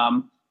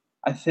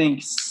I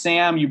think,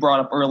 Sam, you brought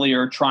up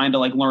earlier trying to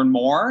like learn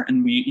more.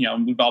 And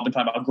we've all been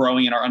talking about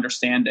growing in our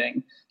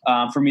understanding.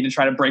 For me to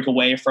try to break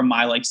away from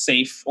my like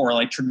safe or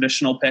like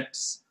traditional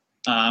picks.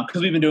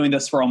 Because we've been doing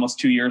this for almost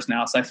 2 years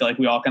now. So I feel like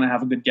we all kind of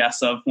have a good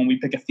guess of when we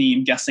pick a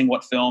theme, guessing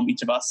what film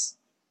each of us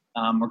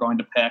we're going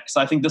to pick. So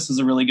I think this is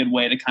a really good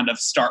way to kind of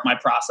start my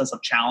process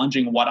of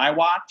challenging what I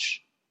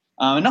watch.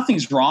 And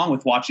nothing's wrong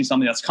with watching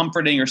something that's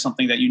comforting or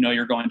something that you know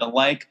you're going to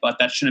like, but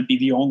that shouldn't be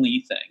the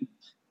only thing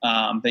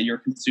that you're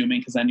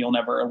consuming, because then you'll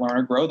never learn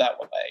or grow that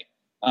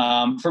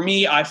way. For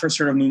me, I first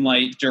heard of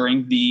Moonlight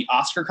during the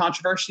Oscar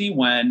controversy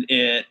when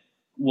it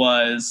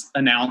was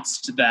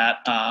announced that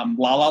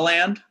La La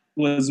Land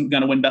was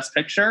going to win Best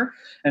Picture,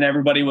 and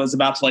everybody was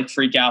about to like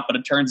freak out. But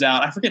it turns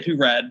out, I forget who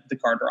read the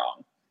card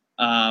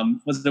wrong.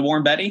 Was it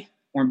Warren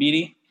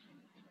Beatty?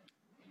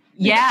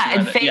 Yeah,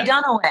 and Faye Yeah.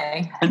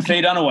 Dunaway. And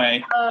Faye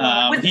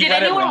Dunaway. Did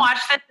anyone watch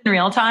this in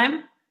real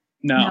time?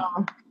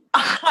 No.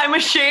 I'm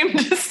ashamed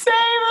to say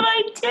that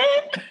I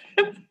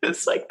did.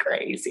 It's like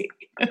crazy.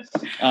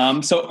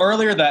 So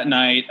earlier that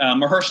night,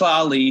 Mahershala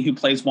Ali, who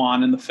plays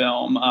Juan in the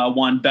film,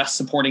 won Best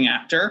Supporting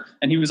Actor,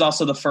 and he was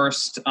also the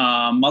first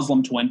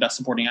Muslim to win Best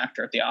Supporting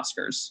Actor at the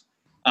Oscars.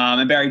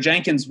 And Barry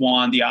Jenkins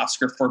won the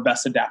Oscar for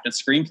Best Adapted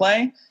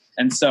Screenplay.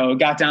 And so it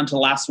got down to the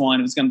last one.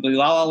 It was going to be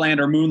La La Land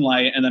or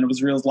Moonlight, and then it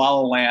was real La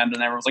La Land,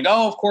 and everyone was like,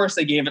 oh, of course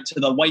they gave it to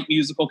the white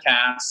musical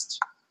cast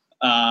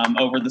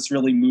over this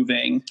really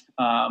moving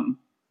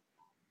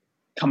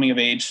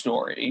coming-of-age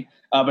story.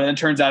 But then it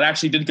turns out it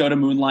actually did go to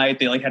Moonlight.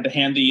 They like had to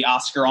hand the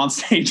Oscar on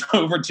stage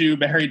over to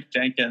Barry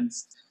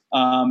Jenkins.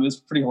 It was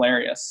pretty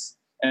hilarious.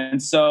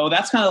 And so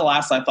that's kind of the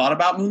last I thought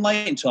about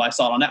Moonlight until I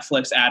saw it on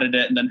Netflix, added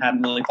it, and then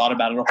hadn't really thought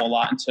about it a whole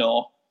lot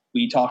until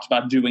we talked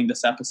about doing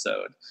this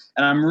episode.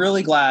 And I'm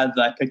really glad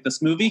that I picked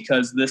this movie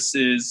because this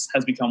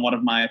has become one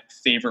of my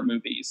favorite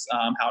movies.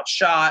 How it's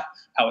shot,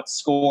 how it's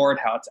scored,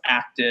 how it's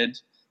acted.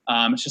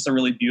 It's just a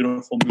really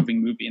beautiful,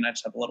 moving movie. And I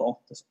just have a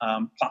little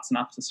plot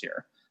synopsis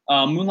here.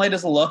 Moonlight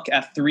is a look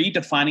at 3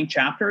 defining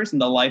chapters in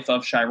the life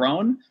of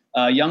Chiron,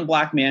 a young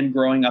black man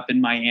growing up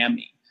in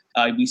Miami.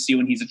 We see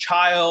when he's a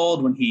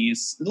child, it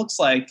looks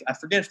like, I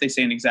forget if they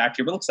say an exact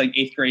year, but it looks like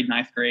 8th grade,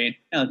 9th grade,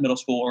 like middle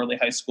school, early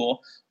high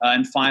school.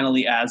 And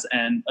finally, as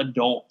an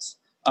adult,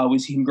 we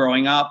see him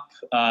growing up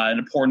in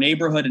a poor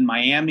neighborhood in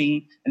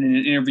Miami. And in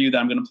an interview that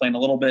I'm going to play in a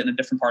little bit, in a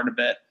different part of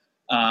it,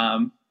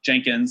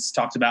 Jenkins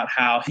talked about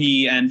how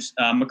he and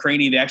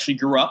McCraney, they actually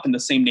grew up in the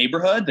same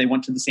neighborhood. They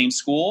went to the same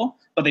school,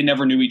 but they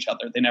never knew each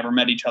other. They never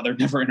met each other,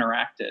 never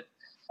interacted.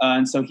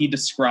 And so he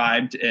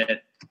described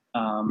it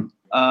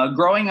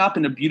growing up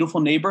in a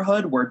beautiful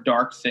neighborhood where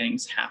dark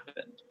things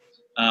happened.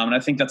 And I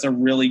think that's a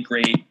really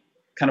great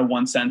kind of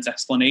one-sentence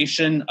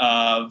explanation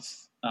of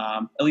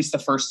at least the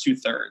first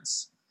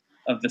 2/3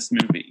 of this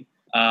movie.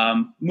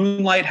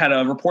 Moonlight had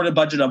a reported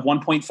budget of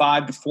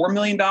 $1.5 to $4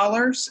 million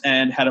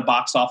and had a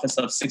box office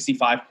of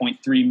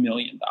 $65.3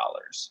 million.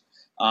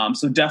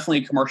 So definitely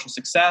a commercial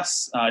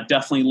success,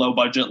 definitely low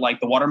budget like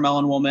The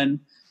Watermelon Woman.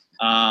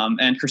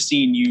 And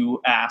Christine,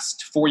 you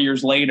asked 4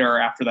 years later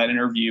after that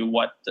interview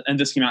and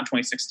this came out in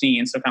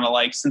 2016. So kind of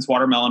like since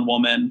Watermelon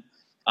Woman,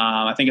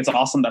 I think it's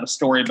awesome that a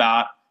story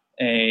about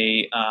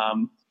a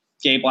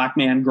gay black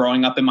man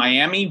growing up in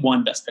Miami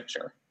won Best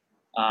Picture.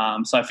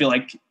 So I feel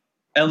like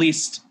at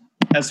least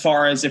as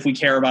far as if we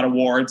care about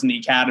awards and the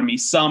Academy,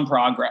 some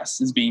progress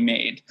is being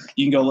made.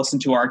 You can go listen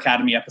to our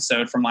Academy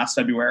episode from last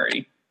February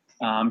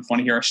if you want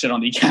to hear us shit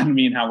on the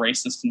Academy and how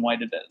racist and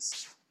white it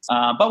is.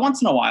 But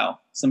once in a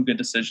while, some good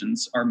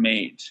decisions are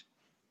made.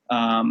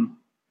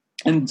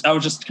 And I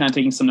was just kind of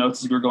taking some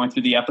notes as we were going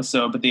through the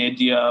episode, but the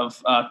idea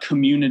of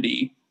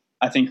community,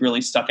 I think,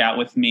 really stuck out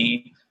with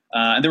me.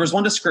 And there was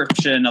one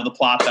description of the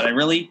plot that I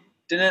really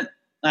didn't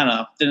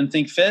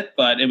think fit,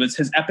 but it was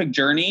his epic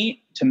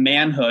journey to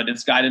manhood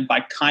is guided by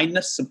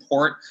kindness,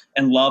 support,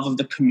 and love of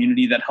the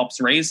community that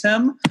helps raise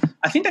him.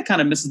 I think that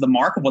kind of misses the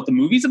mark of what the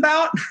movie's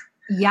about.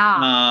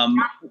 Yeah.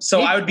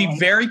 So I would be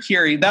very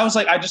curious. That was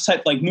like, I just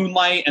typed like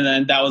Moonlight, and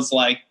then that was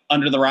like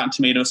under the Rotten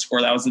Tomatoes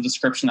score. That was the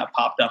description that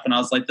popped up. And I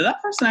was like, did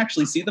that person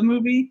actually see the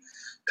movie?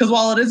 Because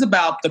while it is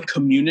about the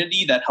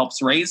community that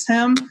helps raise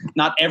him,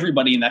 not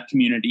everybody in that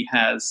community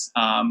has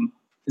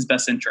his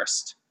best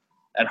interest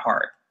at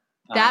heart.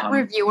 That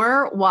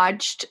reviewer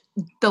watched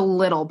the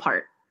little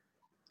part.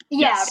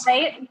 Yeah, Yes.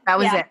 right? That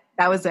was Yeah. it.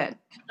 That was it.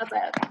 That's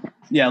it.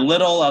 Yeah,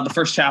 Little, the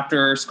first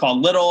chapter is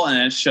called Little,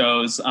 and it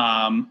shows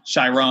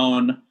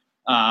Chiron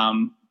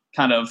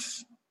kind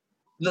of...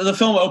 The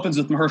film opens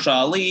with Mahershala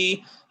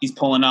Ali. He's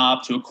pulling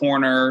up to a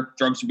corner.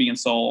 Drugs are being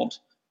sold.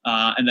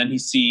 And then he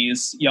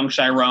sees young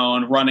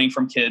Chiron running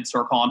from kids who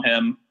are calling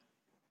him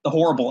the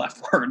horrible F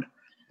word.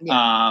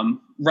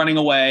 running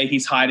away.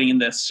 He's hiding in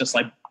this just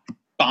like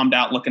bombed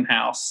out looking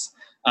house.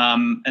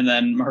 And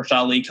then Mahershala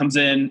Ali comes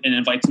in and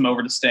invites him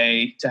over to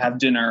stay to have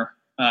dinner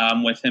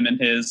with him and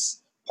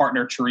his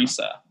partner,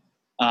 Teresa.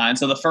 And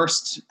so the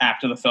first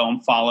act of the film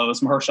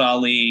follows Mahershala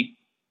Ali,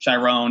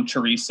 Chiron,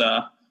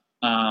 Teresa,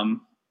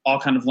 all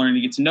kind of learning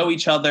to get to know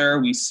each other.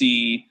 We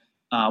see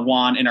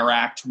Juan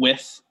interact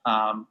with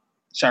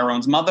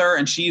Chiron's mother,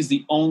 and she's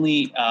the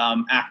only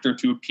actor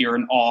to appear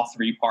in all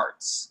three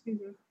parts.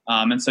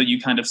 Mm-hmm. And so you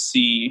kind of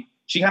see,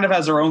 she kind of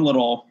has her own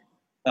little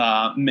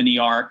mini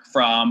arc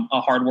from a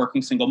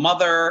hardworking single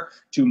mother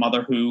to a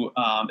mother who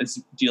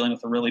is dealing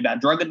with a really bad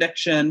drug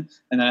addiction.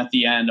 And then at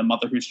the end, a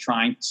mother who's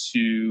trying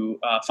to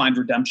find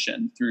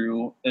redemption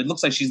through, it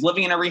looks like she's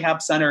living in a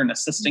rehab center and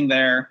assisting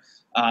there,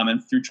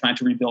 and through trying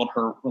to rebuild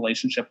her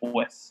relationship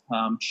with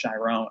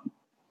Chiron.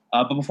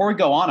 But before we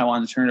go on, I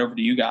wanted to turn it over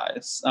to you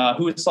guys.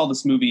 Who saw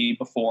this movie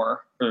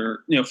before,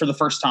 for the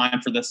first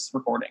time for this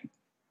recording?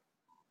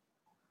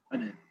 I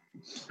did.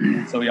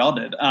 So we all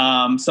did.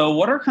 So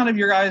what are kind of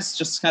your guys'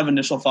 just kind of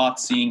initial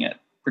thoughts seeing it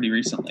pretty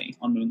recently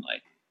on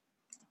Moonlight?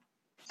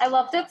 I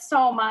loved it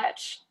so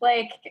much.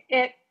 I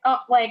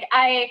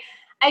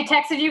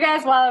texted you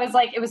guys while I was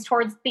like, it was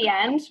towards the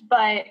end,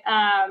 but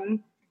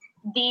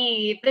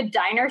the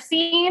diner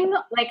scene,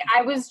 like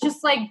I was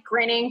just like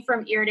grinning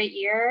from ear to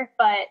ear.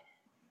 But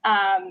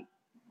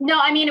no,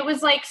 I mean, it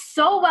was like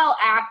so well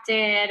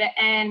acted,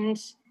 and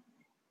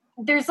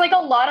there's like a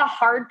lot of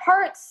hard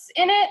parts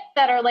in it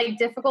that are like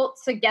difficult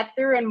to get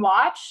through and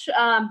watch.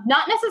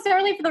 Not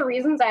necessarily for the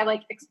reasons I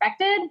like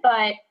expected,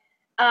 but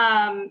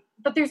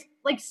there's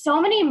like so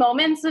many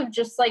moments of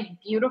just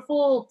like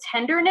beautiful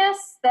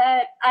tenderness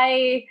that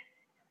I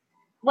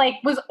like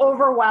was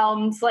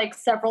overwhelmed like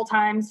several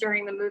times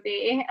during the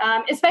movie.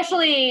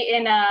 Especially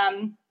in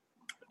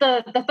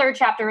the third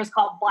chapter is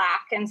called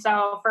Black. And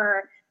so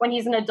for when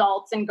he's an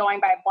adult and going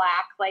by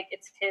Black, like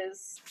it's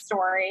his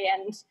story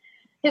and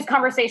his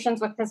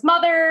conversations with his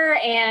mother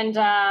and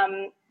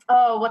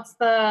what's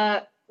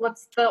the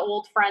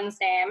old friend's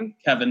name?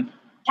 Kevin.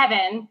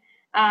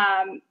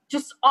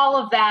 Just all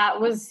of that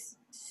was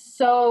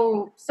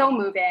so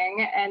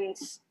moving, and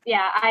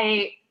yeah,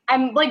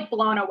 I'm like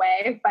blown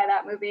away by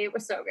that movie. It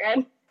was so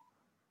good.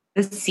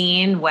 The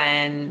scene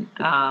when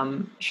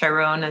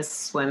Chiron is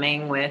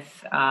swimming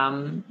with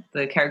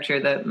the character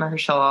that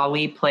Mahershala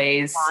Ali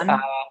plays,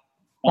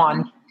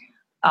 Juan,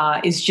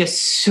 is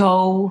just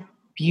so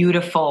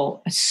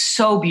beautiful,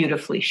 so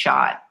beautifully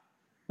shot.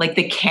 Like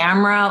the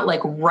camera,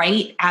 like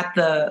right at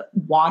the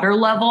water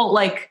level,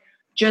 like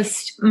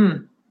just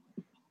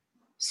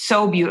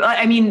so beautiful.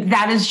 I mean,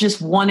 that is just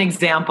one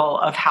example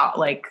of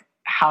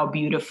how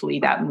beautifully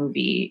that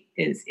movie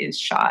is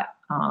shot,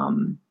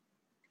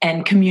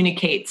 and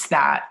communicates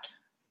that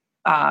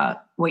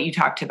what you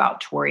talked about,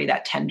 Tori,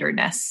 that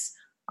tenderness,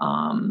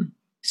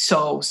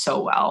 so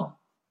well.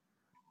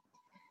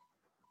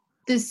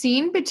 The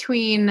scene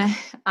between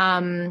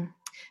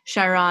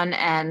Chiron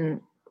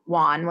and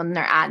Juan when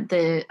they're at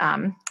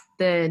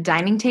the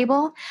dining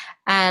table,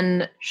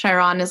 and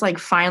Chiron is like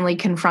finally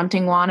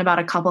confronting Juan about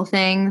a couple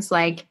things,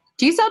 like,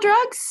 do you sell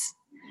drugs?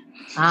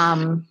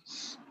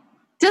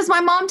 Does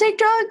my mom take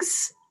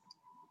drugs?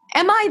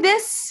 Am I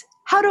this?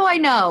 How do I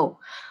know?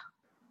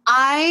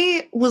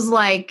 I was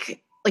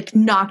like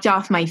knocked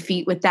off my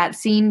feet with that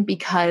scene,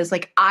 because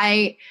like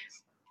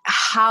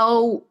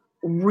how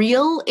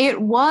real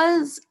it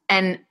was,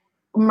 and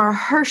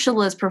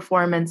Mahershala's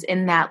performance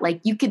in that, like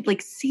you could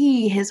like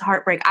see his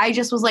heartbreak. I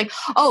just was like,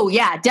 oh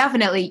yeah,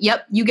 definitely.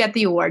 Yep. You get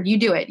the award. You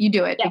do it.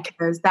 Yeah.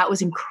 Because that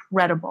was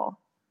incredible.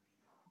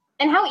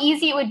 And how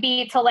easy it would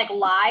be to like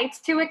lie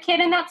to a kid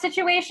in that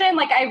situation.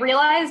 Like I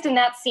realized in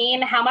that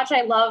scene how much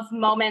I love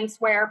moments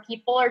where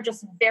people are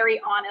just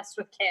very honest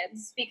with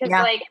kids, because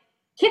like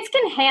kids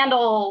can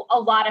handle a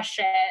lot of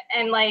shit,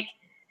 and like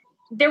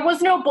there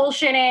was no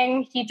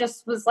bullshitting. He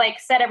just was like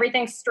said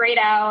everything straight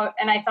out,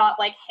 and I thought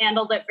like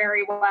handled it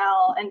very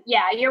well. And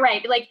yeah, you're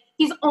right. Like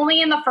he's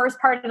only in the first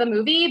part of the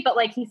movie, but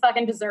like he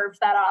fucking deserved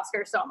that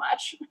Oscar so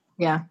much.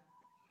 Yeah.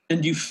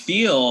 And you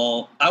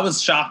feel, I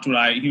was shocked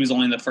when he was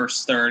only in the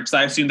first third, because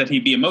I assumed that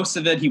he'd be in most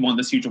of it. He won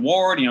this huge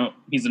award. You know,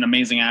 he's an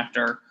amazing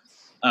actor.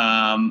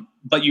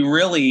 But you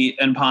really,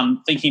 and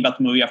upon thinking about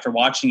the movie after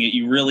watching it,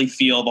 you really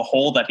feel the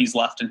hole that he's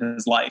left in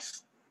his life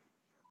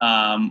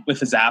with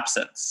his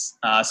absence,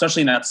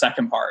 especially in that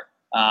second part.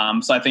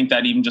 So I think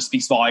that even just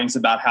speaks volumes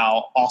about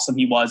how awesome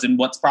he was in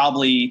what's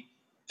probably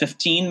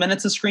 15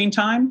 minutes of screen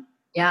time.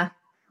 Yeah.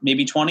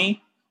 Maybe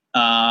 20.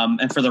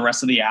 And for the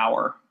rest of the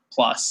hour.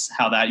 Plus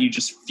how that you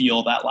just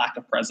feel that lack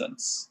of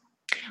presence.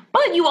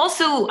 But you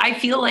also, I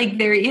feel like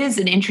there is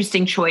an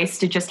interesting choice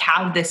to just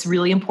have this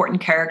really important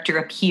character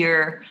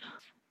appear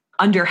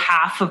under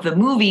half of the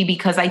movie,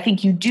 because I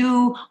think you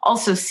do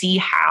also see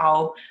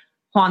how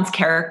Juan's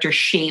character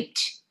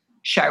shaped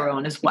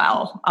Chiron as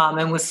well,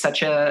 and was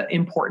such an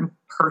important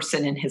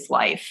person in his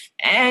life.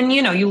 And,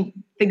 you know, you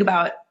think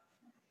about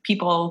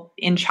people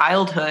in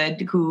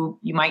childhood who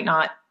you might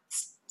not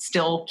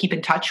still keep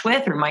in touch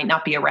with or might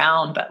not be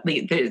around, but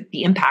the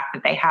impact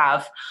that they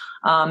have.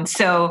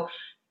 So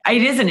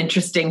it is an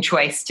interesting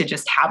choice to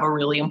just have a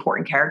really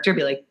important character,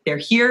 be like, they're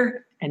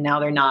here and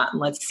now they're not.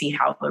 And let's see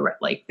how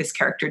this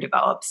character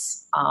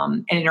develops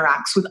and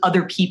interacts with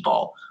other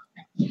people.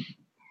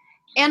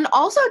 And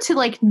also to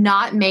like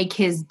not make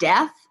his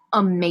death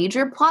a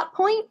major plot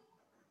point.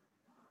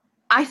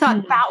 I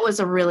thought that was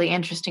a really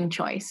interesting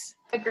choice.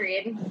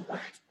 Agreed.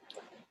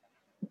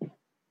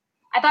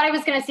 I thought I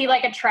was going to see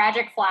like a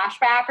tragic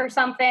flashback or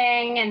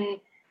something, and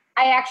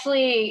I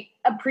actually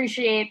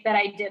appreciate that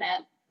I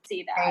didn't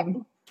see that.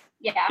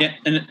 Yeah.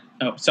 And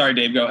sorry,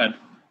 Dave, go ahead.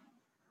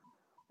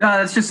 No,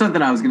 that's just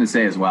something I was going to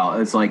say as well.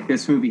 It's like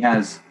this movie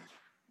has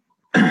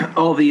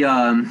all the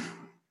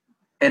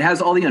it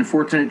has all the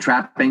unfortunate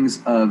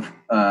trappings of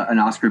an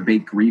Oscar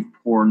bait grief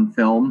porn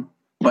film,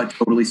 but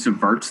totally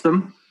subverts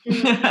them.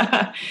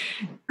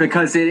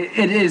 Because it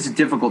is a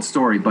difficult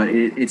story, but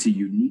it's a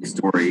unique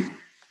story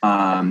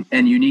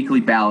and uniquely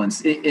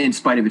balanced in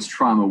spite of its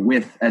trauma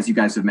with, as you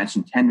guys have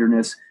mentioned,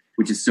 tenderness,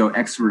 which is so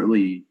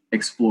expertly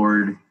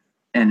explored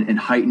and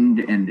heightened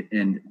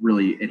and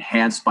really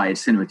enhanced by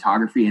its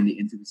cinematography and the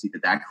intimacy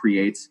that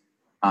creates,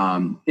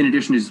 in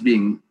addition to just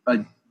being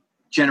a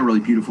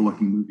generally beautiful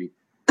looking movie.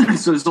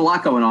 So there's a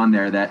lot going on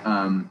there that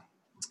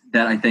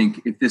I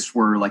think if this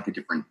were like a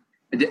different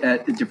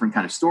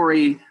kind of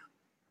story,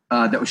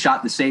 that was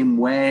shot the same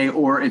way,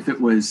 or if it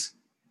was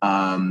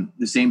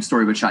the same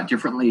story but shot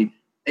differently,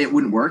 it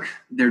wouldn't work.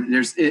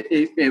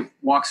 It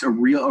walks a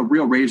real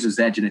razor's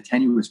edge and a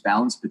tenuous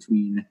balance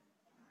between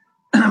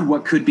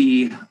what could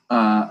be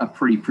a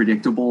pretty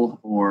predictable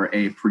or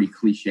a pretty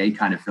cliche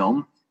kind of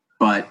film,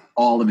 but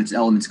all of its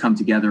elements come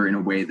together in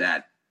a way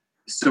that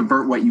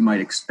subvert what you might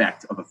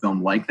expect of a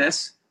film like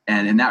this.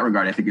 And in that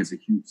regard, I think it's a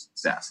huge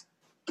success.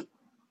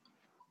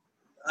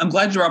 I'm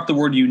glad you brought up the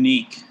word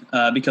unique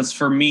because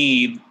for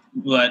me,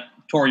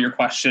 Tori, your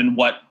question,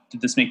 what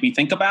did this make me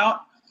think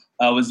about,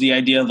 was the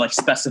idea of like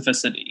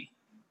specificity.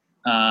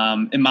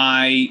 In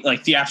my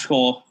like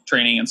theatrical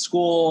training in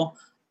school,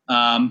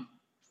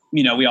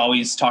 we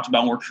always talked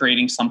about when we're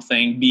creating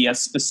something, be as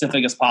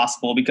specific as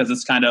possible because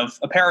it's kind of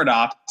a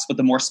paradox, but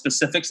the more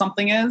specific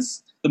something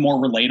is, the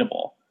more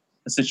relatable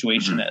the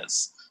situation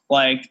is.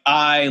 Like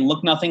I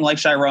look nothing like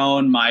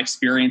Chiron. My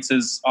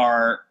experiences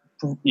are,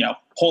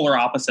 polar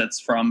opposites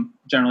from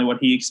generally what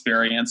he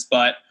experienced,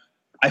 but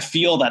I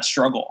feel that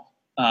struggle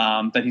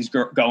that he's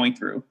going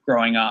through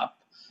growing up,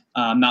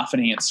 not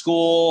fitting at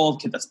school,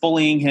 kid that's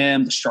bullying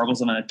him, the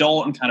struggles of an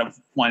adult and kind of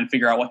wanting to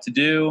figure out what to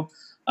do.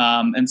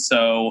 And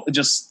so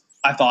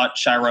I thought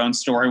Chiron's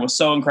story was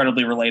so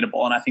incredibly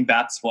relatable. And I think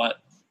that's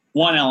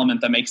one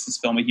element that makes this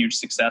film a huge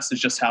success is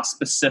just how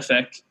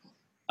specific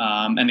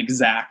and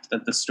exact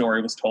that the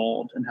story was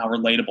told and how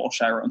relatable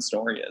Chiron's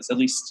story is. At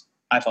least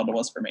I felt it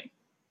was for me.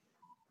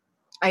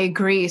 I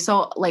agree.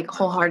 So like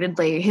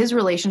wholeheartedly, his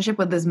relationship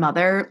with his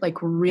mother, like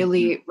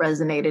really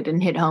resonated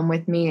and hit home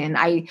with me. And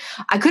I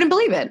couldn't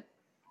believe it.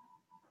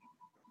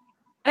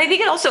 And I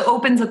think it also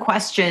opens a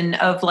question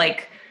of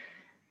like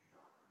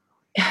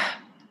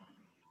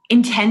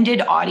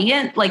intended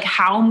audience, like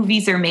how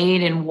movies are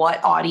made and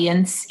what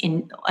audience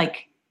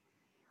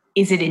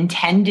is it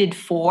intended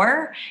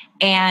for?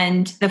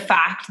 And the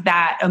fact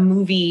that a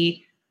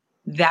movie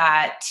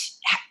that,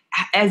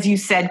 as you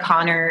said,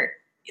 Connor,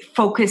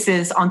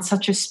 focuses on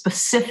such a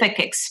specific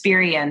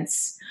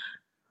experience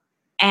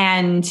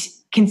and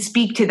can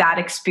speak to that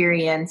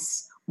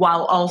experience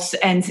while also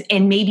and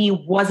maybe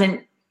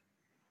wasn't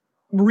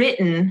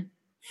written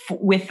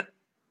with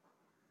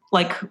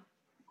like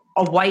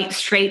a white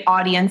straight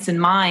audience in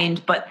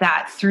mind, but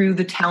that through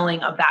the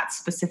telling of that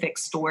specific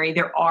story,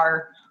 there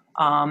are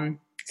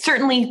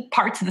certainly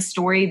parts of the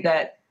story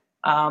that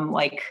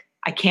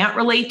I can't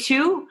relate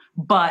to,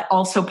 but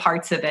also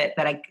parts of it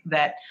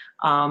that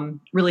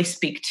really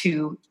speak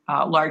to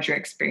larger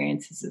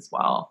experiences as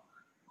well.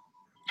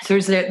 So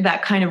there's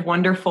that kind of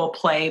wonderful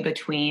play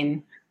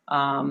between,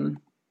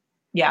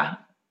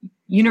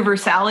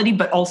 universality,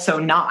 but also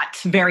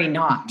very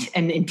not,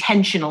 and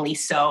intentionally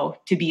so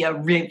to be a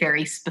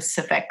very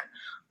specific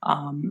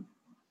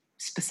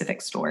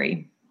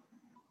story.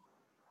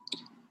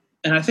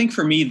 And I think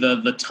for me,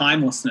 the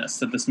timelessness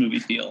that this movie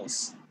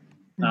feels,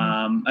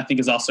 I think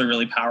is also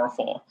really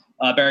powerful.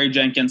 Barry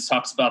Jenkins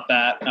talks about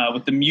that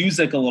with the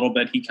music a little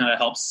bit. He kind of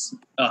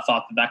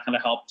thought that kind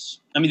of helped.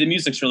 I mean, the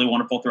music's really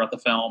wonderful throughout the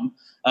film,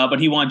 but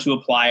he wanted to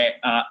apply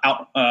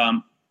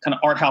kind of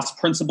art house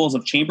principles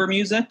of chamber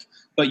music,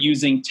 but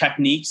using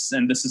techniques.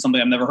 And this is something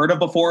I've never heard of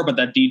before, but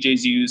that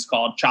DJs use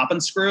called chop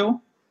and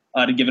screw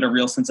to give it a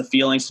real sense of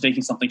feeling. So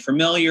taking something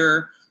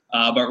familiar,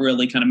 but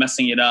really kind of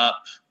messing it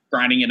up,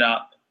 grinding it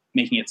up,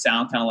 making it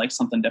sound kind of like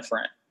something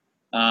different.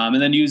 And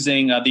then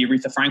using the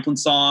Aretha Franklin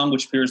song,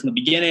 which appears in the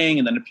beginning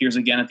and then appears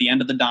again at the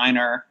end of the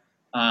diner.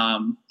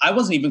 I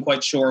wasn't even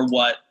quite sure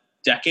what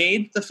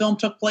decade the film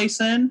took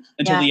place in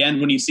until the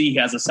end when you see he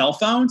has a cell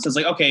phone. So it's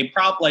like, okay,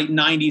 probably like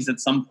 90s at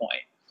some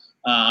point.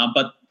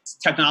 But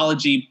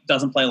technology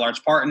doesn't play a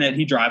large part in it.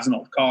 He drives an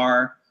old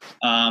car.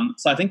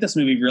 So I think this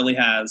movie really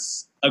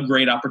has a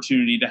great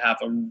opportunity to have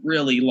a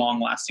really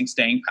long-lasting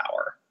staying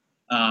power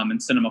in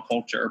cinema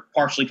culture,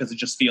 partially because it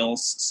just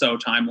feels so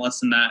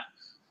timeless, and that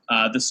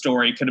the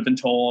story could have been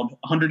told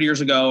 100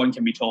 years ago and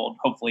can be told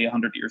hopefully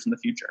 100 years in the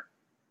future.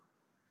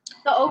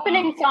 The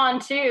opening song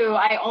too,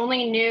 I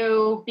only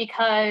knew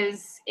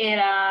because it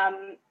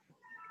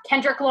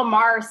Kendrick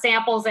Lamar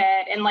samples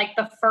it in like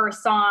the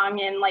first song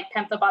in like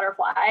Pimp the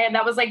Butterfly, and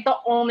that was like the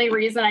only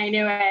reason I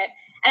knew it.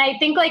 And I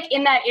think like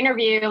in that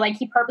interview, like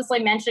he purposely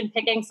mentioned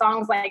picking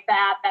songs like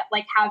that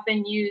like have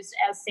been used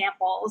as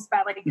samples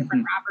by like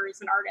different rappers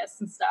and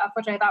artists and stuff,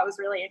 which I thought was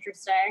really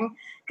interesting.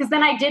 Because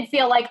then I did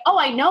feel like, oh,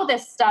 I know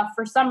this stuff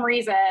for some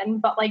reason,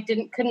 but like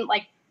couldn't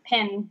like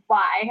pin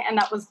why, and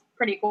that was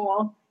pretty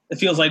cool. It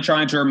feels like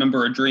trying to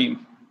remember a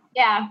dream.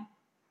 Yeah.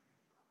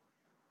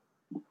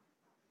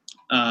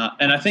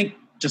 And I think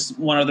just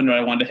one other note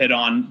I wanted to hit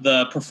on,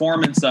 the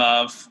performance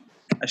of,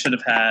 I should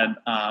have had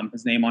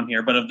his name on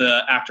here, but of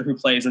the actor who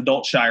plays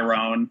adult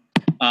Chiron,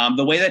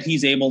 the way that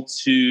he's able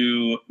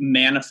to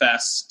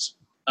manifest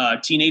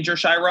teenager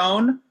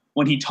Chiron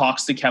when he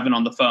talks to Kevin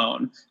on the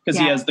phone, because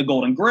he has the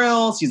golden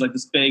grills. He's like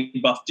this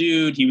big buff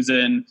dude. He was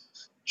in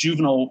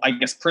juvenile, I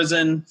guess,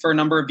 prison for a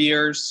number of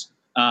years.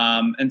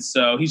 And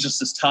so he's just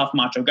this tough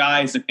macho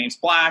guy. His nickname's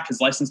Black.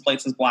 His license plate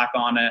says Black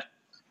on it.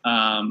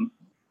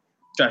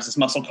 Drives this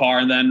muscle car.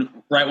 And then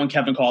right when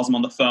Kevin calls him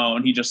on the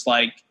phone, he just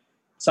like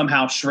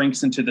somehow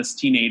shrinks into this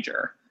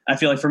teenager. I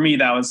feel like for me,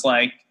 that was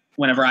like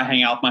whenever I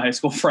hang out with my high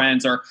school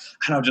friends, or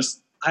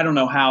I don't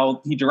know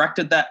how he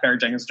directed that. Barry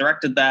Jenkins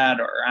directed that,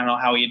 or I don't know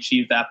how he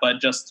achieved that, but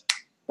just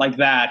like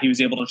that, he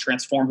was able to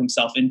transform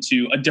himself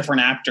into a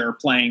different actor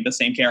playing the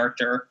same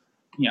character,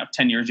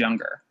 10 years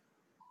younger.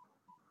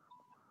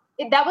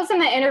 That was in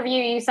the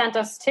interview you sent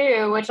us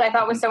too, which I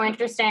thought was so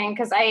interesting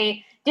because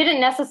I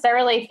didn't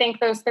necessarily think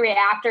those three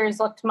actors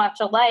looked much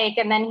alike.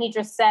 And then he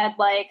just said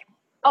like,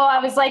 oh, I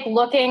was like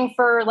looking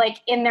for like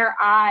in their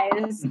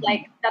eyes,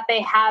 like that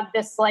they had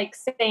this like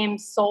same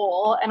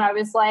soul. And I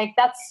was like,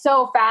 that's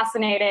so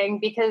fascinating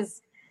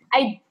because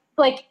I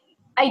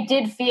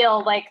did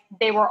feel like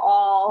they were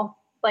all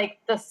like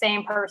the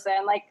same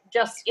person, like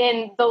just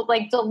in the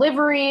like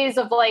deliveries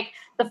of like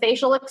the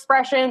facial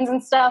expressions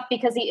and stuff,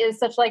 because he is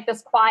such like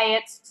this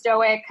quiet,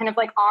 stoic, kind of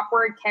like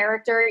awkward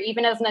character,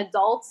 even as an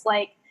adult,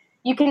 like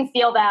you can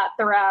feel that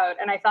throughout.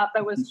 And I thought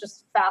that was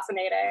just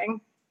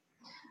fascinating.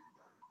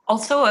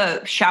 Also,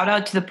 a shout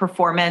out to the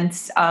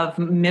performance of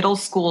middle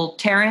school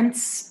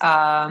Terrence,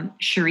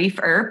 Sharif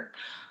Earp.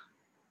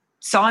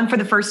 Saw him for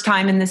the first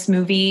time in this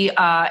movie,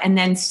 and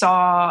then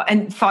thought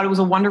it was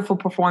a wonderful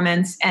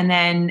performance. And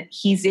then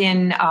he's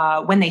in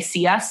When They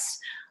See Us,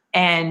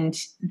 and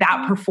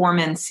that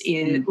performance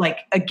is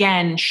like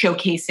again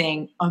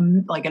showcasing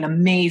like an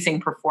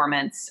amazing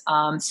performance.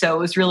 So it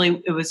was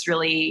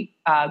really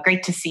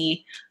great to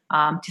see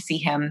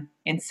him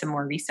in some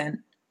more recent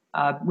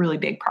really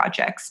big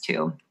projects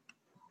too.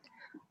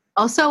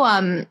 Also,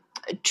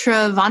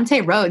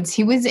 Trevante Rhodes,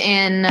 he was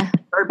in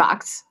Bird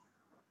Box.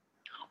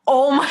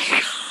 Oh my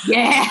God.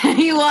 Yeah,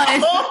 he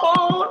was.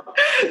 Oh,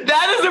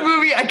 that is a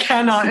movie I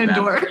cannot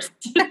endorse.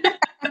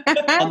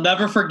 I'll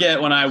never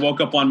forget when I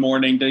woke up one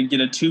morning to get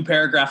a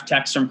 2-paragraph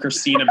text from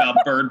Christine about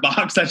Bird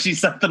Box that she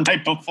sent the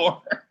night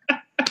before.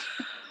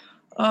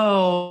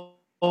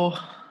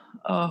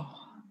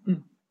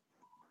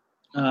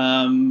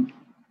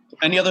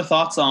 Any other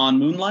thoughts on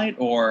Moonlight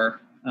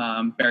or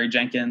Barry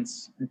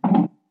Jenkins?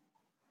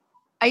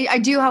 I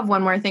do have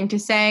one more thing to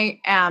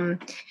say.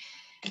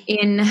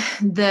 In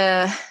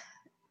the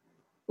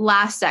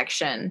last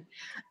section,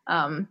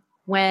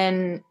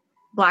 when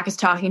Black is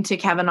talking to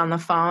Kevin on the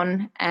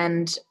phone,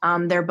 and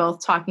they're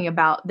both talking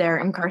about their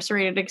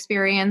incarcerated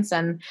experience,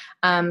 and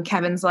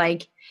Kevin's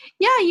like,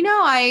 yeah,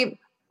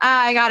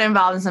 I got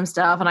involved in some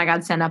stuff and I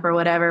got sent up or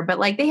whatever, but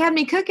like they had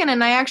me cooking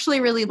and I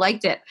actually really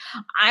liked it.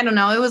 I don't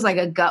know. It was like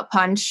a gut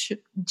punch,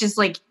 just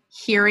like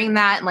hearing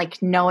that and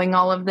like knowing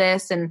all of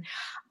this and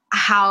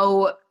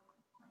how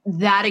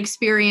that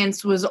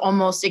experience was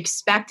almost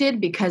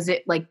expected because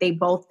it like they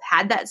both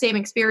had that same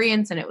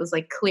experience, and it was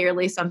like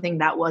clearly something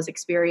that was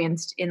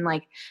experienced in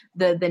like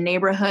the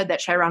neighborhood that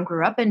Chiron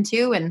grew up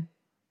into, and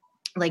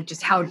like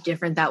just how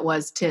different that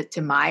was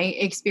to my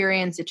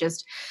experience. It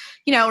just,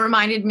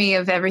 reminded me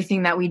of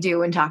everything that we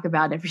do and talk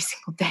about every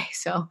single day.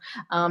 So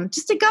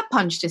just a gut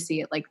punch to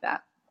see it like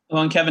that.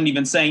 Well, and Kevin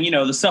even saying,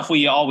 the stuff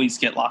we always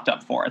get locked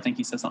up for. I think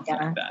he said something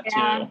like that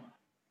too.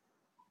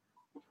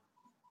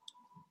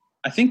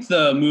 I think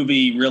the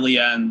movie really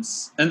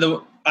ends, and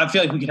I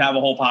feel like we could have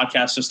a whole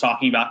podcast just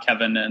talking about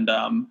Kevin and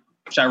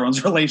Chiron's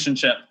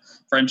friendship.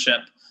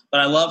 But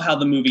I love how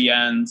the movie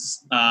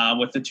ends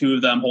with the two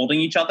of them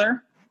holding each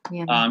other.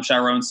 Yeah.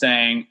 Chiron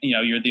saying,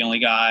 you're the only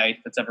guy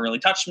that's ever really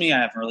touched me. I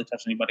haven't really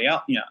touched anybody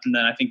else. And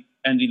then I think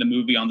ending the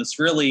movie on this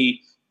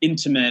really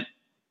intimate,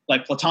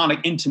 like platonic,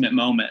 intimate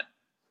moment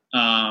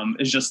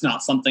is just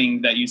not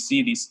something that you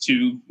see these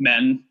two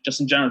men, just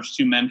in general, just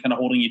two men kind of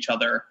holding each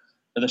other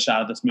for the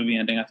shot of this movie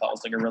ending. I thought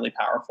was like a really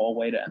powerful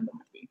way to end the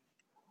movie.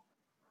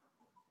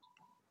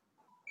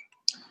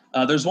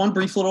 There's one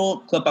brief little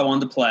clip I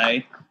wanted to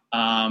play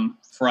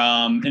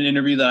from an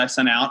interview that I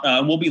sent out.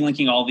 We'll be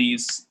linking all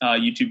these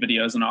YouTube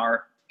videos in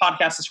our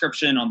podcast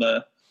description on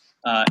the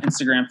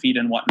Instagram feed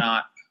and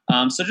whatnot.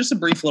 So just a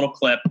brief little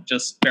clip,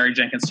 just Barry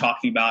Jenkins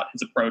talking about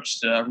his approach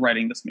to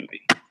writing this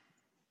movie.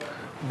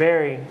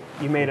 Barry,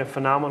 you made a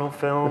phenomenal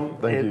film.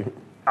 Thank you.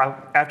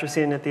 After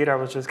seeing it in the theater, I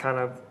was just kind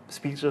of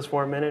speechless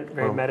for a minute,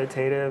 very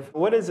meditative.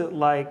 What is it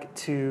like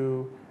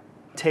to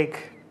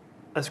take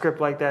a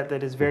script like that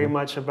is very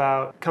much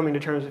about coming to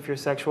terms with your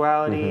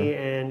sexuality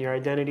and your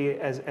identity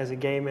as a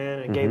gay man,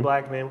 a gay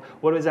black man?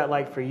 What is that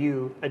like for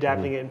you,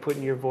 adapting it and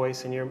putting your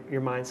voice and your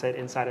mindset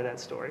inside of that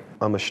story?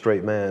 I'm a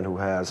straight man who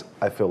has,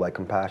 I feel like,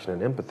 compassion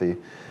and empathy,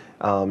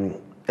 and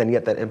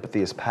yet that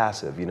empathy is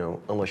passive,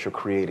 unless you're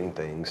creating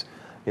things,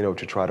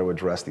 to try to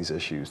address these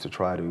issues, to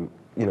try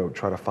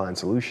to find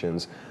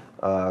solutions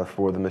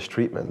for the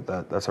mistreatment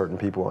that certain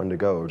people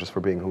undergo just for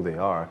being who they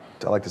are.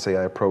 I like to say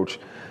I approach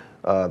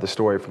the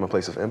story from a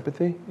place of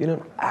empathy,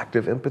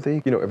 active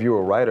empathy. If you're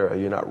a writer and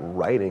you're not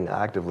writing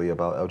actively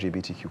about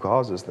LGBTQ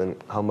causes, then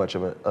how much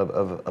of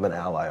an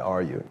ally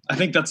are you? I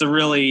think that's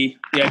the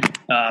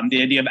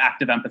idea of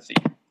active empathy,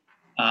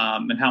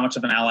 and how much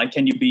of an ally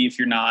can you be if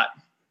you're not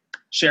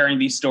sharing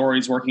these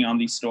stories, working on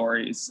these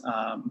stories.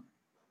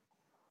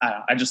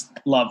 I just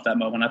love that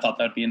moment. I thought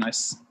that would be a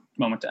nice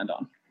moment to end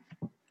on.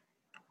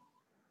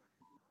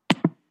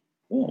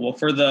 Cool. Well,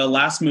 for the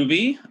last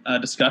movie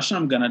discussion,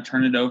 I'm going to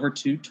turn it over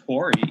to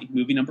Tori,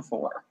 movie number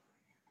 4.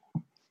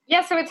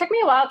 Yeah, so it took me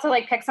a while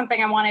to pick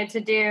something I wanted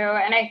to do,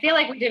 and I feel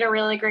like we did a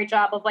really great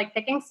job of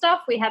picking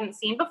stuff we hadn't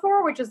seen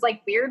before, which is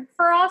weird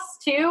for us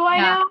too.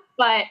 I know,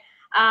 but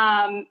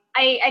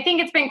I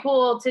think it's been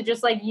cool to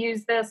just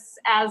use this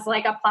as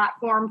a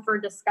platform for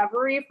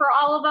discovery for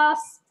all of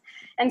us.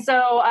 And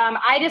so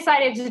I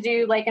decided to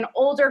do an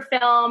older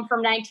film from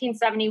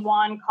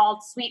 1971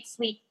 called Sweet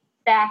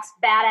Sweetback's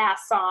Badass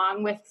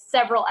Song, with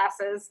several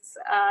S's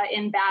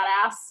in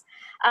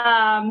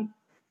badass.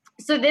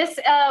 So this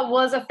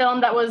was a film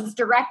that was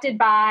directed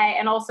by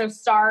and also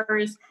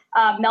stars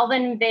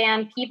Melvin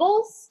Van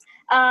Peebles,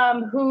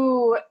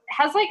 who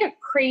has a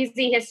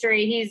crazy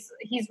history.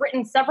 He's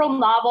written several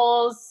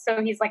novels,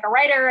 so he's a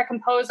writer, a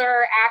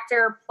composer,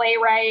 actor,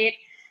 playwright.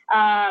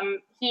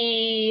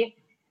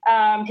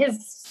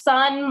 His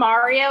son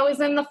Mario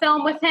is in the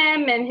film with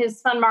him, and his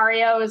son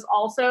Mario is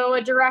also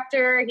a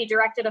director. He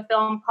directed a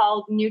film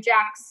called New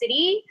Jack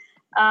City,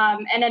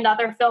 and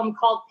another film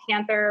called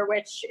Panther,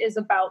 which is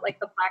about the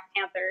Black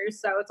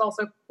Panthers. So it's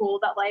also cool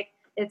that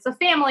it's a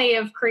family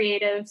of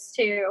creatives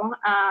too.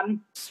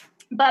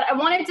 But I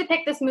wanted to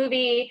pick this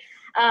movie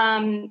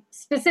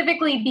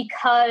specifically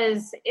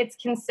because it's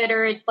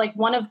considered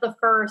one of the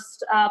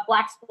first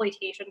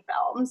blaxploitation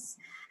films.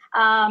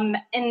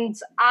 And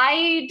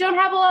I don't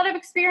have a lot of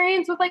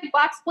experience with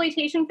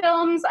blaxploitation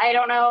films. I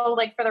don't know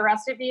for the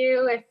rest of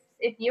you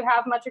if you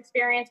have much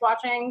experience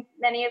watching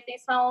many of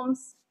these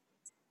films.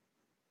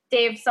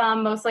 Dave,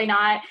 some, mostly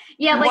not.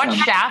 Yeah, I watched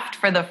Shaft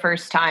for the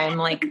first time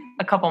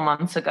a couple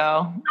months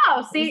ago.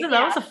 Oh, see,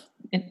 that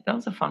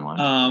was a fun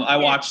one. I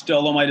watched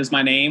Dolomite Is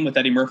My Name with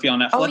Eddie Murphy on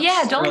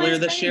Netflix earlier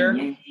this year.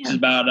 Yeah. Which is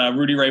about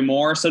Rudy Ray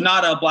Moore. So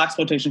not a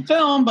blaxploitation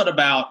film, but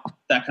about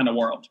that kind of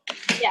world.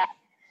 Yeah.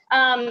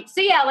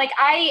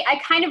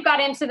 I kind of got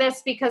into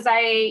this because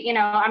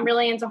I'm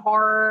really into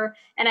horror,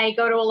 and I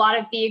go to a lot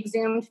of the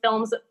Exhumed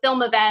film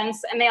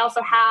events, and they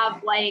also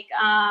have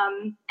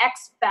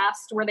X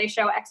Fest, where they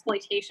show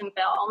exploitation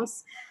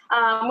films,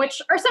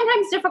 which are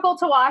sometimes difficult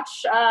to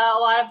watch. A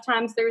lot of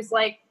times there's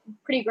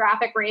pretty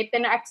graphic rape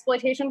in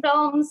exploitation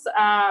films.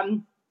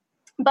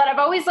 But I've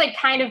always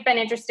kind of been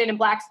interested in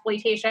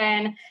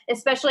blaxploitation,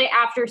 especially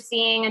after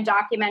seeing a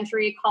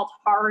documentary called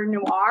Horror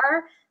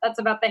Noir. That's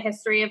about the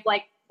history of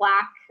Black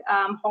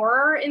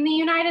horror in the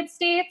United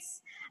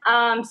States.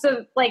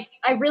 So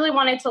I really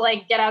wanted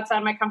to get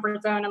outside my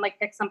comfort zone and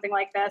pick something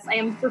like this. I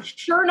am for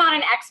sure not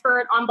an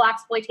expert on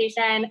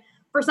blaxploitation.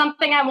 For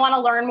something I want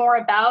to learn more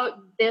about,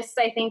 this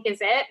I think is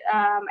it.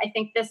 I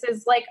think this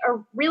is a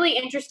really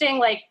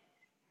interesting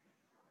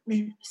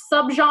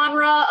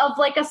subgenre of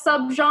a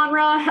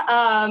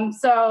subgenre.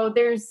 So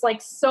there's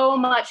so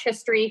much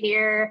history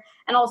here,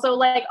 and also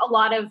a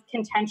lot of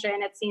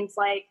contention, it seems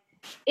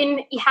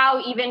in how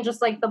even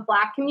just the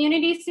Black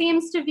community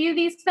seems to view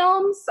these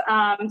films.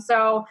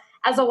 So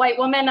as a white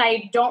woman,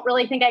 I don't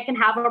really think I can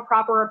have a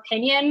proper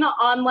opinion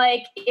on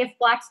if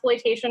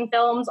blaxploitation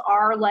films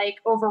are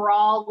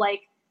overall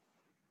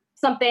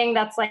something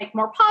that's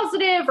more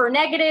positive or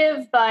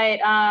negative, but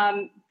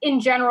in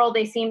general,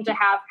 they seem to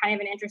have kind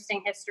of an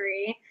interesting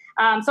history.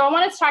 So I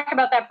wanted to talk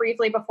about that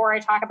briefly before I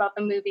talk about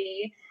the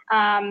movie.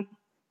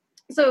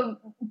 So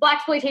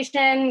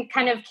blaxploitation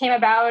kind of came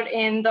about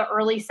in the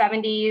early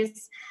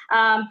 70s.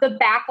 The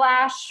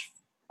backlash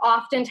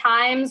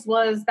oftentimes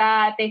was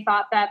that they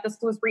thought that this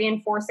was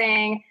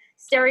reinforcing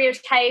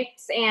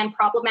stereotypes and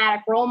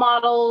problematic role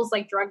models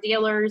like drug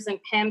dealers and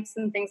pimps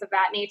and things of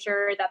that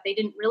nature, that they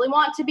didn't really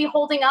want to be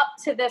holding up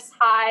to this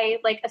high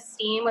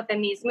esteem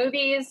within these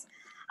movies.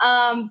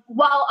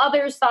 while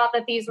others thought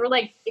that these were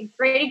like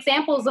great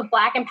examples of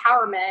Black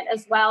empowerment,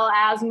 as well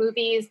as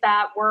movies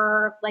that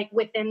were like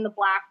within the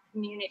Black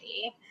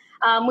community.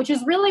 Which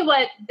is really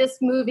what this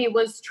movie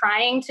was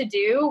trying to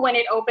do. When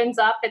it opens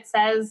up, it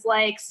says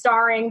like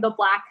starring the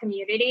Black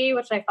community,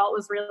 which I felt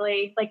was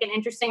really like an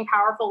interesting,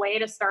 powerful way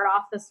to start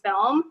off this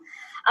film.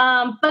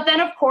 But then,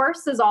 of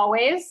course, as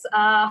always,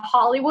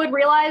 Hollywood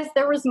realized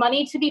there was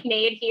money to be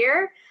made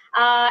here,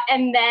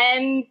 and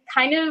then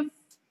kind of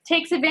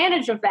takes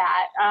advantage of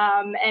that.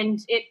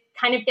 And it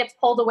kind of gets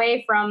pulled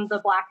away from the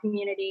Black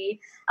community.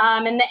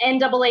 And the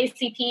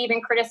NAACP even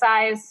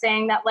criticized,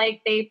 saying that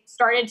like they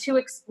started to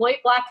exploit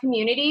Black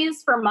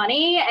communities for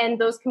money, and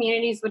those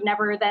communities would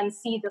never then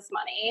see this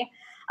money.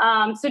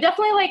 So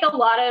definitely like a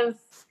lot of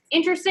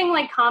interesting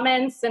like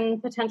comments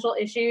and potential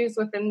issues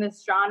within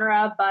this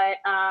genre. But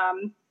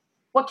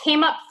what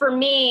came up for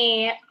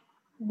me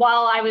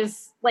while I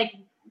was like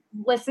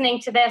listening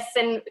to this,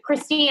 and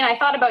Christine, I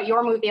thought about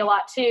your movie a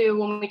lot too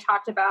when we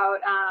talked about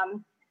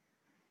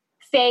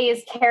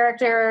Faye's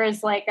character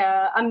is like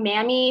a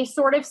mammy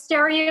sort of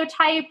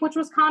stereotype, which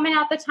was common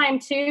at the time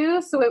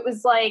too. So it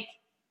was like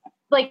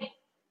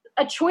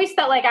a choice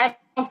that like I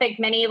don't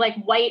think many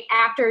like white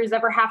actors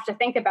ever have to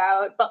think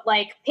about, but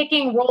like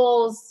picking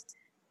roles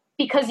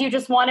because you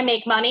just want to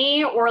make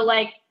money, or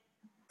like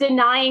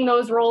denying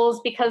those roles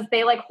because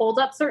they like hold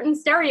up certain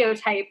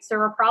stereotypes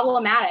or are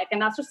problematic.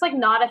 And that's just like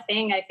not a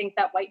thing I think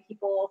that white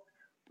people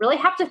really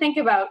have to think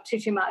about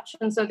too much.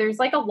 And so there's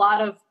like a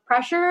lot of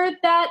pressure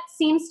that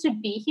seems to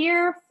be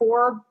here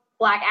for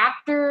Black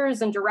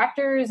actors and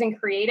directors and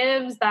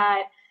creatives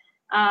that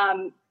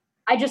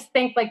I just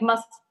think like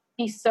must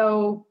be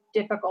so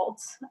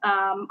difficult,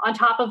 on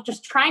top of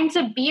just trying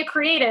to be a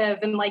creative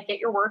and like get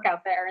your work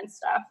out there and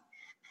stuff.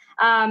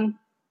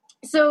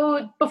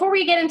 So before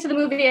we get into the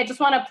movie, I just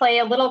want to play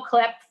a little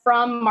clip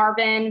from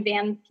Marvin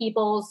Van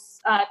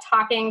Peebles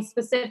talking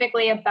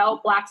specifically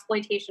about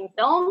Blaxploitation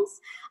films,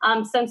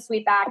 since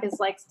Sweetback is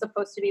like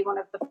supposed to be one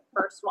of the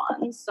first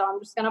ones. So I'm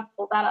just going to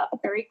pull that up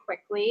very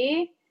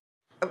quickly.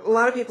 A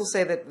lot of people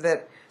say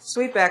that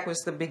Sweetback was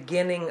the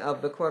beginning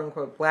of the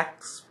quote-unquote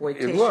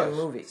Blaxploitation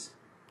movies.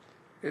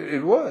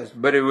 It was,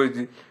 but it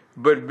was,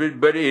 but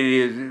it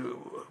is.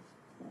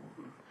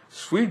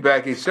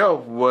 Sweetback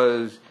itself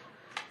was.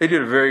 They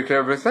did a very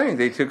clever thing.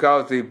 They took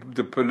out the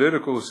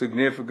political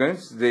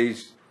significance. They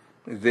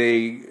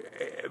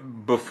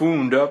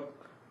buffooned up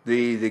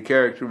the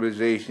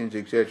characterizations,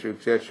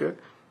 etc.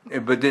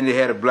 But then they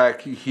had a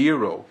Black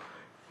hero,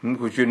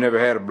 which you never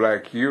had a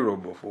Black hero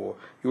before.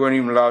 You weren't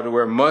even allowed to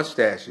wear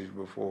mustaches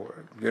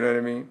before. You know what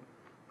I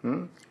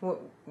mean?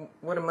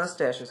 What do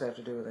mustaches have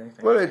to do with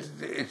anything? Well,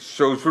 it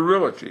shows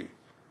virility.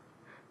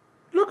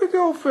 Look at the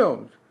old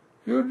films.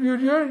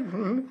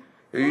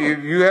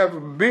 If you have a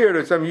beard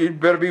or something,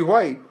 you'd better be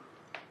white.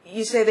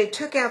 You say they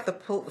took out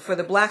for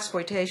the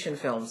Blaxploitation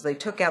films, they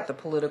took out the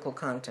political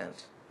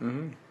content.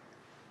 Mm-hmm.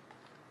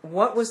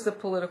 What was the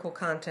political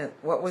content?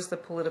 What was the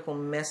political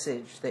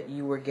message that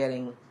you were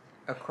getting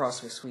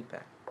across with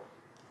Sweetback?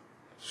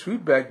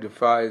 Sweetback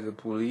defied the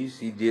police.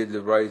 He did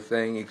the right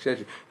thing,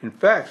 etc. In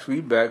fact,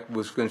 Sweetback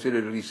was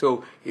considered to be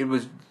so. It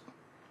was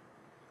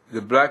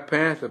the Black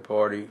Panther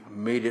Party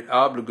made it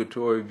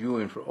obligatory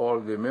viewing for all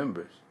of their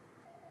members.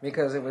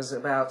 Because it was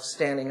about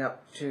standing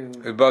up to...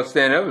 About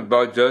standing up,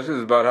 about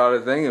justice, about how to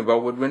think,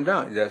 about what went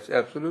down. That's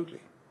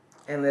absolutely.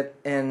 And that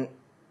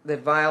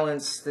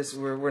violence,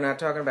 we're not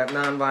talking about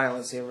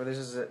nonviolence here, where this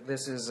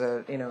is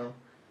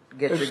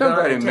get your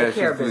gun and take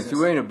care of business. If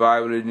you ain't a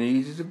Bible, it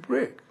needs is a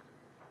brick.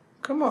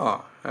 Come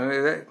on. I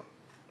mean,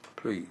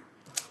 please.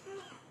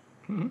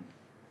 Mm-hmm.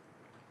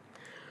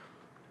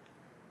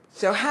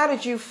 So how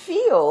did you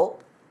feel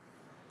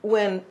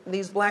when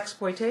these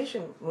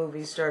Blaxploitation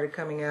movies started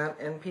coming out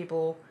and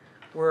people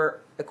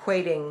were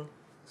equating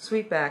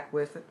Sweetback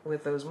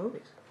with those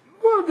movies?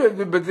 Well,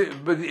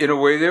 but in a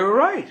way they were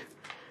right.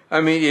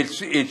 I mean,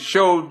 it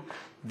showed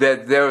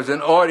that there was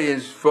an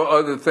audience for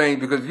other things,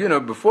 because,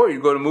 before you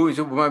go to movies,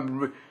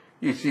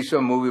 you see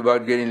some movie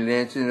about getting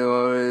lynched,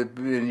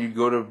 and you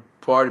go to a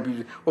party,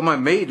 people say, well, my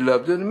maid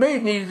loved it, the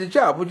maid needed a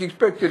job. What do you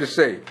expect her to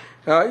say?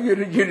 You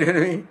know what I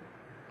mean?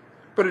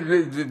 But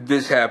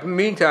this happened.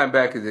 Meantime,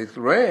 back at this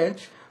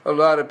ranch, a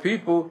lot of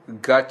people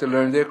got to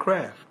learn their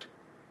craft.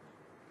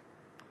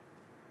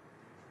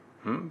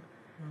 Mm-hmm.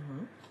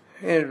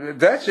 And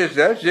that's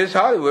just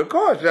Hollywood. Of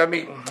course, I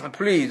mean,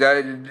 please,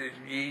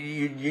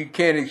 you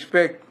can't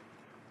expect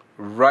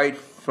right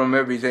from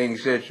everything,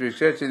 etc.,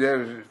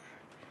 etc.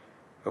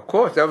 Of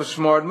course, that was a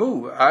smart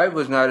move. I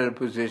was not in a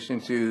position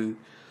to,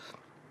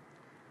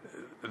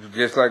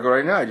 just like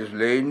right now, just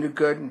lay in the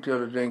cut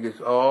until the thing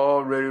gets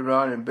all ready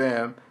around, and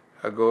bam,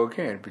 I go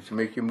again. But you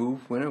make your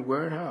move when and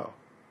where and how.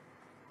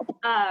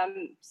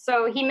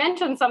 So he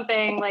mentioned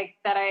something like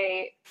that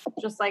I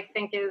just like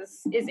think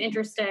is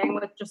interesting,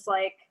 with just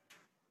like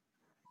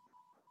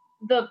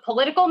the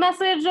political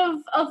message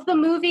of the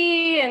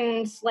movie,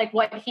 and like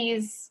what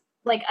he's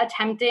like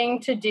attempting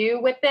to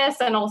do with this,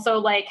 and also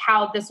like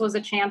how this was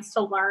a chance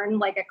to learn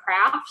like a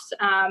craft.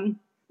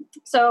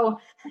 So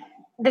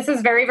this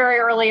is very, very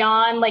early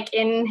on, like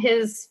in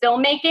his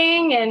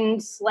filmmaking,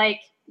 and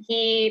like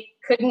he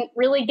couldn't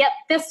really get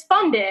this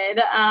funded,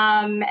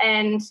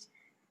 and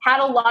had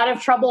a lot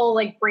of trouble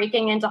like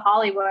breaking into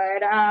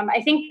Hollywood.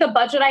 I think the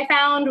budget I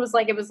found was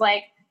like, it was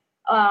like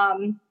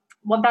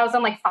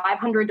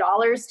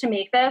 $1,500 to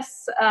make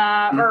this,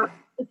 or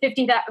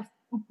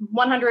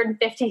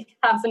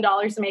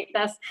 $150,000 to make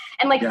this.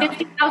 And like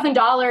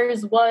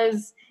 $50,000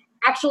 was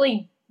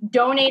actually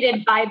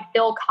donated by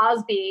Bill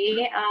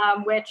Cosby,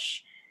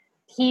 which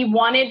he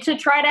wanted to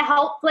try to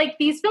help like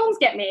these films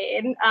get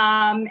made.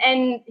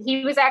 And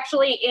he was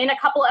actually in a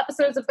couple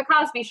episodes of The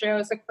Cosby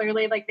Show. So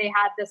clearly like they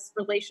had this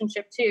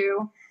relationship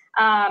too.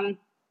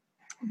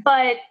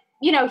 But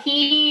you know,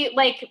 he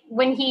like,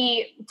 when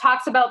he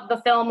talks about the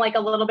film, like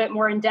a little bit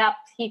more in depth,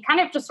 he kind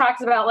of just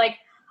talks about like,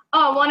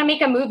 oh, I want to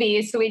make a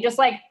movie. So he just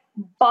like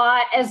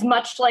bought as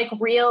much like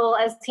reel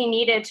as he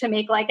needed to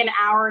make like an 1.5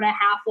 hour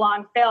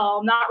long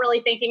film, not really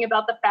thinking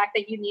about the fact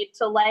that you need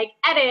to like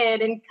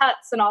edit and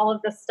cuts and all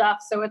of this stuff.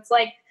 So it's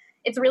like,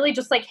 it's really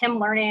just like him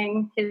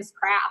learning his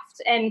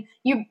craft. And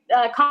you,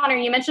 Connor,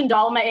 you mentioned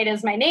Dolomite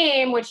Is My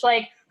Name, which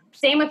like,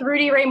 same with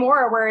Rudy Ray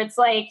Moore, where it's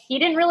like, he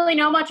didn't really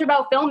know much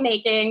about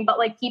filmmaking, but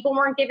like people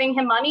weren't giving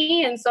him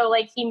money. And so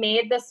like he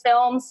made this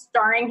film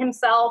starring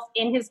himself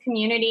in his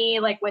community,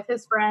 like with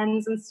his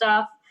friends and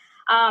stuff.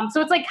 So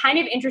it's like kind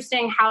of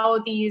interesting how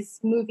these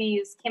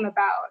movies came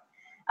about.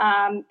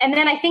 And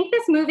then I think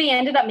this movie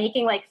ended up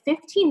making like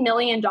 $15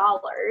 million.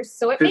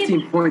 So it made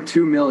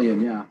 $15.2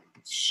 million, yeah.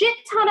 Shit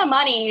ton of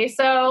money.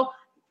 So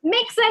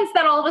makes sense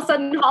that all of a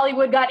sudden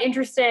Hollywood got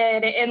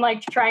interested in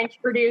like trying to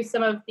produce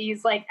some of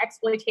these like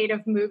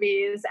exploitative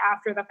movies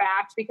after the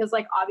fact, because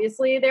like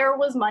obviously there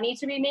was money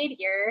to be made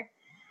here.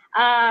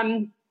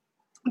 But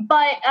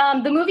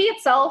the movie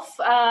itself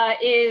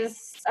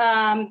is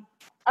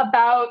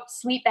about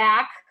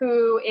Sweetback,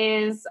 who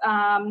is,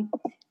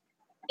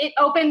 it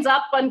opens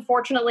up,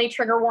 unfortunately,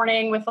 trigger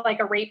warning, with like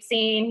a rape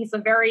scene. He's a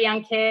very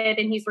young kid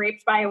and he's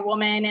raped by a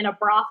woman in a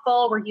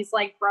brothel where he's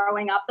like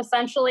growing up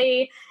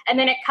essentially. And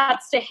then it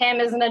cuts to him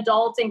as an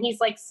adult and he's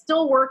like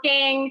still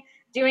working,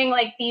 doing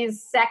like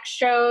these sex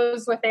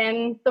shows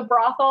within the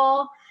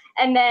brothel.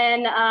 And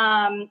then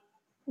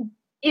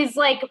is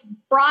like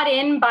brought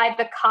in by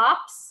the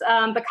cops.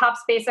 The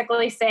cops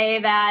basically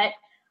say that,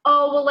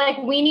 oh, well, like,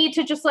 we need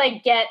to just,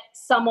 like, get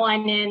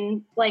someone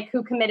in, like,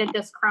 who committed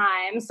this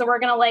crime. So we're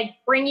going to, like,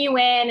 bring you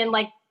in and,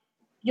 like,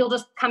 you'll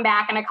just come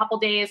back in a couple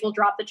days. We'll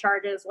drop the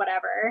charges,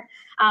 whatever.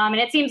 And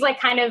it seems like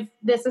kind of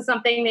this is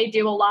something they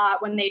do a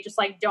lot when they just,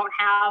 like, don't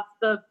have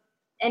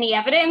any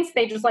evidence.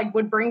 They just, like,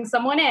 would bring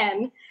someone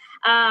in.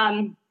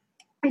 And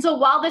so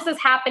while this is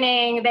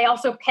happening, they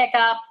also pick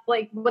up,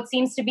 like, what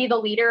seems to be the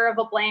leader of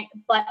a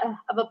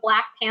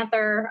Black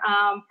Panther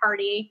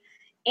party.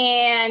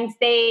 And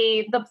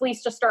the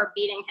police just start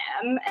beating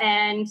him,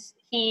 and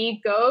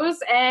he goes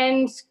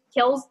and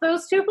kills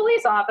those 2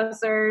 police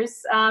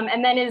officers,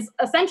 and then is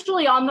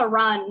essentially on the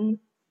run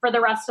for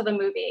the rest of the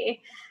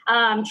movie,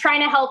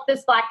 trying to help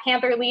this Black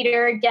Panther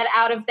leader get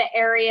out of the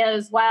area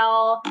as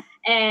well,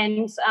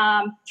 and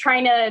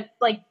trying to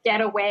like get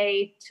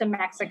away to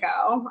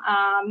Mexico.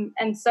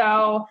 And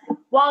so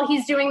while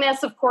he's doing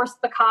this, of course,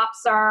 the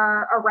cops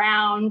are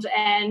around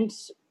and,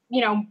 you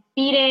know,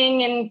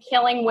 beating and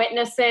killing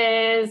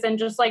witnesses and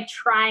just like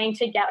trying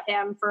to get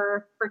him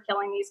for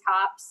killing these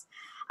cops.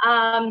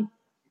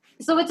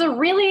 So it's a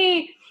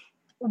really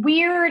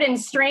weird and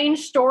strange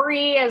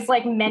story, as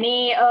like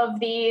many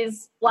of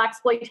these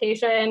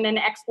blaxploitation and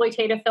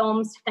exploitative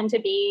films tend to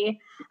be,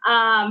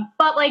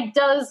 but like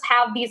does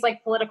have these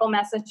like political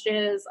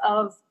messages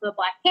of the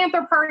Black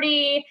Panther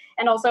Party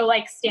and also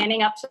like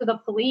standing up to the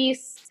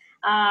police.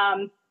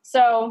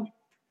 So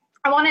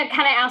I want to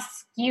kind of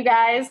ask you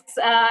guys,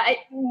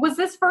 was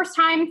this first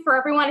time for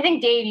everyone? I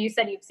think, Dave, you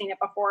said you've seen it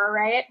before,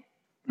 right?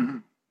 Mm-hmm.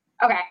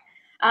 Okay.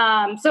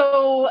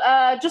 So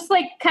just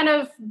like kind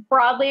of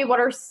broadly,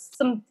 what are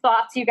some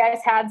thoughts you guys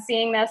had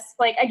seeing this?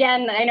 Like,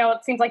 again, I know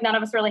it seems like none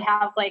of us really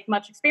have like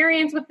much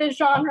experience with this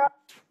genre.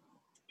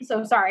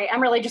 So sorry,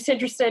 I'm really just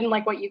interested in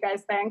like what you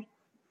guys think.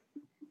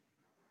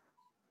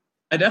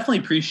 I definitely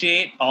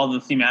appreciate all the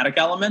thematic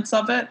elements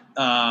of it,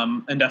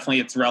 and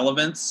definitely its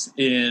relevance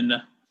in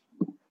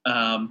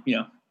you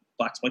know,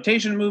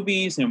 blaxploitation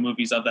movies, you know,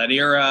 movies of that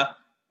era.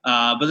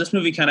 But this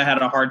movie kind of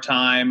had a hard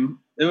time.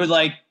 It was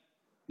like,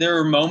 there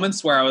were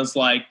moments where I was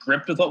like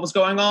gripped with what was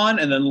going on,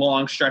 and then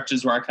long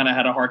stretches where I kind of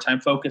had a hard time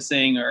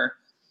focusing or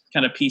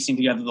kind of piecing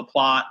together the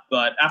plot.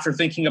 But after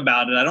thinking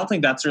about it, I don't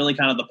think that's really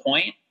kind of the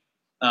point.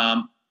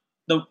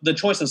 The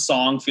choice of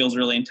song feels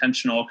really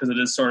intentional because it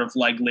is sort of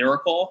like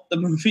lyrical, the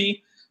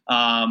movie.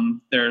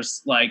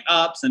 There's like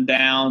ups and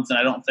downs, and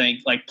I don't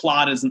think like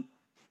plot isn't,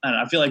 I don't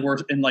know, I feel like we're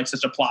in like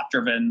such a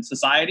plot-driven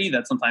society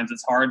that sometimes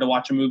it's hard to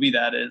watch a movie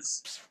that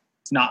is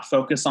not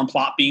focused on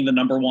plot being the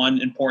number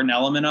one important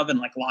element of it, and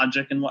like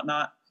logic and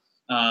whatnot.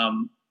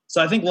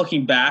 So I think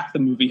looking back, the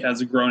movie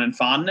has grown in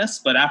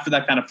fondness. But after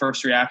that kind of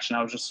first reaction,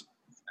 I was just,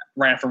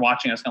 right after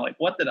watching, I was kind of like,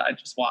 what did I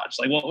just watch?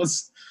 Like,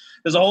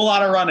 there's a whole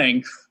lot of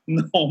running in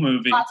the whole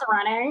movie. Lots of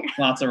running.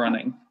 Lots of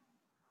running.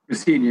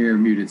 Christine, you're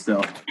muted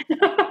still.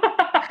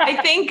 I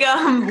think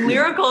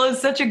lyrical is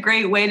such a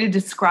great way to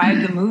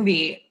describe the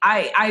movie.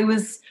 I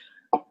was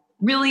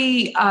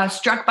really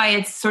struck by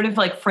its sort of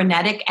like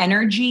frenetic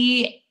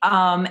energy,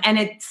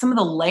 and some of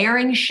the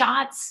layering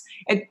shots.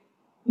 It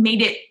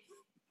made it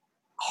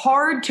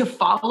hard to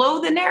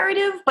follow the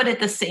narrative, but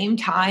at the same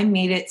time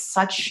made it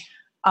such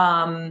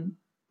a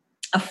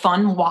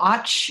fun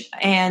watch.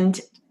 And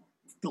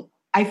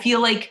I feel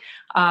like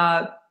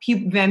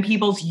Van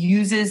Peebles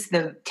uses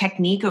the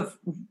technique of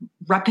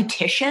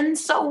repetition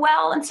so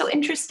well and so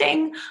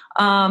interesting.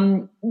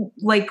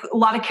 Like a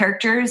lot of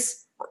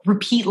characters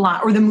repeat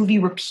or the movie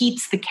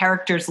repeats the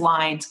characters'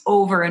 lines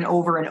over and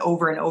over and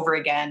over and over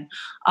again.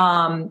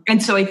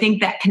 And so I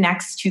think that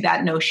connects to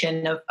that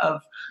notion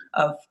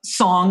of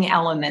song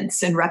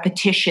elements and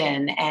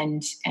repetition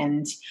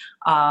and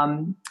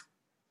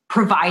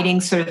providing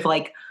sort of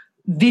like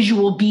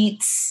visual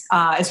beats,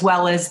 as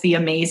well as the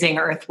amazing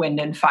Earth,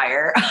 Wind and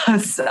Fire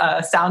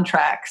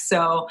soundtrack.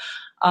 So,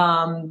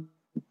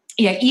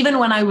 yeah, even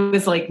when I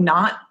was like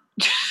not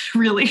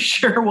really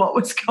sure what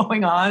was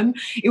going on,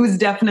 it was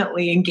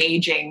definitely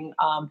engaging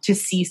to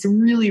see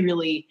some really,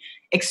 really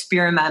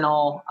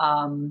experimental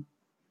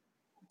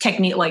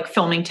technique, like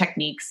filming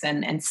techniques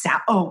and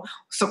sound. Oh,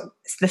 so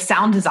the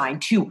sound design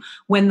too.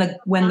 When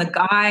the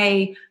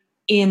guy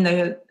in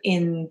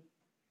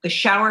the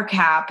shower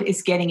cap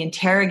is getting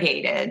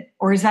interrogated,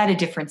 or is that a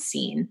different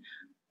scene?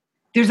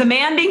 There's a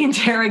man being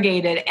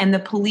interrogated and the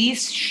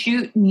police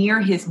shoot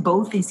near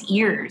both his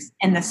ears,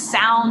 and the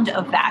sound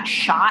of that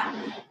shot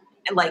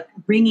like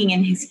ringing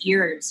in his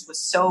ears was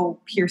so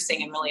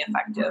piercing and really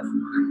effective.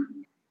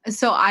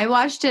 So I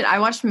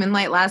watched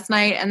Moonlight last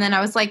night, and then I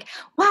was like,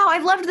 wow, I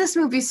loved this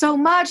movie so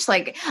much.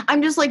 Like,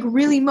 I'm just like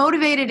really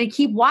motivated to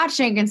keep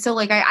watching. And so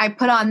like I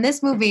put on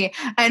this movie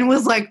and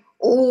was like,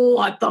 oh,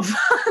 what the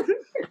fuck?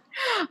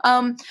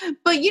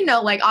 But you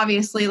know, like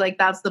obviously like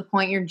that's the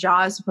point, your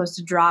jaw is supposed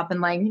to drop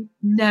and like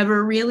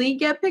never really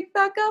get picked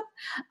back up.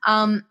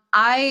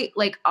 I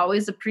like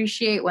always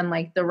appreciate when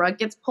like the rug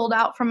gets pulled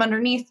out from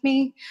underneath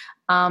me,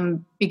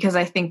 because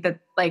I think that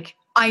like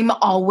I'm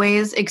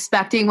always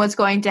expecting what's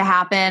going to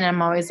happen.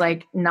 I'm always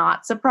like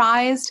not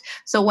surprised.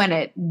 So when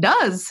it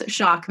does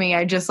shock me,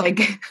 I just like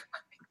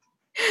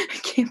I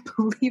can't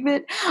believe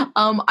it.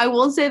 I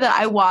will say that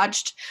I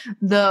watched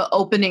the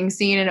opening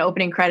scene and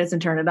opening credits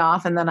and turned it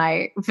off, and then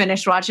I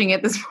finished watching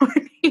it this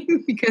morning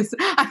because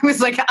I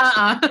was like,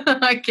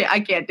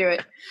 I can't do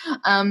it.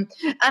 And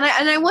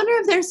I wonder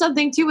if there's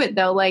something to it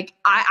though. Like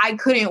I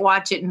couldn't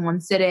watch it in one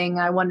sitting.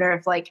 I wonder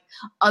if like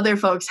other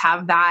folks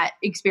have that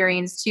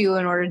experience too.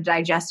 In order to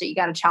digest it, you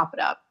got to chop it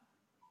up.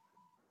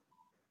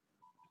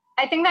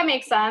 I think that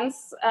makes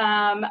sense.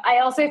 I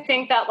also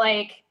think that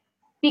like,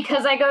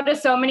 because I go to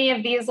so many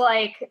of these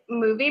like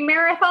movie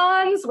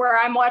marathons where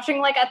I'm watching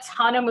like a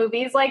ton of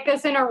movies like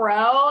this in a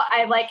row,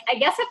 I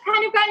guess I've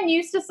kind of gotten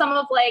used to some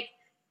of like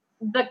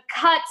the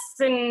cuts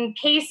and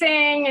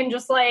pacing and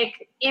just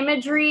like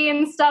imagery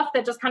and stuff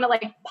that just kind of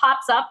like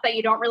pops up that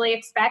you don't really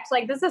expect.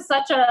 Like this is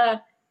such a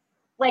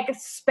like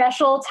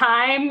special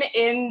time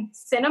in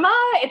cinema.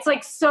 It's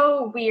like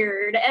so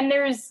weird.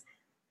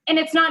 And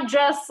it's not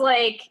just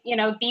like, you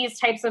know, these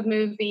types of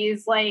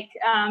movies, like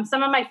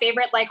some of my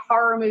favorite like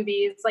horror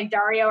movies, like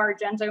Dario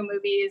Argento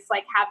movies,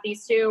 like have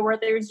these too, where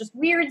there's just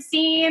weird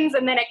scenes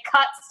and then it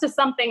cuts to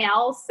something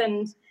else.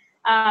 And,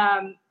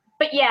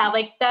 but yeah,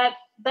 like that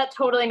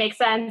totally makes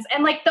sense.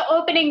 And like the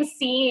opening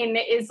scene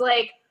is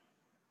like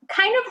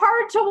kind of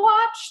hard to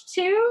watch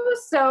too.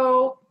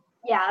 So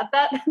yeah,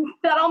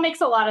 that all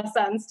makes a lot of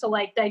sense to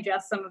like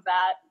digest some of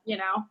that, you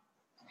know?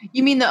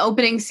 You mean the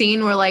opening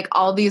scene where like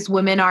all these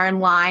women are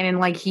in line and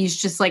like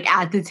he's just like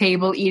at the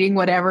table eating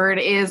whatever it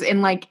is,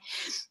 and like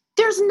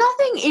there's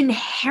nothing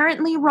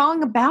inherently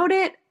wrong about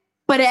it,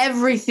 but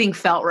everything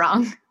felt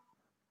wrong.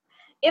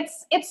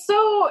 It's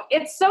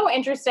so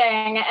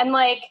interesting. And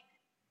like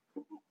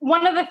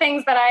one of the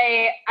things that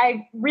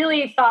I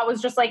really thought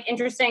was just like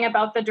interesting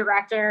about the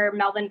director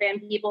Melvin Van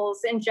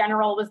Peebles in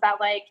general was that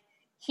like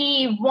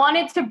he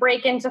wanted to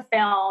break into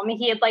film.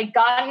 He had like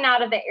gotten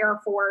out of the Air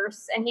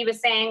Force, and he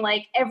was saying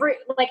like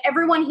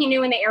everyone he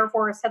knew in the Air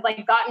Force had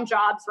like gotten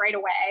jobs right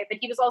away, but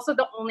he was also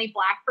the only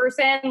Black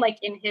person like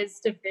in his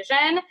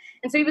division.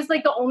 And so he was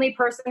like the only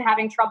person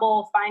having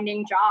trouble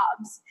finding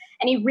jobs.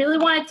 And he really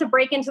wanted to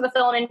break into the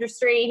film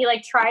industry. He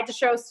like tried to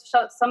show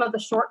some of the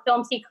short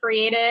films he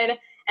created,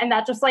 and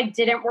that just like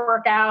didn't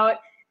work out.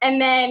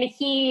 And then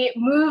he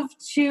moved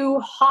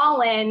to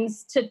Holland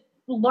to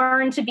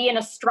learn to be an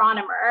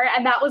astronomer,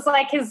 and that was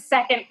like his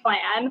second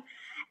plan.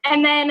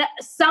 And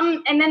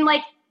then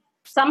like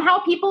somehow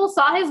people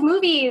saw his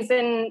movies,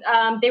 and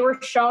they were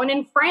shown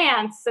in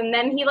France, and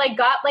then he like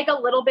got like a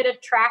little bit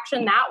of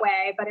traction that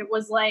way. But it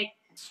was like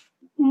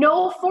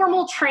no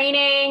formal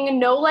training,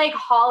 no like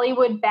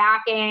Hollywood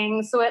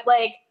backing, so it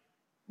like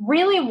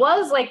really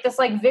was like this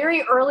like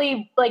very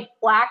early like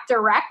Black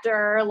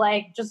director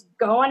like just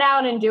going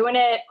out and doing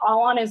it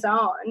all on his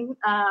own.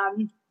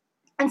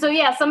 And so,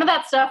 yeah, some of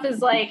that stuff is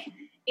like,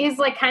 is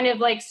like kind of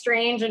like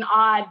strange and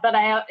odd, but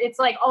it's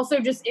like also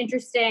just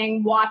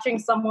interesting watching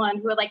someone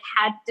who like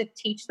had to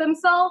teach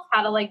themselves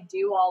how to like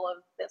do all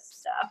of this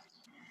stuff.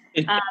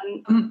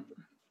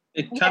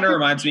 It kind of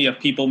reminds me of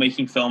people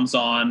making films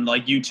on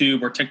like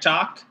YouTube or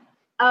TikTok.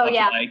 Oh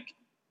yeah. Like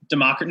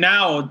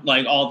now,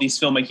 like all these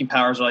filmmaking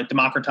powers are like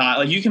democratized.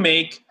 Like you can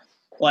make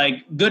like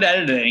good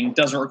editing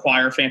doesn't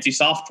require fancy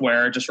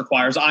software. It just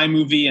requires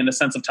iMovie and a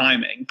sense of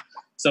timing.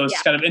 So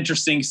it's kind of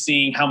interesting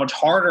seeing how much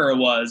harder it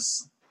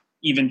was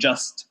even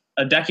just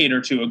a decade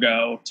or two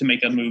ago to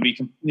make a movie,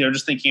 you know,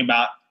 just thinking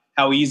about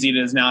how easy it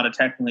is now to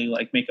technically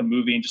like make a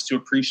movie and just to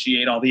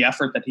appreciate all the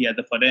effort that he had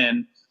to put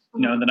in,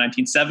 you know, in the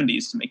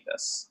 1970s to make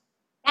this.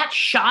 That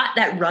shot,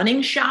 that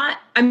running shot,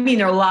 I mean,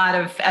 there are a lot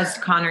of, as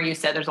Connor, you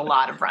said, there's a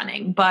lot of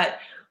running, but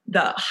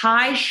the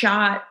high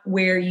shot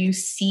where you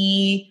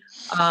see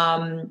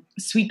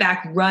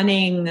Sweetback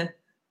running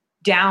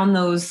down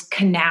those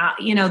canal,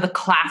 you know, the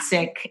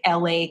classic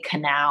LA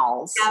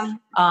canals,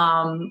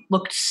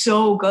 looked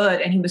so good.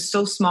 And he was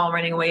so small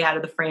running away out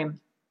of the frame.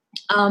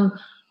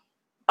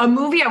 A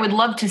movie I would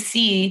love to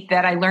see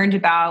that I learned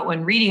about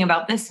when reading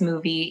about this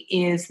movie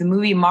is the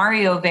movie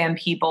Mario Van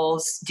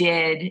Peebles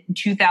did in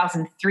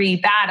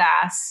 2003,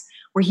 Badass,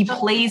 where he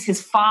plays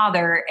his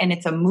father. And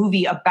it's a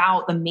movie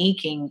about the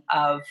making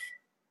of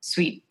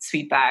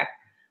Sweetback.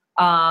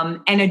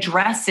 And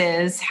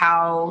addresses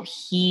how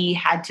he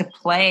had to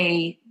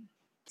play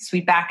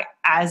Sweetback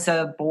as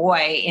a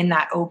boy in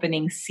that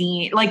opening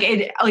scene.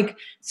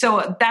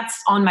 So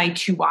that's on my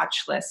to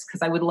watch list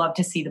because I would love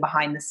to see the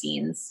behind the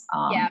scenes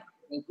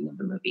making of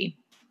the movie.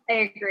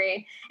 I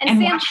agree. And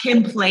Sam, watch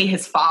him play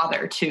his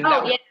father too.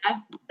 Oh yeah.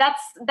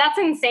 That's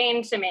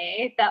insane to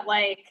me that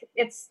like,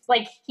 it's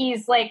like,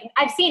 he's like,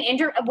 I've seen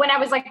when I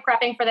was like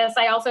prepping for this,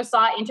 I also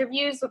saw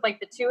interviews with like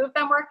the two of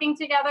them working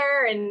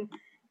together, and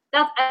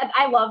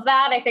I love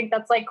that. I think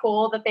that's like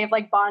cool that they've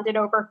like bonded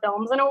over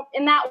films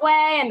in that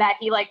way, and that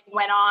he like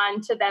went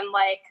on to then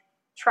like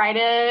try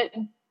to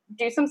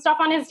do some stuff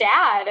on his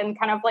dad and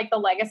kind of like the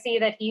legacy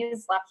that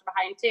he's left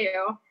behind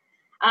too.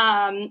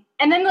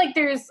 And then like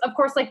there's of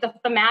course like the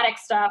thematic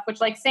stuff, which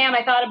like Sam,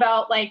 I thought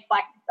about like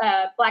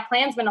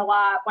BlacKkKlansman a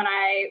lot when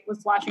I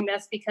was watching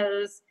this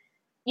because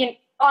you know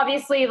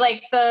obviously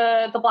like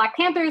the Black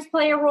Panthers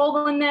play a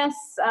role in this.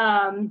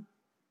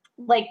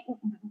 Like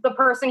the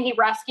person he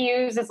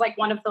rescues is like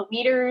one of the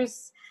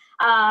leaders.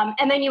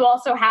 And then you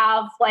also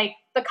have like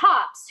the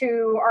cops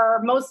who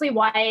are mostly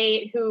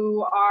white,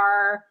 who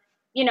are,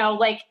 you know,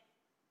 like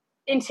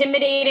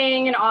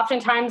intimidating and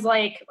oftentimes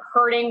like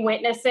hurting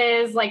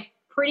witnesses like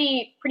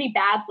pretty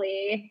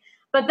badly.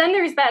 But then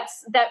there's that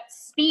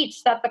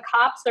speech that the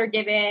cops are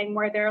giving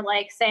where they're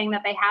like saying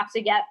that they have to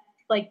get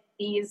like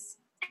these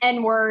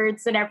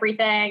N-words and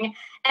everything.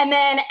 And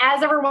then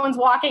as everyone's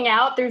walking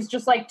out, there's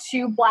just like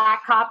two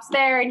black cops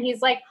there. And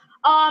he's like,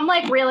 oh, I'm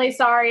like really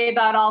sorry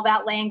about all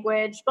that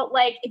language. But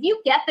like, if you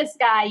get this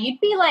guy, you'd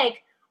be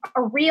like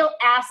a real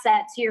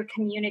asset to your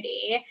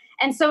community.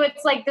 And so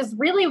it's like this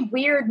really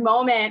weird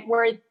moment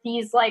where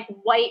these like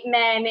white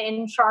men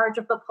in charge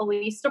of the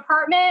police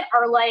department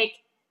are like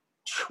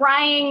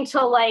trying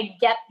to like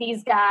get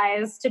these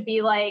guys to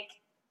be like,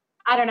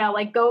 I don't know,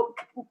 like go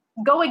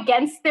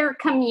against their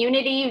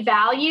community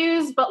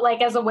values, but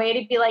like as a way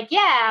to be like,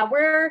 yeah,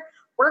 we're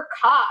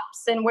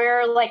cops and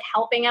we're like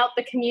helping out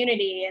the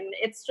community. And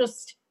it's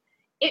just,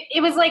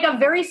 it was like a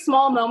very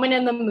small moment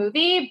in the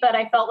movie, but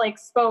I felt like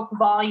spoke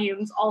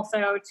volumes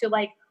also to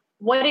like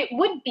what it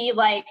would be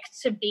like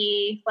to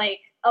be like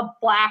a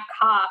black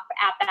cop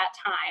at that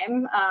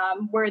time,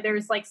 where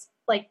there's like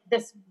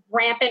this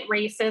rampant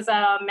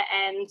racism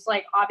and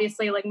like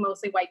obviously like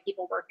mostly white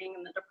people working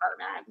in the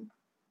department.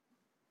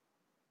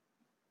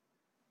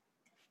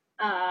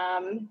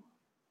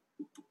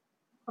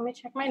 Let me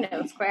check my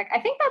notes quick. I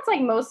think that's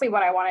like mostly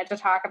what I wanted to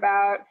talk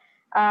about.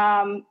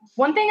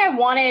 One thing I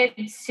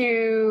wanted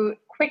to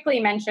quickly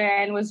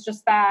mention was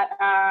just that,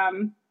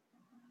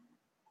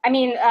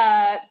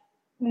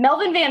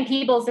 Melvin Van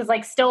Peebles is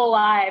like still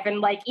alive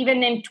and like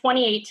even in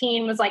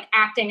 2018 was like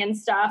acting and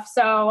stuff.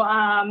 So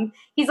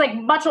he's like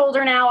much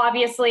older now,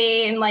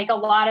 obviously. And like a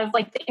lot of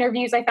like the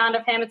interviews I found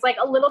of him, it's like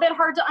a little bit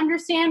hard to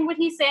understand what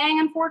he's saying,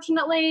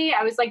 unfortunately.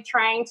 I was like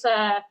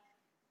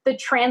the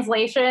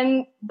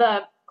translation,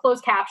 the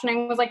closed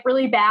captioning was like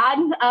really bad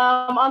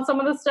on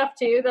some of the stuff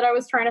too that I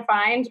was trying to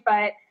find.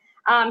 But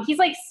he's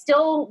like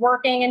still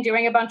working and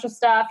doing a bunch of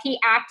stuff. He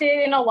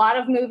acted in a lot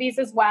of movies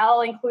as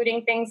well,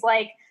 including things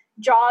like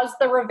Jaws,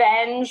 The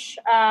Revenge,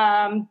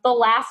 The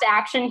Last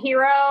Action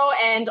Hero,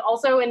 and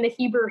also in The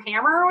Hebrew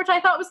Hammer, which I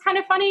thought was kind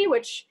of funny,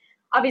 which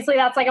obviously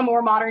that's like a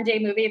more modern day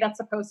movie that's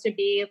supposed to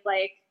be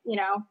like, you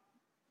know,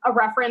 a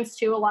reference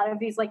to a lot of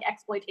these like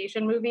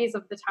exploitation movies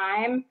of the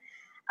time.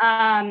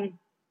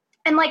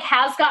 And like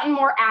has gotten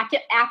more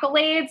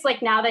accolades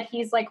like now that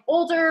he's like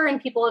older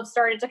and people have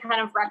started to kind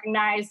of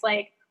recognize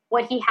like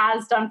what he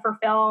has done for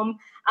film.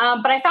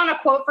 But I found a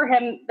quote for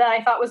him that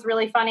I thought was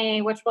really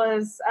funny, which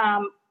was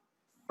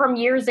from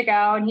years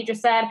ago, and he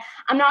just said,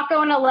 I'm not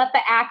going to let the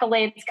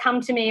accolades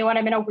come to me when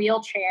I'm in a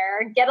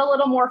wheelchair. Get a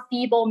little more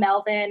feeble,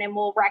 Melvin, and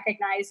we'll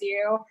recognize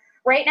you.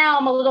 Right now,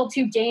 I'm a little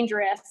too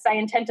dangerous. I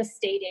intend to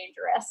stay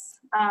dangerous,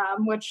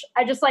 which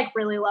I just like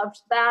really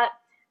loved that.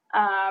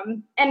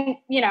 And,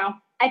 you know,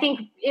 I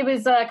think it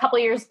was a couple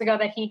of years ago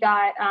that he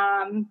got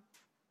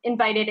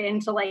invited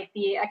into like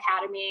the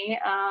Academy,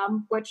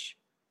 which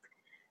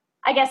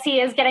I guess he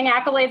is getting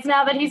accolades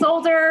now that he's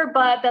older,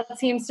 but that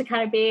seems to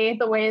kind of be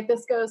the way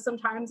this goes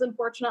sometimes,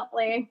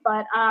 unfortunately.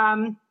 But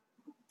I'm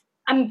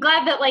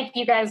glad that like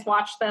you guys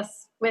watched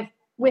this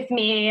with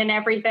me and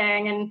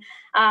everything. And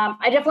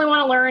I definitely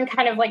want to learn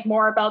kind of like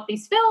more about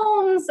these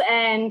films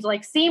and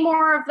like see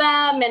more of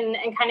them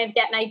and kind of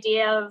get an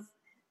idea of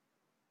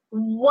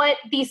what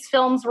these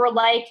films were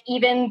like,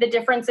 even the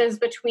differences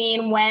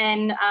between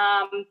when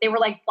they were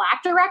like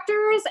Black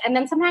directors and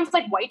then sometimes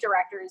like white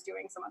directors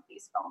doing some of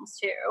these films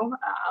too,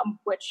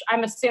 which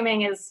I'm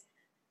assuming is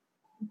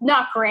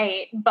not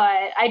great,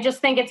 but I just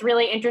think it's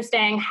really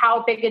interesting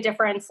how big a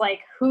difference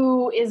like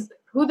who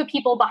the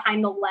people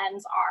behind the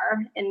lens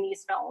are in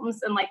these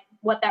films and like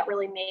what that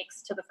really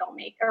makes to the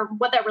filmmaker, or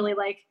what that really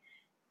like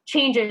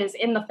changes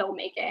in the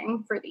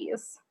filmmaking for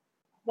these.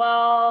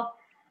 Well,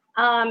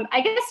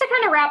 I guess to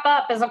kind of wrap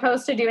up, as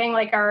opposed to doing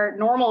like our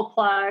normal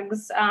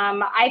plugs,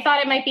 I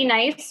thought it might be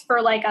nice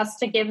for like us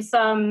to give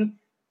some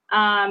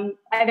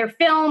either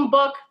film,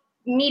 book,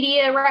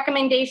 media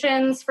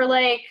recommendations for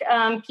like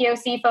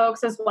POC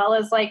folks, as well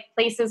as like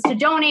places to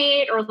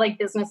donate or like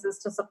businesses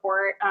to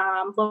support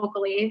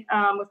locally,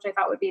 which I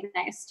thought would be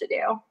nice to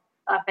do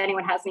if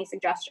anyone has any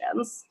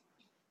suggestions.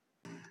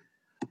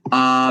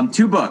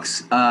 2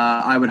 books.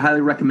 I would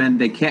highly recommend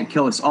They Can't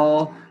Kill Us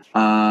All,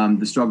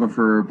 The Struggle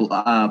for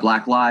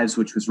Black Lives,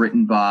 which was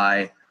written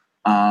by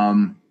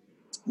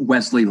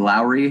Wesley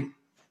Lowery.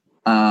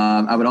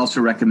 I would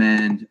also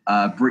recommend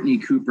Brittany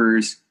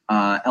Cooper's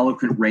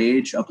Eloquent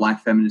Rage, A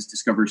Black Feminist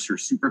Discovers Her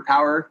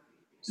Superpower,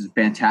 which is a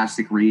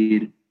fantastic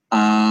read.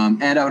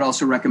 And I would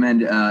also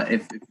recommend,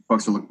 if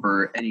folks are looking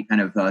for any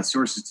kind of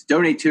sources to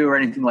donate to or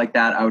anything like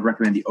that, I would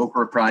recommend the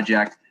Okra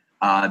Project.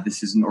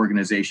 This is an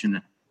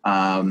organization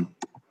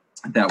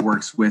that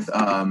works with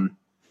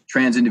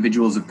trans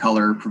individuals of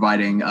color,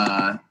 providing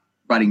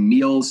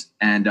meals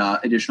and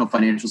additional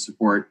financial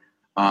support.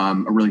 A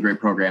really great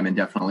program and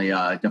definitely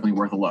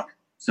worth a look.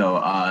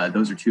 So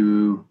those are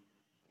two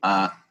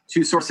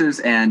sources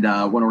and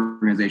one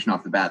organization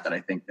off the bat that I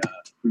think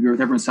would be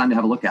worth everyone's time to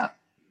have a look at.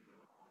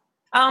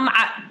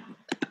 I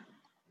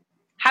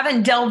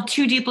haven't delved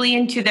too deeply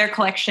into their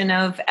collection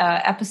of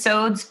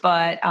episodes,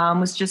 but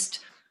was just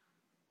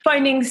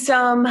finding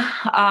some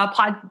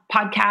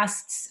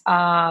podcasts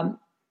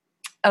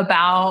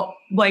about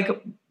like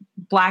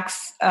Black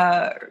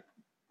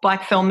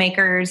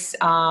filmmakers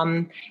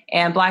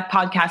and Black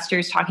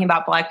podcasters talking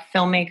about Black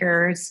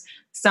filmmakers.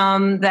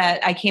 Some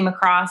that I came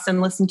across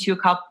and listened to a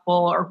couple,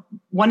 or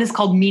one is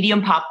called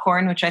Medium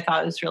Popcorn, which I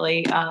thought was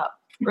really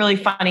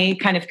funny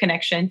kind of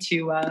connection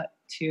to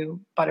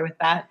butter with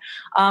that.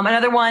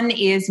 Another one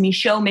is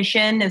Michaud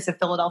Mission, is a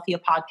Philadelphia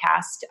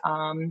podcast.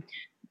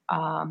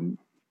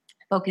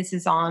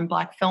 Focuses on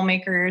Black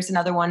filmmakers.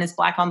 Another one is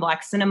Black on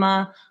Black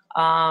Cinema.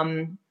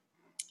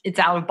 It's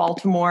out of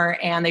Baltimore,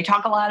 and they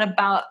talk a lot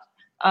about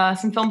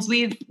some films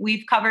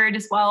we've covered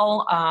as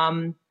well.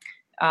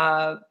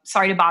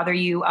 Sorry to Bother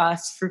You,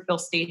 Fruitville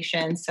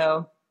Station.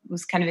 So it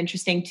was kind of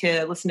interesting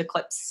to listen to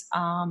clips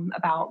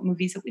about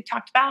movies that we've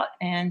talked about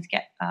and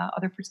get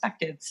other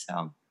perspectives.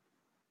 So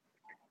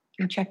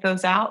you can check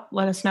those out.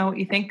 Let us know what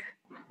you think.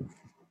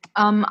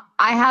 I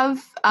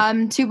have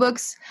 2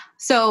 books.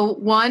 So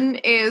one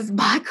is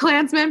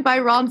BlacKkKlansman by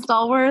Ron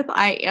Stallworth.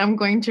 I am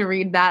going to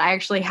read that. I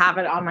actually have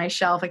it on my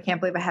shelf. I can't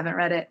believe I haven't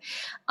read it.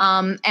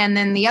 And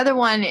then the other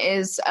one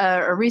is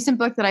a recent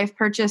book that I've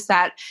purchased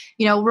that,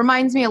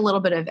 reminds me a little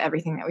bit of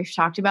everything that we've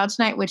talked about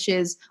tonight, which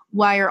is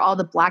Why Are All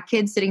the Black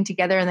Kids Sitting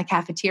Together in the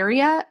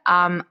Cafeteria?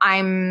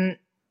 I'm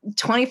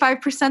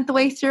 25% the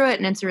way through it,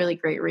 and it's a really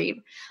great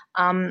read.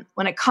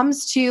 When it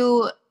comes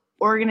to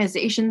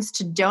organizations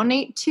to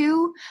donate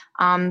to,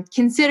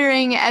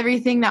 considering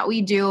everything that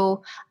we do,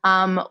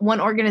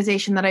 one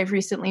organization that I've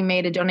recently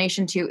made a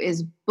donation to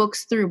is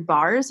Books Through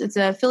Bars. It's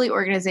a Philly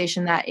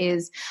organization that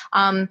is,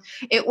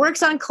 it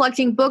works on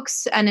collecting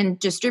books and then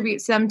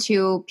distributes them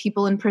to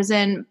people in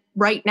prison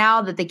right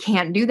now that they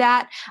can't do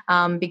that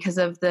because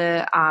of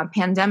the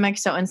pandemic.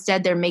 So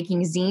instead they're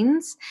making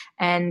zines,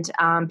 and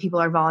people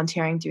are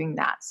volunteering doing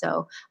that.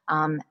 So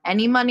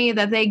any money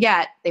that they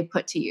get, they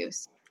put to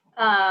use.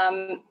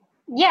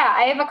 Yeah,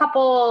 I have a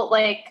couple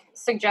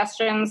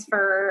suggestions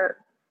for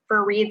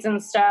reads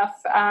and stuff.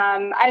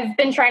 I've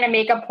been trying to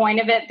make a point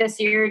of it this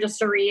year just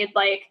to read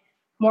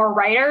more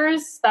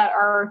writers that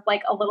are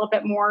a little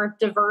bit more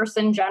diverse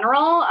in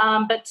general.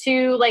 But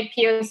 2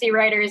 POC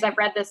writers I've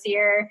read this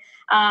year.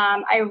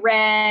 I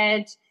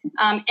read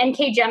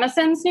N.K.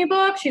 Jemison's new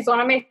book. She's one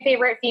of my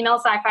favorite female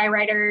sci-fi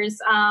writers.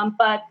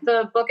 But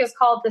the book is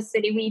called The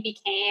City We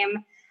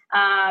Became.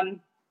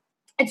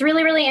 It's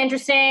really, really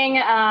interesting.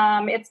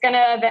 It's going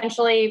to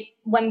eventually,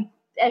 when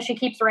as she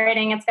keeps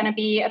writing, it's going to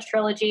be a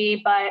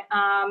trilogy, but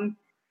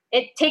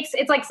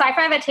it's like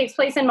sci-fi that takes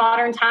place in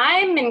modern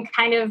time and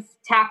kind of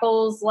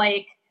tackles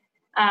like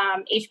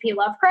H.P.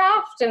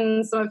 Lovecraft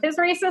and some of his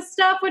racist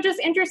stuff, which is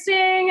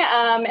interesting,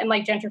 and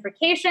like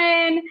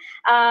gentrification.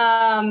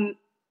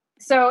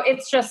 So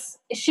it's just,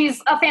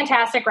 she's a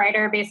fantastic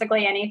writer.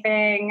 Basically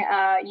anything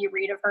you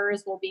read of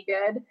hers will be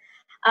good.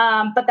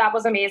 But that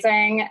was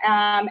amazing.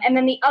 And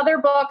then the other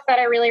book that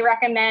I really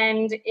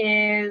recommend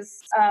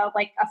is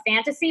like a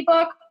fantasy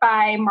book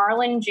by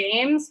Marlon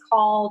James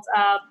called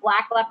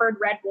Black Leopard,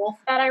 Red Wolf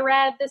that I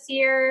read this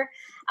year,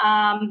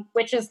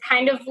 which is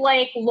kind of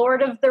like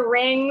Lord of the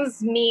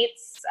Rings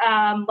meets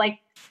like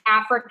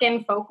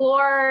African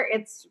folklore.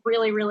 It's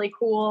really, really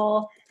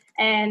cool.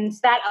 And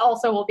that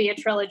also will be a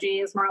trilogy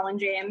as Marlon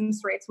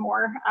James writes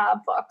more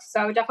books.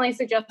 So definitely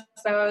suggest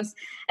those.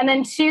 And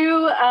then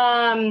two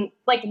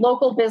like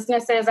local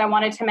businesses I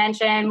wanted to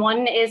mention.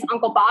 One is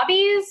Uncle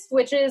Bobby's,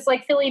 which is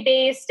like Philly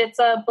based. It's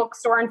a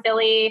bookstore in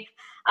Philly.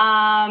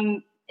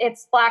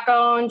 It's Black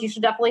owned. You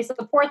should definitely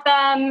support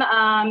them.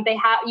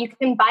 You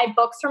can buy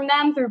books from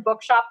them through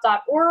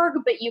bookshop.org,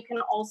 but you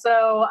can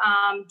also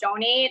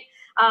donate.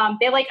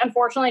 They like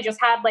unfortunately just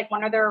had like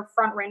one of their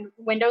front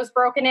windows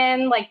broken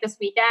in like this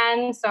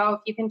weekend. So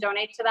if you can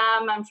donate to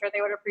them, I'm sure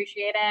they would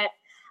appreciate it.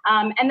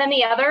 And then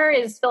the other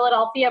is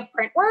Philadelphia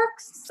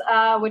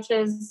Printworks, which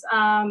is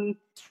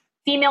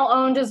female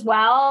owned as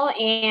well.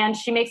 And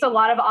she makes a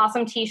lot of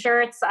awesome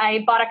t-shirts.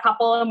 I bought a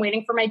couple. I'm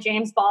waiting for my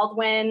James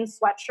Baldwin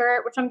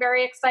sweatshirt, which I'm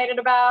very excited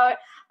about.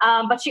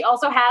 But she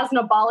also has an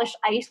Abolish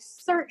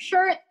ICE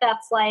shirt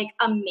that's like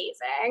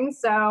amazing.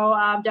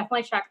 So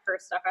definitely check her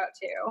stuff out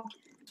too.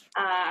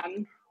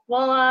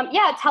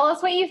 Yeah, tell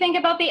us what you think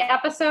about the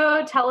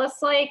episode. Tell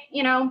us like,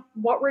 you know,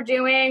 what we're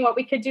doing, what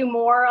we could do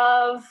more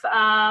of.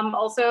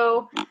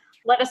 Also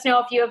let us know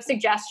if you have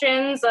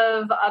suggestions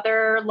of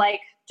other like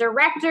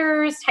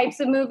directors, types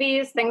of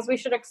movies, things we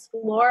should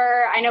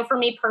explore. I know for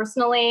me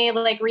personally,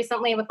 like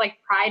recently with like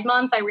Pride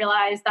Month, I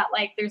realized that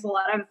like there's a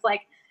lot of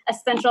like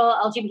essential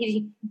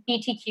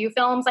LGBTQ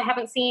films I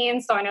haven't seen.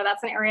 So I know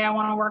that's an area I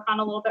want to work on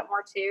a little bit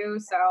more too.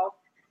 So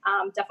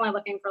definitely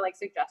looking for like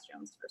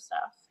suggestions for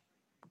stuff.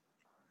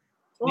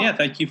 Cool. Yeah,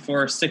 thank you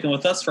for sticking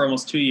with us for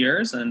almost 2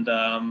 years and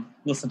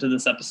listen to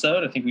this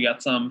episode. I think we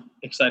got some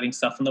exciting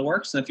stuff in the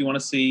works. And if you want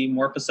to see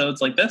more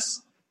episodes like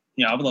this,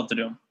 I would love to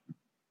do them.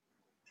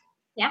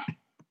 Yeah.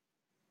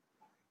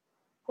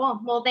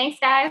 Cool. Well, thanks,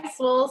 guys.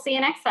 We'll see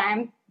you next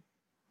time.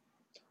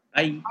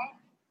 Bye.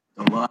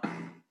 Good luck.